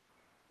way.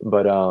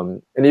 But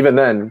and even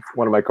then,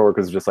 one of my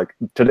coworkers was just like,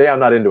 today I'm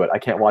not into it. I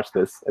can't watch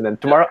this. And then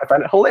tomorrow I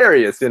find it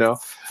hilarious, Yeah.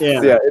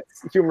 So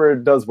humor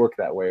does work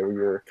that way where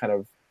you're kind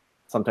of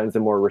sometimes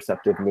in more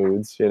receptive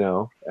moods,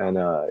 and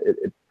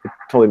it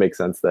totally makes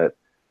sense that,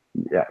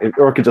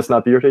 or it could just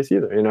not be your taste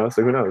either,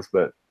 so who knows?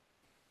 But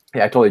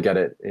I totally get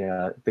it.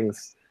 Yeah.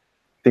 Things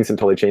can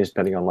totally change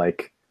depending on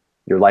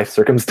your life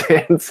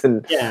circumstance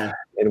and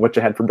what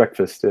you had for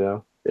breakfast, Yeah.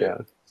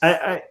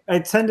 I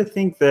tend to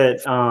think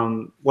that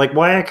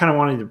why I kind of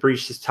wanted to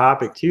breach this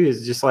topic too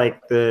is just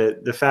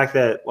the fact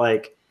that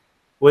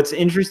what's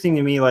interesting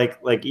to me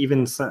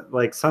even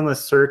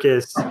Sunless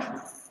Circus,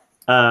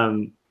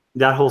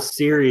 that whole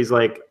series,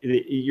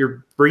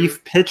 your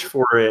brief pitch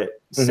for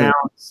it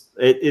sounds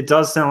it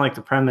does sound like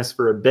the premise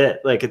for a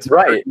bit, it's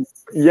right.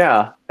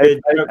 I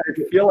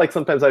feel like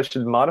sometimes I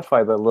should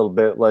modify that a little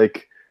bit, oh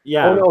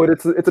no,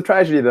 it's a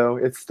tragedy though,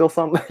 it's still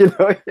something,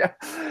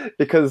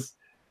 because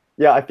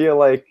I feel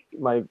like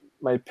my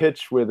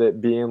pitch with it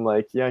being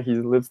he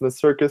lives in the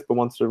circus but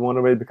wants to run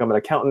away, become an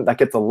accountant, that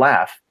gets a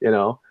laugh,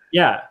 but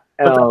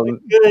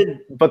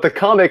the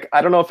comic,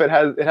 I don't know if it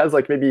has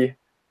maybe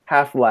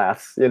half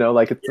laughs,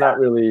 it's not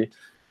really,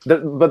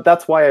 but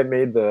that's why I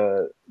made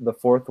the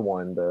 4th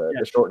one, the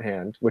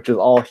shorthand, which is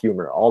all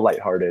humor, all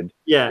lighthearted.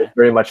 It's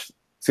very much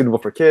suitable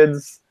for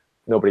kids.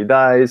 Nobody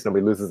dies,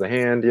 nobody loses a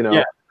hand,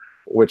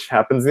 which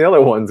happens in the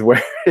other ones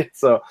where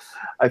so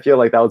I feel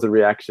like that was a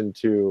reaction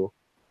to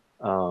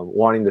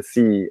wanting to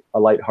see a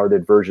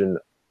lighthearted version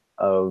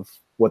of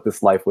what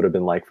this life would have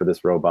been like for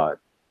this robot.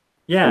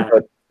 Yeah.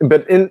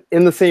 But in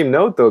the same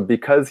note, though,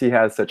 because he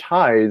has such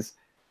highs,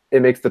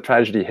 it makes the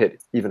tragedy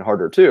hit even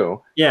harder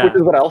too. Yeah. Which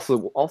is what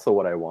also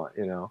what I want.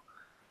 You know,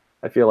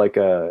 I feel like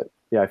I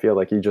feel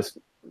like you just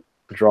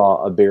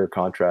draw a bigger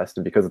contrast,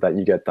 and because of that,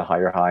 you get the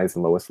higher highs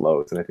and lowest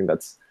lows. And I think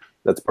that's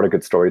part of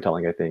good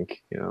storytelling. I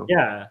think, you know.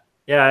 Yeah.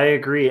 Yeah, I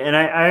agree. And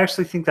I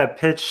actually think that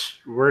pitch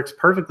works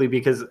perfectly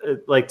because,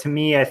 like, to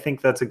me, I think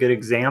that's a good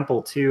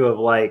example, too, of,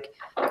 like,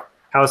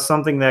 how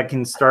something that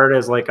can start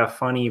as, like, a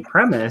funny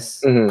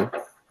premise,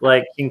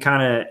 like, can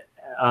kind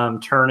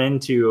of turn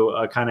into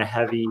a kind of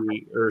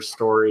heavier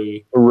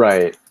story.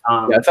 Right.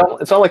 Yeah,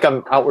 it's not like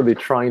I'm outwardly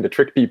trying to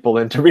trick people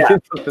into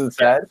reading something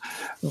sad,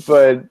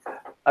 but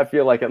I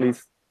feel like at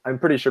least I'm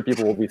pretty sure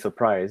people will be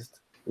surprised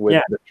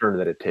with the turn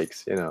that it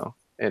takes, you know,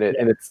 and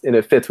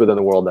it fits within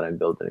the world that I'm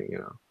building, you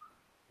know.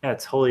 Yeah,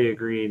 totally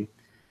agreed.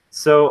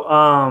 So,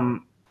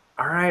 all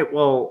right.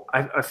 Well,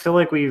 I feel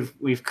like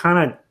we've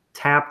kind of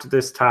tapped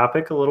this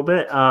topic a little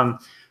bit.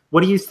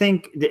 What do you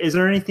think? Is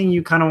there anything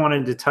you kind of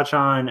wanted to touch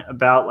on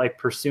about, like,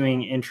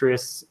 pursuing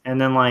interests, and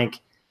then,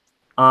 like,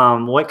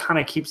 what kind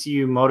of keeps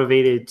you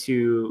motivated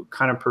to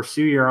kind of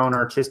pursue your own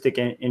artistic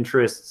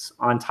interests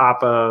on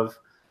top of,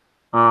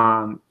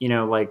 you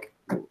know, like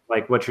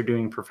what you're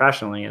doing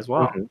professionally as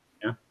well?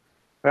 Yeah.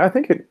 I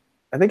think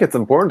it's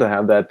important to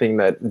have that thing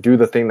that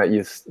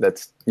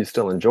you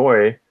still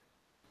enjoy,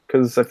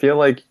 because I feel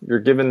like you're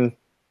given,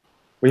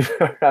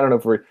 I don't know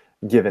if we're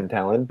given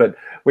talent, but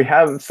we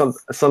have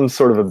some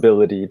sort of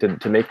ability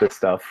to make this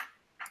stuff,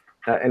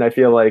 and I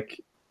feel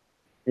like,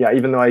 yeah,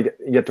 even though I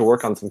get to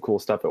work on some cool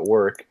stuff at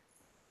work,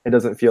 it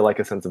doesn't feel like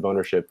a sense of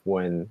ownership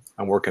when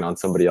I'm working on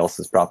somebody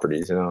else's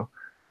properties, you know.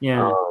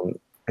 Yeah.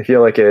 I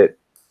feel like it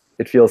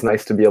feels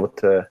nice to be able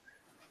to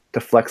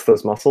flex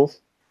those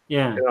muscles.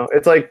 Yeah. You know,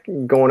 it's like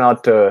going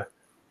out to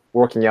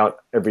working out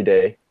every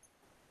day,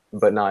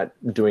 but not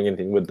doing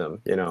anything with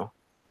them, you know.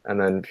 And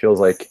then it feels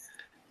like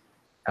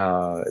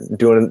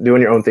doing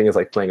your own thing is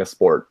like playing a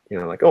sport, you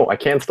know, like, oh, I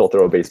can still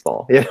throw a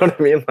baseball. You know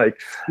what I mean? Like,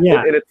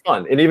 yeah, and it's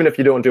fun. And even if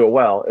you don't do it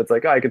well, it's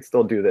like, oh, I could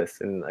still do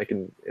this, and I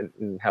can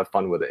and have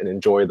fun with it and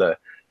enjoy the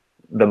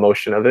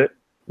motion of it.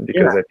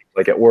 Because I think,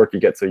 like, at work,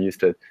 you get so used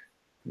to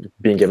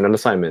being given an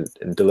assignment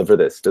and deliver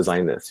this,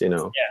 design this, you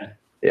know.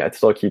 Yeah, it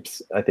still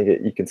keeps, I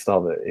think you can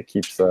still have it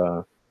keeps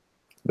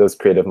those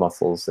creative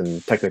muscles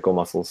and technical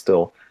muscles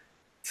still,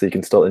 so you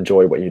can still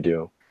enjoy what you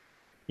do.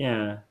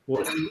 Yeah.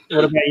 What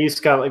about you,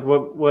 Scott? Like,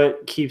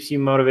 what keeps you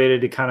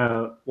motivated to kind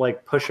of,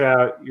 like, push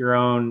out your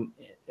own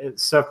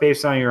stuff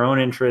based on your own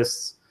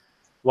interests,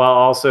 while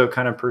also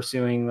kind of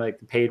pursuing, like,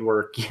 the paid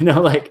work? You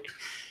know, like,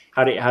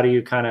 how do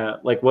you kind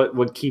of, like,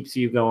 what keeps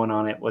you going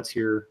on it? What's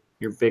your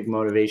big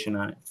motivation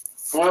on it?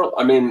 Well,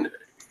 I mean,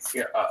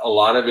 yeah, a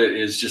lot of it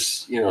is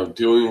just, you know,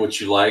 doing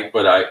what you like.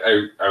 But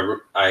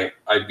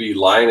I'd be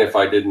lying if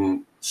I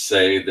didn't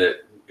say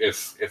that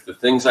if the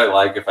things I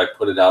like, if I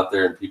put it out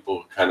there and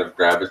people kind of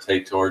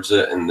gravitate towards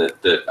it, and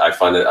that I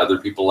find that other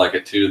people like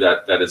it too,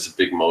 that is a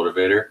big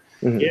motivator.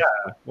 Yeah.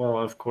 Well,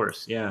 of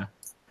course. Yeah.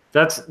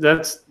 That's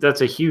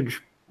a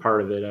huge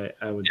part of it.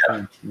 I would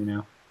think, you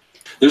know.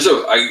 There's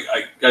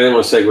I didn't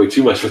want to segue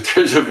too much, but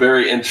there's a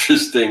very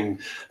interesting,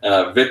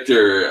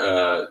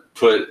 Victor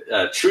put,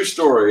 true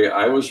story.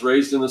 I was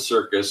raised in a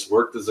circus,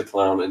 worked as a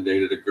clown, and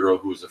dated a girl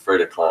who was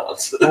afraid of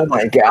clowns. Oh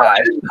my God.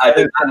 I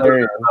did not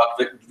know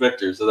about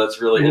Victor, so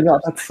that's really interesting.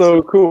 That's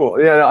so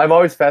cool. Yeah, I'm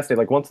always fascinated.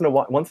 Like, once in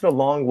a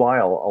long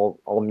while,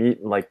 I'll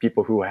meet, like,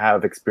 people who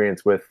have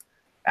experience with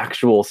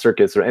actual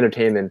circus or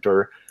entertainment,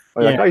 or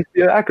like, oh, you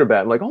see an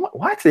acrobat. I'm like, oh,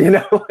 what? You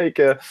know, like,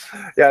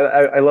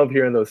 I love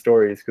hearing those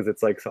stories, because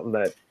it's like something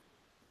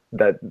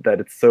that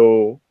it's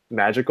so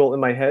magical in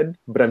my head.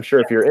 But I'm sure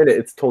if you're in it,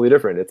 it's totally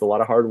different. It's a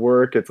lot of hard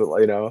work. It's,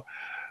 you know,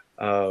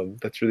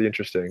 that's really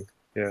interesting.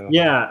 Yeah.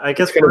 Yeah, I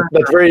guess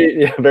that's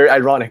very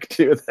ironic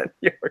too. That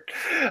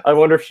I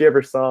wonder if she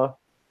ever saw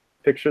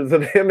pictures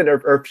of him,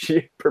 or if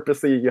she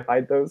purposely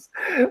hide those.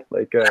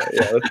 Like, yeah,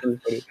 that's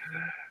really funny.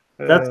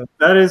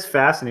 That is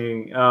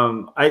fascinating.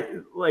 I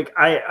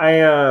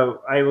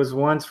was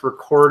once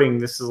recording.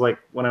 This is, like,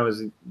 when I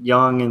was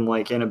young and,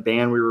 like, in a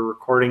band. We were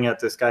recording at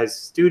this guy's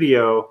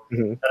studio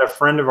that a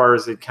friend of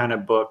ours had kind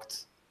of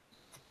booked,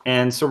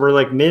 and so we're,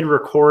 like,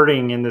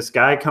 mid-recording, and this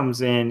guy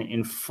comes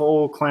in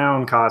full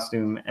clown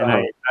costume,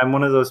 and I'm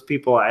one of those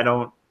people. I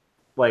don't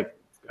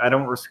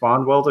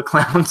respond well to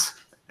clowns.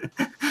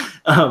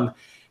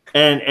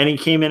 And he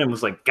came in and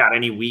was like, "Got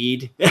any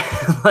weed?"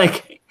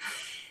 Like.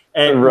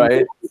 And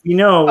right, you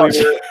know, like,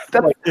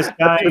 this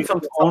guy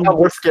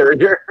more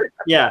scarier.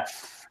 Yeah,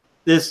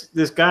 this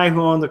guy who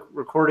owned the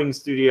recording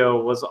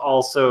studio was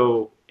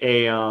also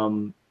a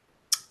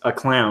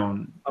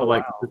clown,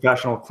 a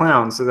professional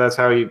clown. So that's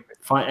how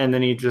and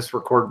then he just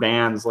record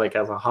bands, like,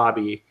 as a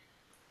hobby.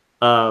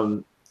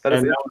 That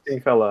is an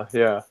interesting fella.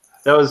 Yeah,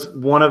 that was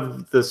one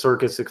of the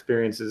circus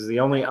experiences. The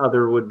only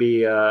other would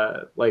be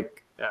like,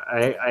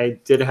 I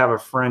did have a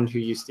friend who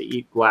used to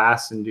eat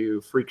glass and do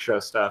freak show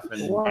stuff,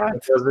 and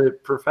does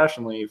it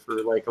professionally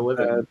for, like, a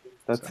living.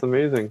 That's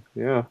amazing.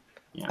 Yeah.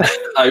 Yeah.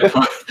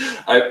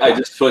 I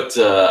just put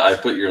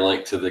your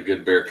link to the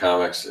Good Bear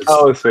comics.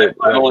 Sweet.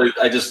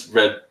 I just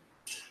read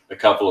a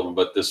couple of them,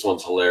 but this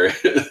one's hilarious.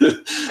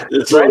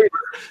 It's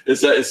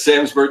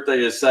Sam's birthday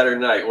is Saturday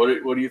night. What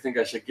do you think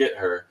I should get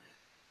her?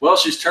 Well,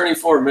 she's turning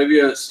 4, maybe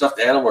a stuffed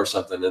animal or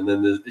something. And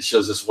then it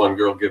shows this one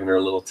girl giving her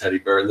a little teddy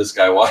bear, and this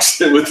guy walks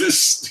in with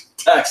this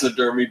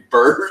taxidermied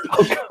bird.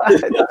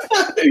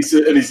 He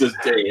says,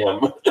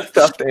 "Damn,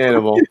 stuffed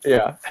animal."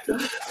 Yeah.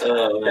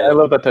 I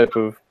love that type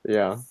of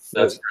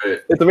That's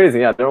great. It's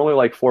amazing. Yeah, they're only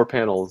like 4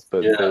 panels,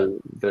 but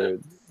they're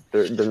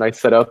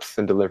nice setups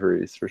and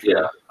deliveries for sure.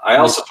 Yeah, I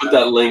also put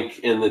that link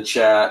in the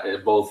chat,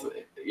 both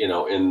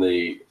in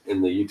the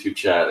YouTube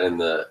chat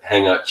and the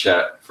Hangout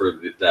chat for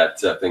that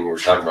thing we were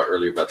talking about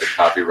earlier about the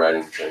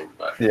copywriting thing.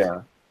 But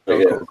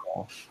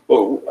Cool.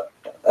 Well,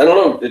 I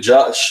don't know,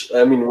 Josh.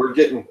 I mean, we're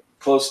getting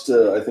close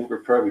to. I think we're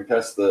probably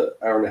past the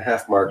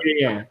hour-and-a-half mark.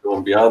 Yeah.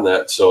 Going beyond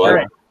that. So,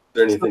 is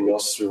there anything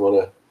else we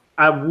want to?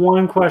 I have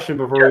one question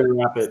before we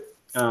wrap it.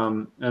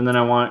 And then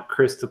I want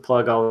Chris to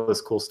plug all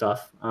this cool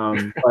stuff.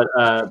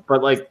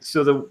 But like,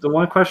 so the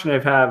one question I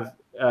have,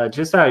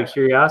 just out of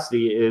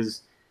curiosity,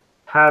 is,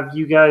 have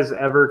you guys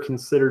ever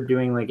considered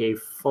doing like a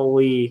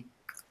fully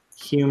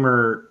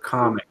humor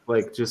comic,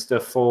 like just a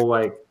full,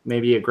 like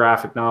maybe a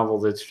graphic novel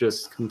that's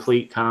just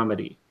complete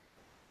comedy?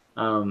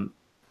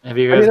 Have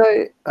you guys? I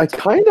mean, I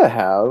kind of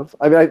have.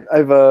 I mean,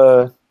 I've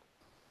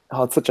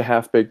it's such a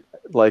half-baked,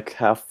 like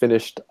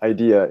half-finished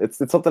idea. It's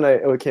something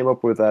I came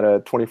up with at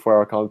a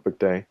 24-hour comic book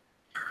day,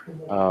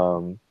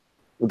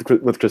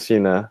 with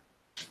Christina.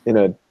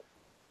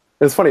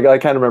 It's funny. I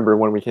kind of remember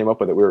when we came up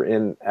with it. We were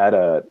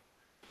at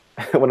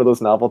one of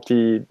those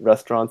novelty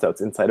restaurants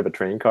that's inside of a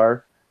train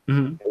car.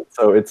 Mm-hmm.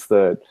 So it's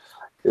a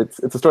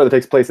story that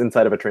takes place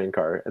inside of a train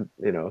car, and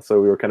so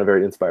we were kind of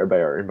very inspired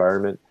by our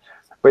environment.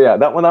 But yeah,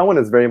 that one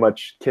is very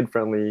much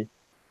kid-friendly.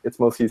 It's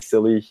mostly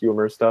silly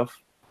humor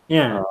stuff.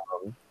 Yeah.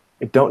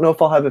 I don't know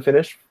if I'll have it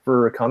finished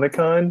for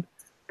Comic-Con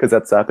because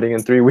that's happening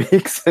in 3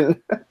 weeks.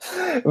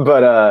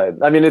 But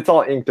I mean, it's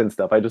all inked and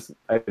stuff. I just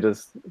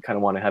kind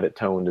of want to have it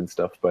toned and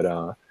stuff.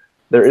 But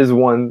there is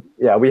one.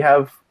 Yeah, we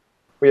have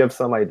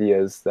some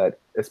ideas that,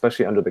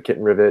 especially under the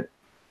Kitten Rivet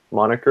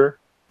moniker,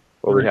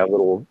 where we have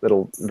little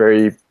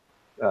very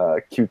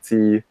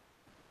cutesy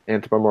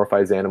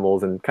anthropomorphized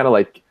animals and kind of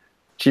like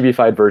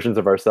chibi-fied versions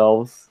of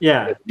ourselves.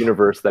 Yeah. In a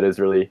universe that is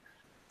really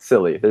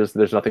silly. There's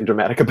nothing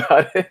dramatic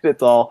about it.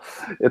 It's all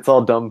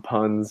dumb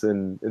puns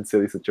and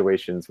silly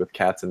situations with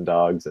cats and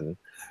dogs and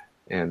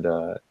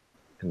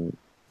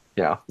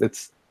yeah.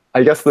 It's,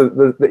 I guess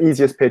the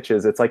easiest pitch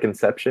is it's like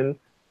Inception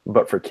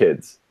but for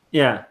kids.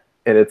 Yeah.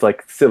 And it's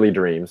like silly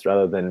dreams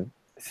rather than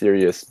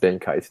serious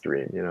bank heist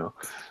dream.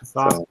 That's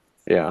awesome. So,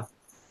 yeah.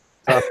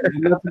 That's a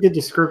good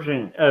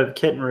description of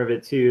Kitten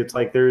Rivet too. It's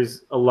like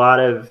there's a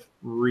lot of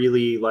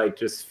really like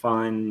just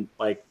fun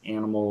like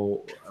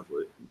animal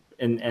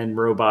and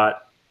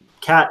robot,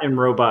 cat and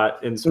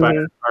robot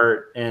inspired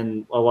art,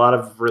 and a lot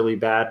of really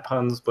bad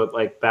puns, but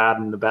like bad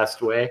in the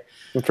best way.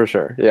 For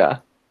sure. Yeah.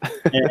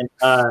 And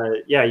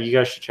yeah, you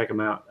guys should check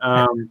them out.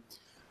 All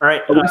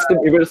right. We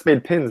just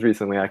made pins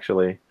recently,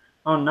 actually.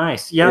 Oh,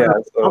 nice. Yeah,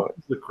 those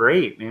look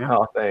great, man.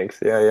 Oh, thanks.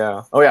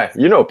 Yeah. Oh, yeah.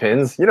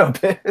 Pins. Pins.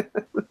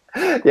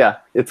 Yeah,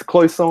 it's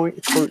Cloison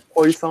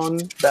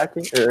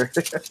backing.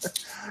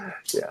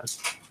 Yeah.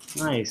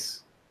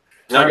 Nice.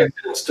 I got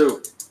pins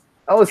too.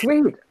 Oh,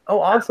 sweet. Oh,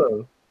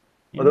 awesome.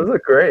 Yeah. Well, those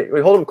look great.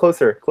 Wait, hold them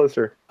closer.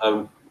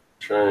 I'm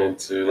trying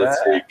to.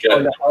 Let's see.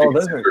 Got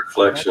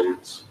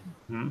reflections.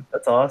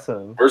 That's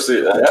awesome. Where's I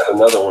had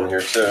another one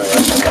here too. I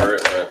don't know where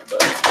it went,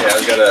 but yeah,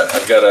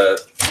 I've got a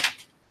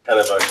kind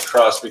of a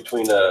cross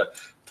between a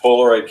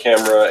Polaroid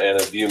camera and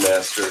a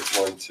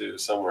ViewMaster one too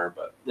somewhere.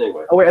 But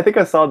anyway. Oh wait, I think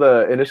I saw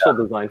the initial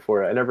design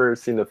for it. I never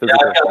seen the physical.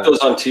 Yeah, I got those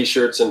on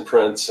T-shirts and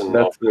prints and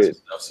that's all sweet.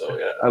 Stuff. So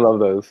yeah, I love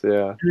those.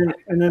 Yeah.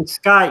 And then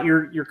Scott,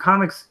 your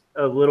comics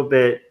a little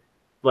bit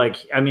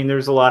like, I mean,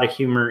 there's a lot of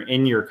humor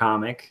in your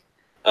comic.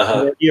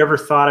 Have you ever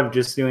thought of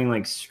just doing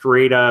like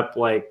straight up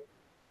like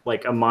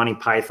a Monty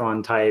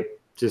Python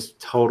type, just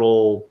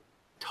total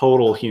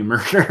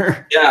humor?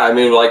 Yeah, I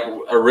mean, like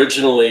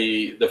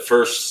originally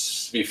before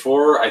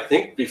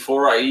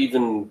I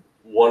even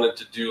wanted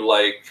to do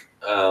like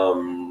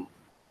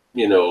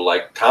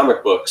like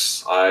comic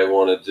books, I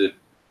wanted to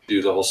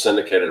do the whole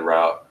syndicated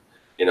route.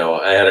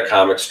 I had a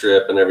comic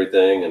strip and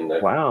everything, and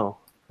wow.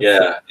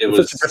 Yeah, it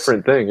was such a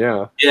different thing.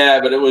 Yeah. Yeah,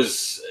 but it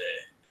was.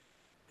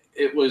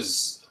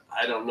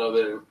 I don't know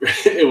that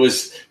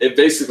it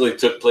basically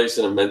took place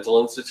in a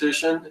mental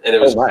institution, and it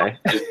was. Oh my.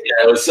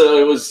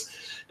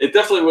 It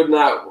definitely would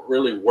not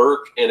really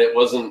work, and it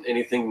wasn't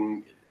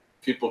anything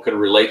people could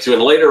relate to.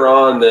 And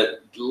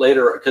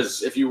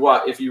because if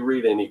you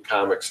read any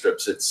comic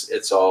strips,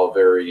 it's all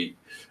very.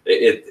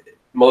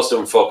 Most of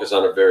them focus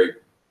on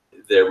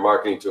they're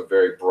marketing to a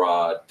very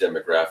broad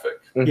demographic.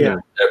 Yeah.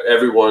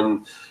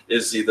 Everyone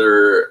is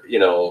either,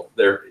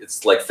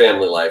 it's like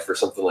family life or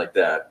something like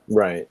that.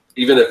 Right.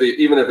 Even if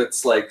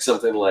it's like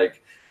something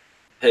like,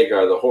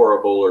 Hagar the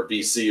Horrible or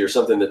BC or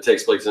something that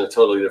takes place in a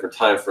totally different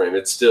time frame,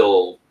 it's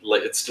still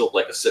like a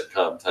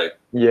sitcom type.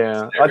 Yeah,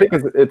 scenario. I think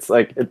it's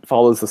like it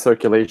follows the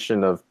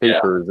circulation of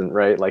papers, and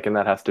right, like, and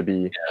that has to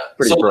be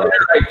pretty broad.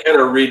 I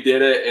kind of redid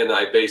it, and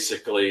I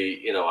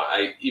basically,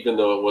 I, even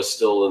though it was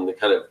still in the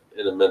kind of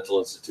in a mental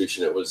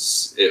institution,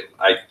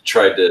 I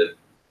tried to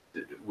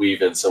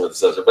weave in some of the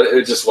stuff, but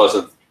it just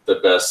wasn't the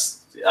best.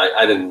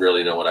 I didn't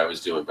really know what I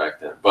was doing back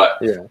then, but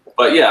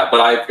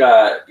I've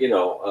got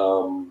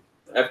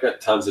I've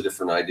got tons of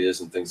different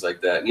ideas and things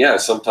like that. And yeah,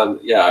 sometimes,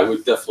 I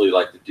would definitely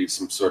like to do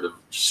some sort of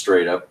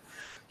straight up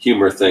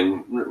humor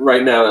thing.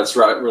 Right now, that's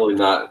really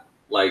not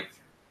like,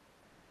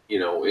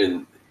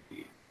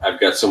 I've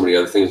got so many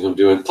other things I'm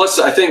doing. Plus,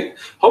 I think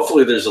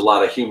hopefully there's a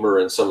lot of humor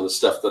in some of the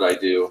stuff that I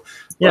do.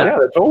 Yeah,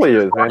 it totally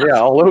is, man. Yeah,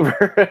 all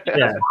over.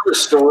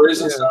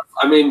 Stories and stuff.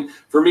 I mean,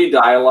 for me,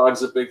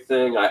 dialogue's a big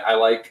thing.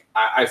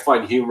 I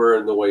find humor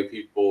in the way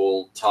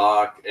people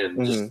talk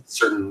and just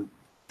certain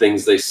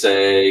things they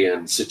say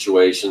and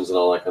situations and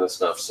all that kind of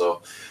stuff.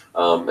 So,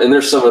 and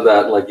there's some of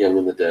that like Young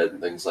and the Dead and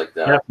things like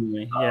that.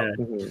 Definitely, yeah.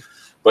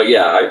 But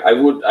yeah,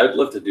 I'd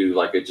love to do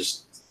like a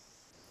just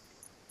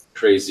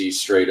crazy,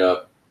 straight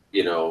up,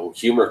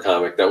 humor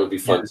comic. That would be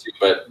fun too.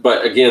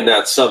 But again,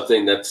 that's not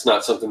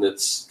something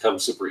that's come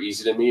super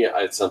easy to me.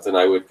 It's something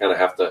I would kind of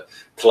have to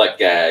collect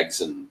gags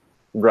and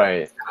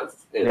I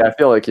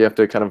feel like you have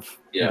to kind of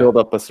build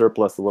up a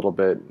surplus a little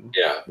bit.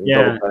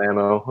 Build up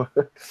ammo.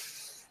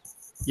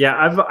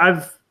 Yeah,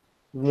 I've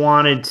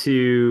wanted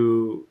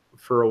to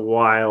for a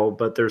while,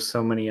 but there's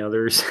so many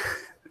others.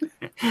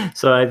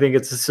 So I think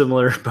it's a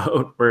similar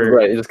boat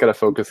where you just gotta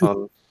focus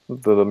on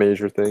the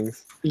major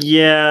things.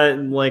 Yeah,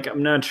 like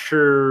I'm not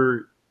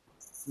sure.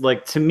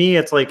 Like to me,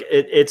 it's like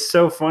it's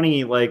so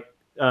funny. Like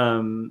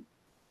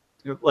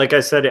I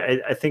said,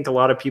 I think a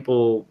lot of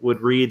people would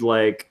read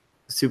like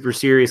super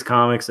serious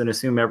comics and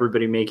assume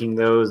everybody making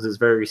those is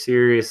very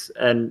serious,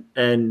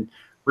 and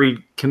read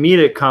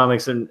comedic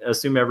comics and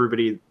assume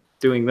everybody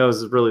doing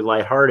those is really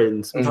lighthearted,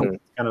 and sometimes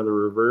it's kind of the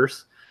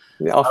reverse.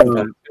 Yeah,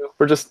 often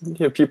we're just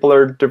people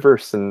are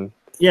diverse and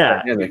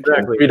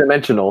exactly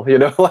three-dimensional,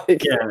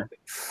 like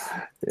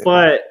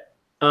But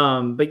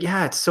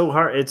yeah, it's so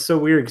hard. It's so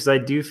weird because I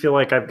do feel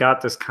like I've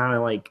got this kind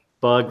of like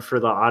bug for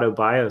the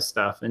auto-bio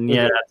stuff, and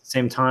yet at the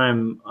same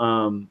time,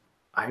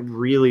 I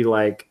really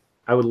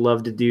I would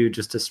love to do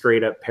just a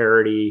straight up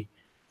parody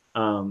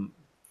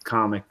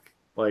comic.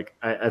 Like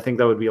I think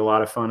that would be a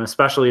lot of fun,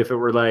 especially if it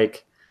were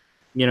like,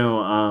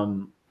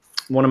 one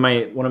of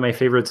my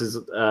favorites is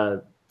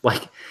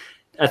like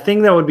a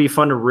thing that would be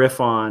fun to riff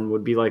on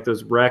would be like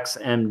those Rex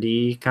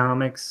MD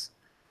comics.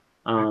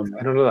 I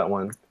don't know that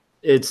one.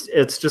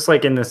 It's just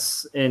like in the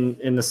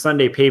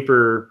Sunday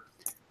paper,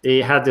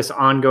 they had this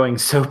ongoing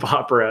soap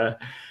opera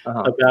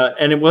about,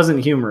 and it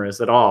wasn't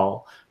humorous at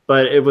all,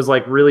 but it was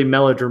like really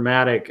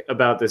melodramatic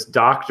about this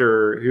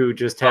doctor who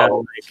just had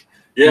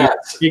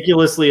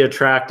ridiculously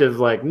attractive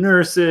like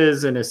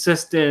nurses and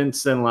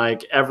assistants, and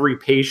like every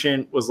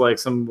patient was like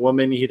some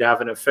woman he'd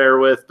have an affair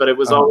with, but it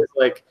was always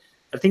like,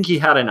 I think he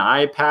had an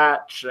eye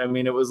patch. I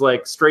mean, it was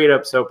like straight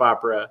up soap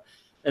opera,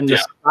 and the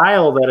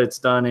style that it's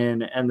done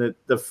in, and the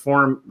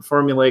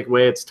formulaic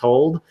way it's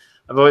told.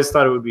 I've always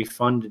thought it would be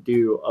fun to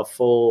do a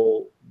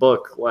full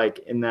book like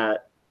in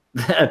that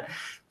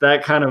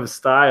kind of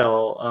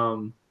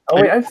style.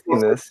 I've seen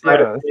this.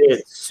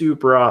 It's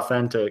super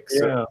authentic.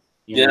 So,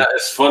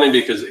 it's funny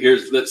because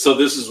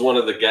this is one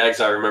of the gags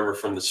I remember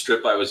from the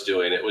strip I was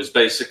doing. It was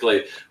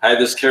basically, I had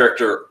this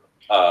character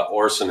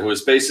Orson, who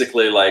is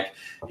basically like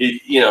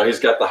he's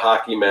got the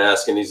hockey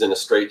mask and he's in a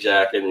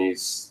straitjacket and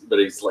he's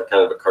like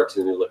kind of a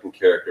cartoony looking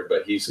character,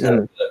 but he's kind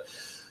of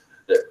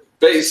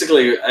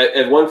basically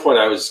at one point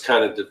I was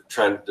kind of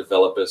trying to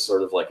develop a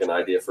sort of like an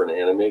idea for an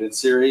animated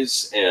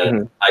series,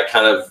 and I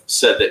kind of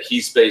said that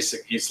he's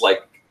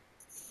like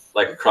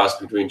a cross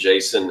between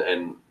Jason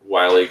and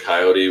Wile E.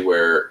 Coyote,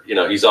 where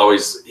he's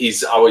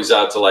always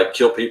out to like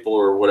kill people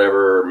or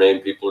whatever, or maim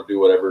people or do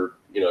whatever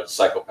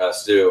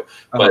psychopaths do,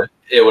 but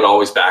it would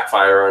always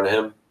backfire on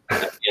him,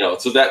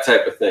 so that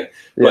type of thing.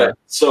 But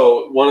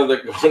so one of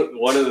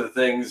the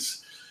things,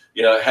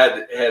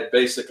 had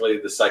basically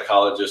the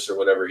psychologist or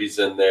whatever, he's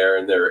in there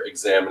and they're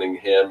examining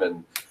him,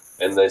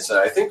 and they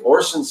say, I think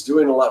Orson's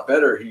doing a lot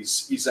better.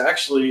 He's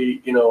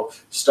actually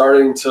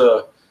starting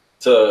to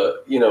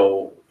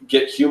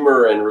get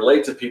humor and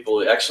relate to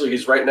people. Actually,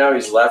 he's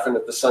laughing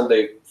at the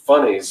Sunday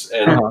funnies,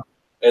 and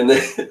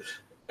then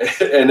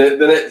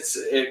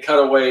it cut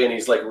away, and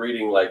he's like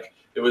reading like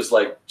it was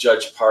like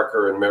Judge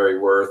Parker and Mary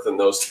Worth and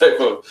those type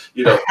of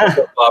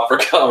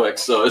opera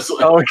comics. So it's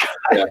like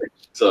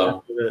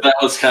so that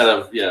was kind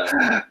of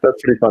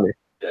that's pretty funny.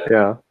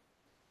 That's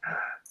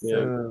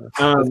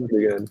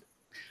pretty good.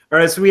 All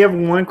right, so we have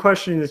one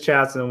question in the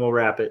chats, and then we'll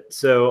wrap it.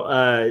 So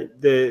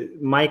the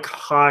Mike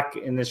Hawk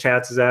in the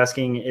chats is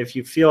asking if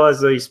you feel as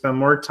though you spend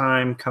more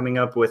time coming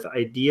up with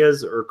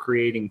ideas or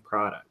creating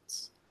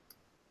products.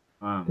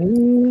 I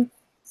don't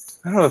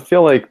know. I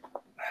feel like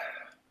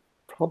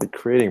probably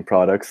creating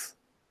products.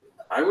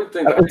 I would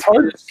think it's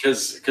hard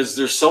because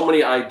there's so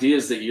many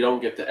ideas that you don't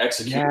get to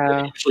execute.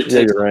 Yeah. It usually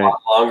takes you're a right.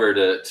 lot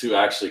longer to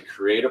actually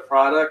create a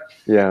product.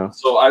 Yeah.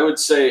 So I would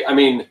say, I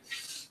mean,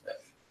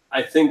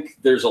 I think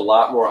there's a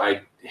lot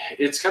more.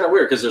 It's kind of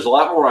weird because there's a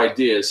lot more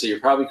ideas. So you're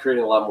probably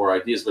creating a lot more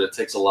ideas, but it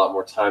takes a lot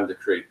more time to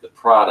create the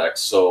product.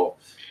 So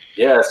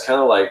yeah, it's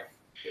kind of like,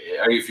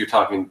 if you're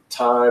talking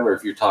time or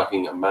if you're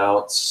talking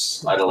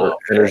amounts, I don't know.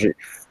 Energy.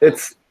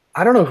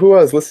 I don't know who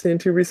I was listening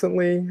to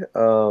recently,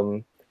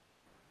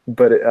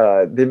 but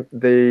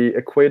they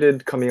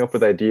equated coming up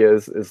with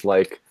ideas is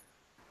like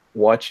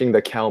watching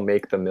the cow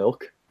make the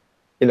milk.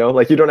 You know,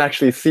 like you don't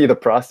actually see the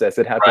process;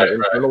 it happens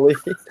internally.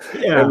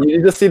 Yeah. And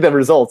you just see the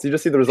results. You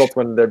just see the results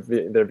when they're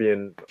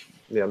being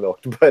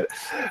milked. But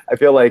I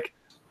feel like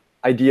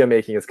idea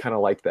making is kind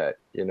of like that.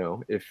 You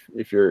know,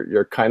 if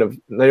you're kind of,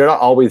 you're not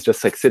always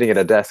just like sitting at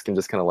a desk and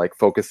just kind of like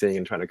focusing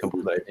and trying to come up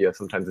with an idea.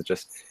 Sometimes it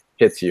just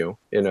hits you.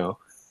 You know,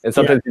 and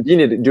sometimes you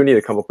do need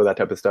to come up with that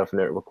type of stuff, and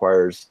it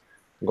requires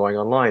going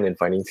online and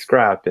finding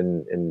scrap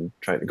and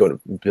trying to go to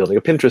building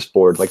a Pinterest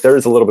board. Like there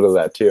is a little bit of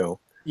that too.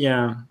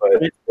 Yeah.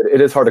 But it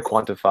is hard to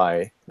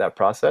quantify that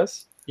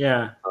process.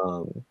 Yeah.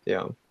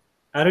 Yeah.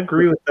 I'd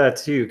agree with that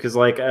too. Cause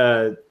like,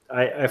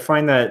 I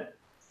find that,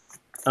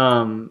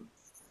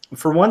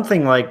 for one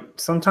thing, like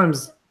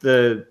sometimes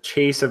the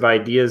chase of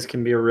ideas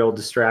can be a real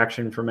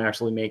distraction from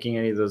actually making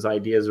any of those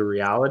ideas a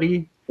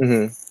reality.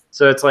 Mm-hmm.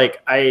 So it's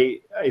like, I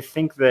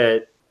think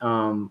that,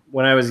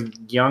 when I was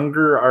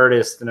younger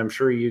artist, and I'm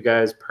sure you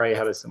guys probably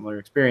had a similar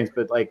experience,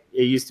 but like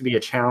it used to be a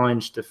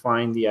challenge to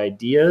find the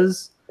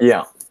ideas.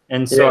 Yeah.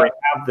 And so I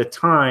have the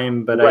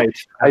time, but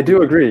I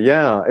do agree.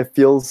 Yeah. It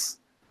feels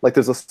like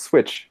there's a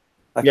switch.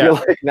 I feel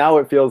like now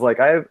it feels like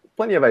I have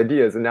plenty of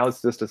ideas, and now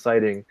it's just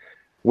deciding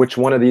which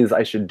one of these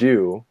I should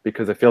do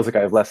because it feels like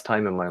I have less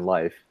time in my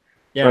life.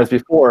 Yeah. Whereas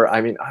before,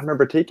 I mean, I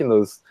remember taking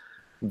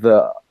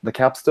the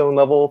capstone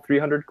level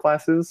 300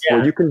 classes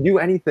where you can do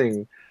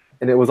anything,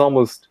 and it was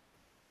almost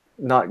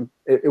not,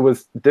 it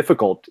was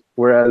difficult.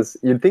 Whereas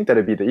you'd think that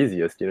it'd be the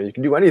easiest, you know, you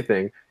can do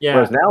anything. Yeah.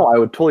 Whereas now I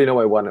would totally know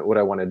what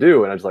I want to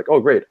do. And I was like,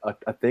 oh, great.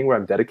 A thing where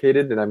I'm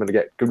dedicated and I'm going to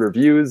get good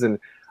reviews and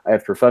I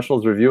have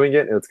professionals reviewing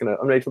it and I'm going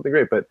to make something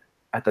great. But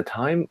at the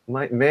time,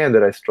 man,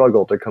 did I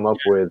struggle to come up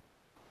with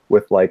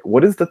like,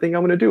 what is the thing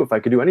I'm going to do if I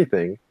could do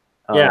anything?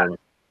 And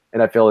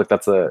I feel like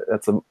that's a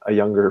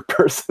younger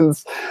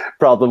person's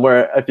problem,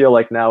 where I feel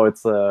like now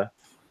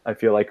I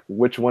feel like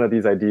which one of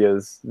these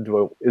ideas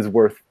is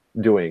worth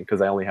doing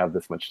because I only have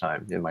this much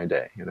time in my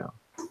day, you know?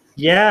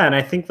 Yeah. And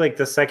I think like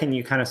the second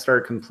you kind of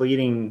start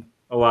completing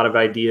a lot of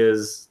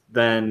ideas,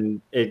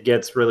 then it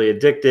gets really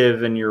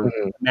addictive and you're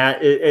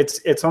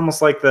it's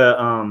almost like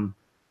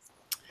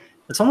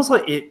it's almost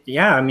like it.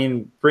 Yeah. I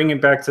mean, bring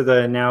it back to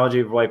the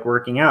analogy of like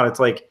working out. It's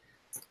like,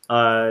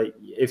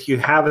 if you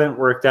haven't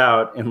worked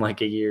out in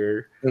like a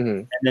year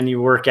and then you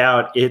work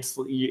out,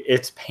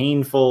 it's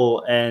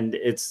painful and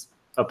it's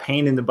a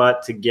pain in the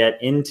butt to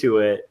get into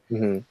it.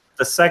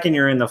 The second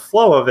you're in the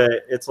flow of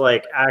it, it's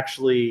like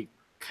actually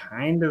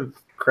kind of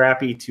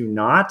crappy to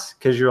not,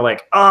 because you're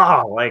like,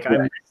 oh, like I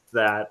missed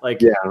that.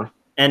 Like,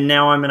 and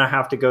now I'm going to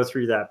have to go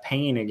through that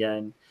pain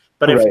again.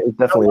 But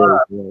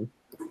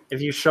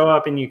if you show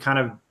up and you kind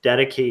of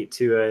dedicate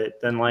to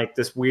it, then like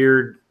this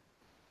weird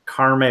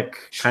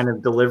karmic kind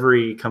of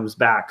delivery comes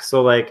back.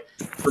 So like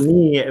for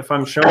me, if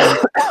I'm showing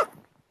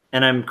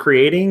and I'm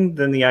creating,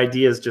 then the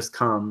ideas just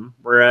come.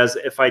 Whereas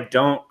if I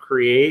don't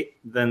create,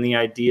 then the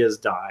ideas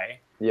die.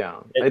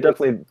 Yeah, I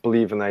definitely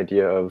believe in the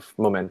idea of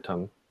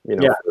momentum, you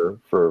know,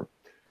 for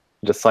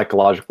just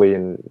psychologically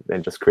and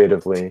just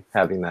creatively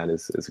having that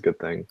is a good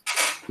thing.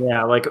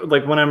 Yeah, like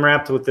when I'm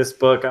wrapped with this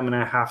book, I'm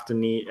gonna have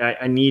to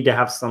I need to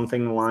have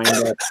something lined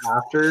up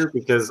after,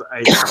 because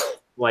I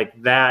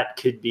like that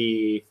could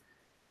be,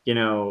 you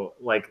know,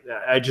 like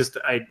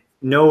I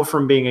know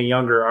from being a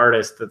younger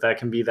artist that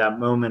can be that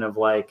moment of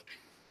like,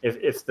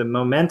 if the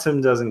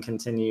momentum doesn't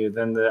continue,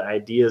 then the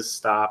ideas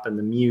stop and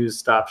the muse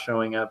stops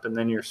showing up, and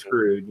then you're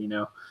screwed, you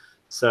know.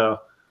 So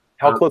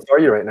how close are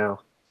you right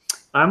now?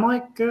 I'm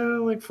like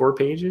 4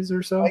 pages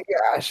or so. Oh my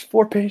gosh,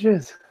 4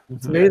 pages.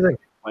 It's amazing.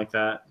 Like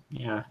that.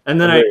 Yeah.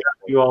 And then I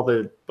do all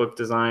the book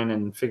design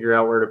and figure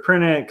out where to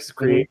print it, because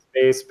Create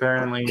Space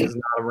apparently is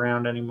not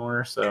around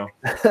anymore. So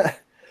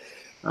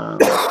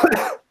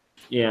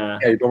yeah,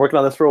 you've been working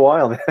on this for a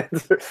while,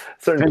 man.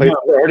 Certain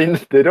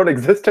places they don't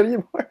exist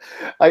anymore.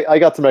 I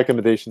got some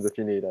recommendations if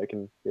you need. I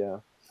can,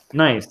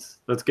 Nice.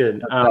 That's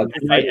good. I'm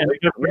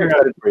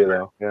excited for you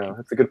though. Yeah,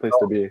 it's a good place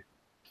to be.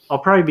 I'll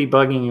probably be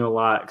bugging you a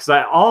lot, because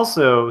I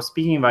also,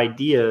 speaking of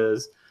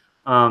ideas,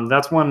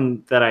 that's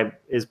one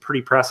that is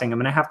pretty pressing. I'm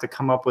going to have to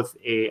come up with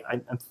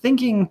I'm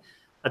thinking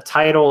a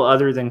title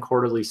other than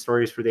Quarterly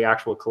Stories for the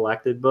actual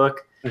collected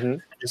book.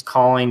 Just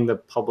calling the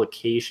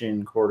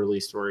publication Quarterly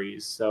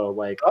Stories. So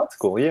like, that's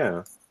cool.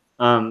 Yeah.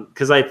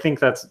 Because I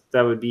think that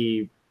would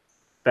be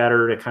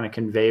better to kind of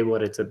convey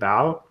what it's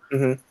about.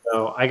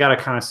 So I got to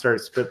kind of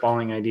start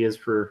spitballing ideas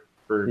for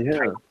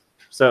titles.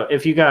 So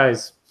if you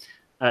guys,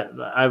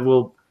 I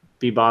will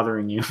be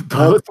bothering you.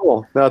 Oh, that's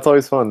cool. No, it's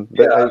always fun.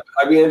 Yeah,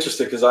 I'd be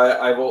interested because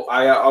I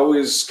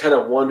always kind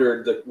of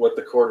wondered what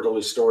the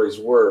quarterly stories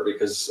were,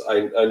 because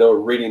I know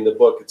reading the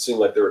book, it seemed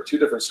like there were two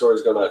different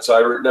stories going on. So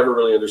I never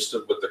really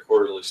understood what the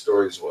quarterly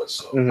stories was.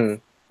 So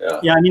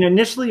yeah, I mean,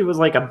 initially it was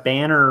like a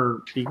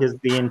banner because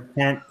the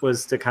intent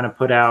was to kind of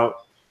put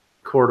out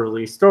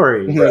quarterly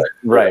stories.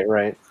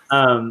 Right.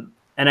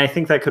 And I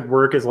think that could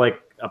work as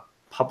like a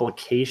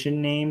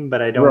publication name,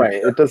 but I don't. Right.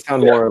 It does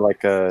sound more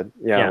like a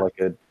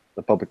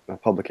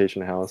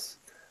publication house.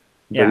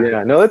 But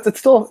yeah, no, it's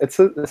still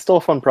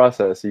a fun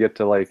process. You get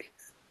to like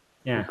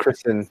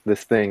christen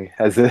this thing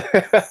as when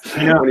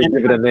you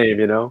give it a name,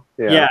 you know.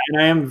 Yeah,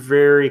 and I am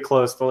very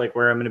close to like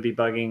where I'm going to be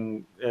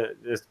bugging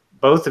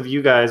both of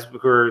you guys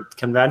who are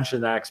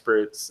convention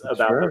experts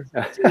about. Sure.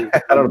 I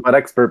don't know about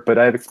expert, but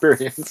I have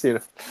experience, you know.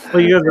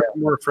 Well, you guys are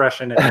more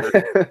fresh in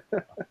it.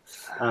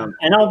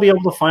 And I'll be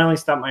able to finally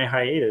stop my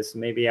hiatus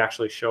and maybe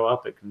actually show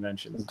up at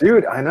conventions.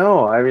 Dude, I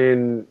know. I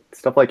mean,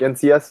 stuff like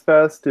NCS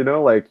Fest, you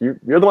know, like you're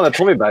the one that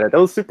told me about it. That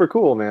was super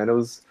cool, man. It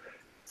was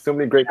so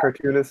many great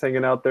cartoonists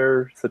hanging out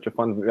there. Such a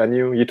fun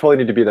venue. You totally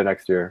need to be there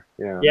next year.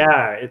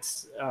 Yeah,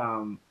 it's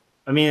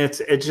I mean,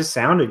 it just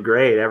sounded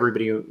great.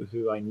 Everybody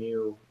who I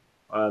knew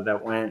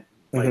that went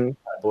like a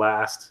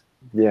blast.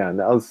 Yeah,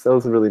 that was a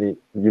really neat,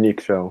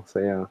 unique show. So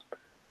yeah,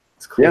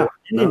 it's cool. Yeah,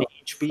 and in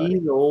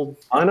HB, the old.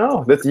 I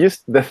know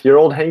that's your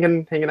old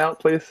hanging out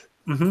place.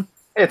 Mm-hmm.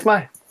 Hey, it's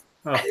mine.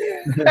 Oh.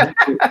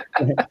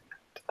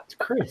 It's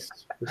Chris.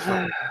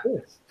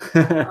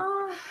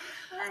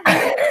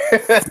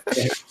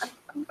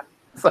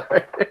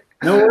 Sorry.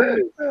 No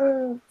worries.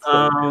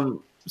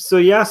 So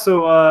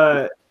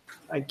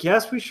I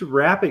guess we should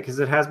wrap it because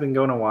it has been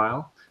going a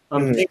while.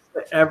 Thanks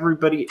to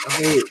everybody.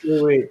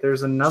 Oh, wait.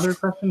 There's another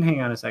question.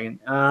 Hang on a second.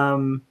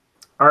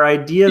 Our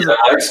ideas. Yeah,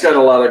 Alex got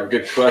a lot of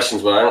good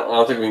questions, but I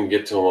don't think we can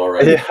get to them all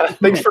right. Yeah,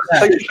 thanks for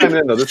chiming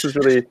in, though.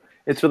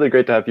 It's really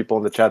great to have people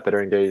in the chat that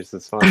are engaged.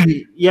 It's fun.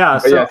 Yeah.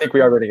 But I think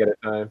we are running out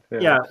of time.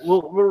 Yeah.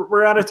 Well,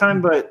 we're out of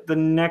time, but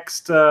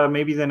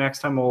maybe the next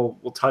time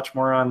we'll touch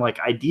more on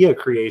like idea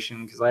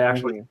creation, because I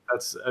actually think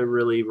that's a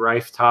really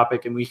rife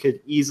topic, and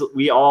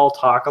we all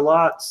talk a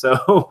lot,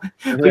 so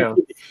we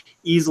could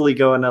easily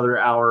go another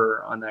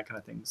hour on that kind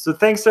of thing. So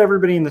thanks to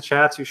everybody in the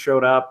chats who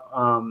showed up.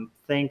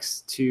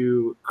 Thanks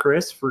to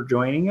Chris for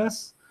joining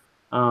us.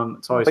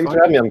 It's always Thanks for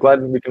having me. I'm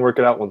glad we can work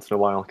it out once in a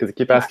while, because they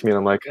keep asking me, and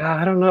I'm like,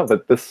 I don't know,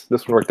 but this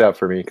one worked out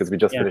for me because we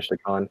just finished a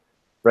con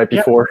right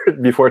before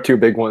two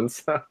big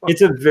ones.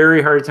 It's a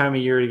very hard time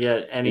of year to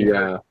get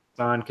anything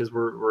on because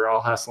we're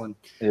all hustling.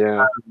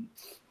 Yeah.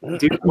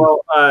 Dude,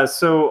 well,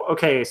 so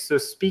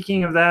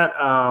speaking of that,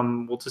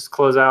 we'll just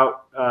close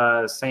out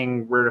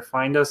saying where to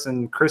find us.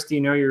 And Chris, do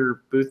you know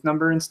your booth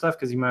number and stuff?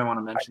 Because you might want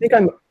to mention. I think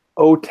I'm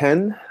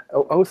 010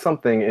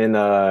 something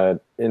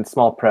in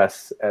small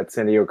press at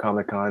San Diego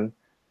Comic-Con,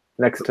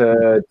 next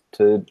to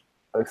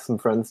some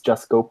friends,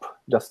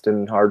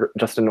 Justin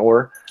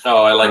Orr.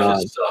 Oh, I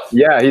like his stuff.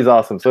 Yeah, he's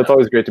awesome. So it's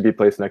always great to be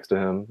placed next to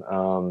him.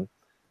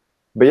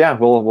 But yeah,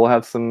 we'll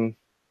have some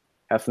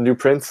new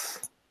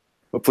prints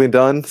hopefully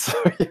done. So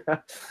yeah,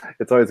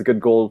 it's always a good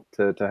goal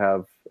to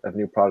have a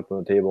new product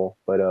on the table.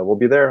 But we'll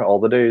be there all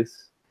the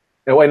days.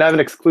 And I have an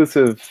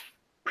exclusive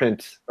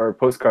print or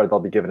postcard that'll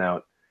be given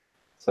out.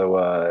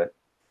 So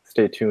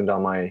stay tuned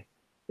on my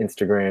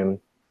Instagram,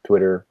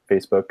 Twitter,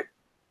 Facebook,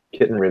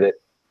 Kitten Rivet.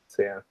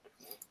 So yeah.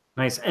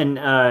 Nice. And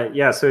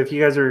so if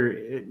you guys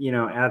are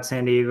at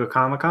San Diego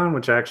Comic-Con,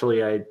 which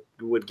actually I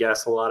would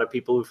guess a lot of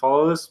people who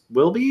follow us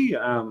will be,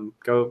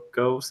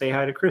 go say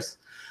hi to Chris.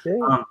 Yeah.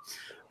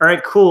 All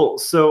right, cool.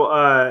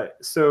 So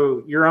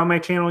you're on my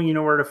channel. You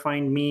know where to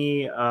find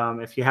me.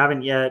 If you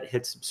haven't yet,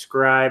 hit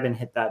subscribe and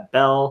hit that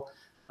bell.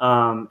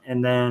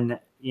 And then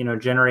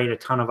generate a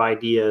ton of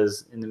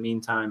ideas in the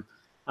meantime.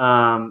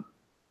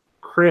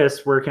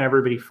 Chris, where can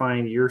everybody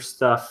find your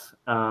stuff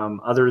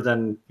other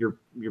than your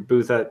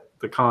booth at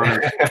the con?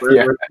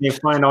 Where can they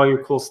find all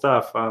your cool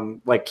stuff?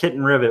 Like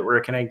Kitten Rivet,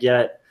 where can I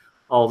get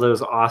all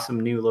those awesome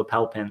new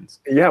lapel pins?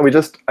 Yeah,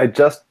 I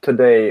just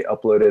today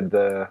uploaded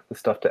the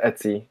stuff to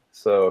Etsy.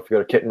 So if you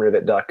go to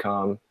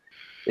kittenrivet.com,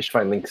 you should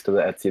find links to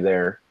the Etsy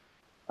there.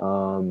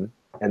 And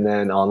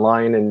then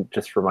online, and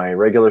just for my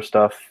regular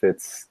stuff,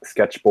 it's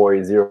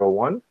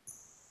Sketchboy01.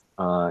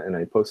 And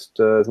I post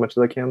as much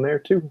as I can there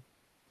too.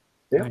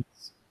 Yeah.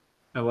 Nice.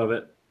 I love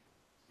it.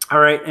 All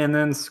right. And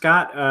then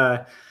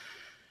Scott,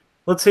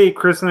 let's say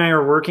Chris and I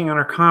are working on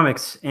our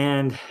comics,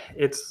 and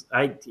it's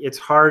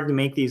hard to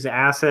make these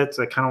assets.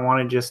 I kind of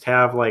want to just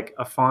have like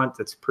a font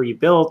that's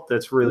pre-built,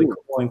 that's really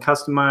cool and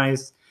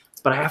customized,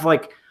 but I have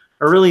like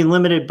a really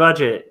limited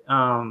budget.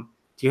 Do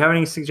you have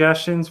any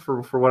suggestions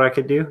for what I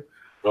could do?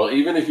 Well,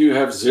 even if you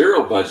have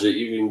zero budget,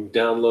 you can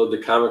download the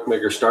Comic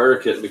Maker Starter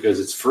Kit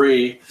because it's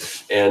free,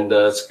 and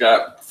it's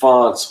got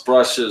fonts,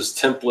 brushes,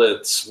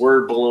 templates,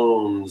 word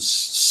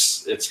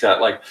balloons. It's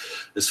got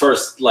as far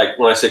as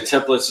when I say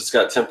templates, it's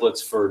got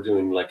templates for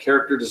doing like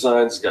character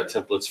designs. It's got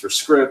templates for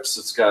scripts.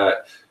 It's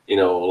got you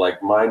know,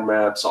 like mind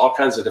maps, all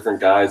kinds of different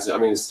guides. I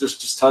mean, there's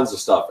just tons of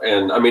stuff.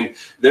 And I mean,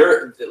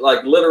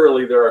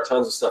 literally there are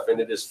tons of stuff,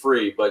 and it is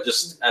free. But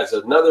just as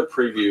another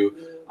preview,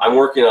 I'm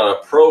working on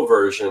a pro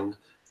version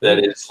that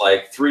is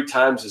like 3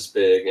 times as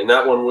big, and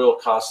that one will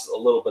cost a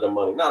little bit of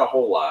money, not a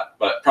whole lot,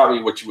 but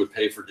probably what you would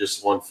pay for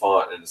just one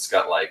font. And it's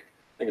got like,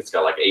 I think it's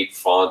got like 8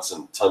 fonts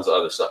and tons of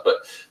other stuff.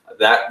 But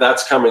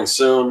that's coming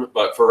soon.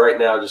 But for right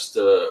now, just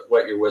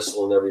wet your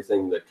whistle and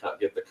everything to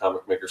get the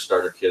Comic Maker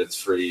Starter Kit.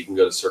 It's free. You can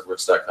go to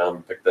circworks.com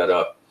and pick that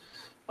up.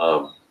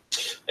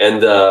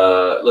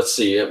 Let's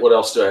see, what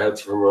else do I have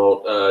to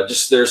promote?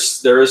 Just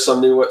there is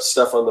some new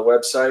stuff on the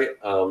website,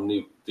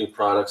 new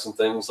products and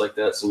things like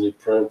that, some new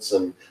prints,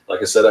 and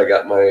like I said, I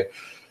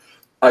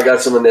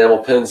got some enamel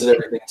pins and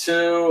everything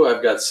too.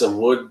 I've got some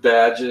wood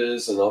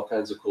badges and all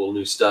kinds of cool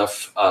new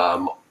stuff.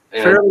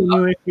 Fairly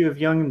new issue of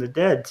Young and the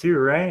Dead too,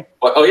 right?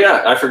 Oh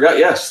yeah, I forgot.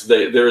 Yes,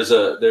 there's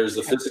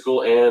a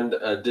physical and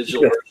a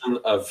digital version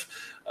of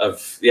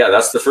yeah.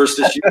 That's the first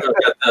issue.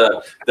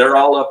 They're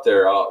all up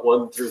there.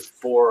 1 through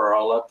 4 are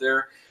all up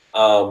there.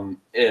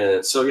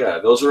 And so yeah,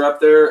 those are up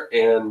there.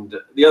 And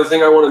the other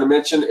thing I wanted to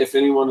mention, if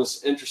anyone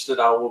is interested,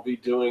 I will be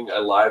doing a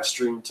live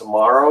stream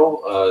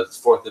tomorrow. It's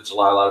 4th of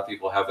July. A lot of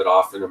people have it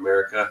off in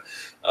America.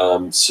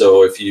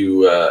 So if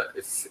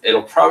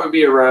it'll probably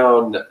be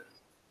around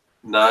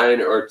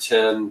 9 or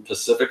 10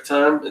 Pacific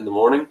time in the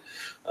morning.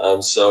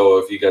 So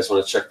if you guys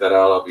want to check that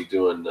out, I'll be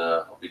doing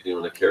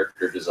a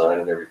character design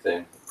and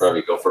everything.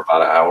 Probably go for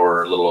about an hour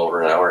or a little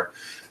over an hour.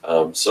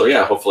 So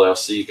yeah, hopefully I'll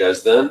see you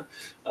guys then.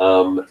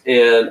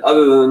 And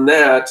other than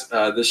that,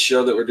 this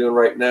show that we're doing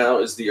right now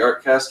is the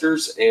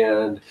Artcasters.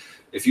 And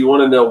if you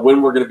want to know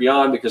when we're going to be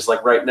on, because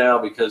like right now,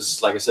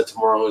 because like I said,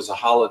 tomorrow is a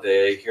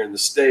holiday here in the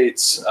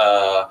States.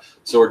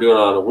 So we're doing it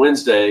on a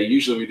Wednesday.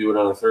 Usually we do it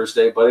on a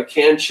Thursday, but it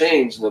can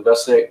change. And the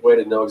best way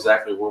to know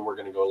exactly when we're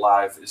going to go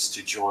live is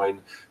to join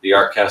the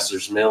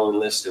Artcasters mailing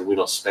list. And we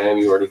don't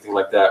spam you or anything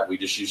like that. We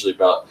just usually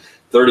about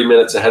 30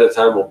 minutes ahead of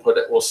time,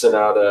 we'll send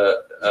out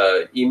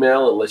a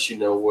email and let you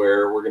know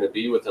where we're going to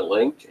be with a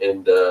link.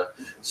 And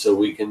so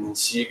we can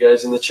see you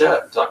guys in the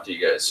chat and talk to you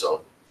guys.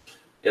 So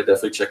yeah,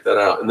 definitely check that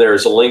out. And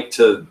there's a link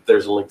to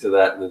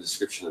that in the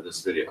description of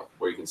this video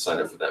where you can sign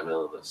up for that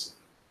mailing list.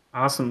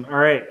 Awesome. All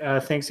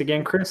right. Thanks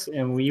again, Chris.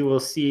 And we will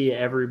see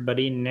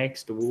everybody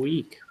next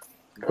week.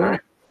 All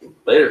right.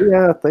 Later.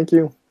 Yeah, thank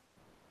you.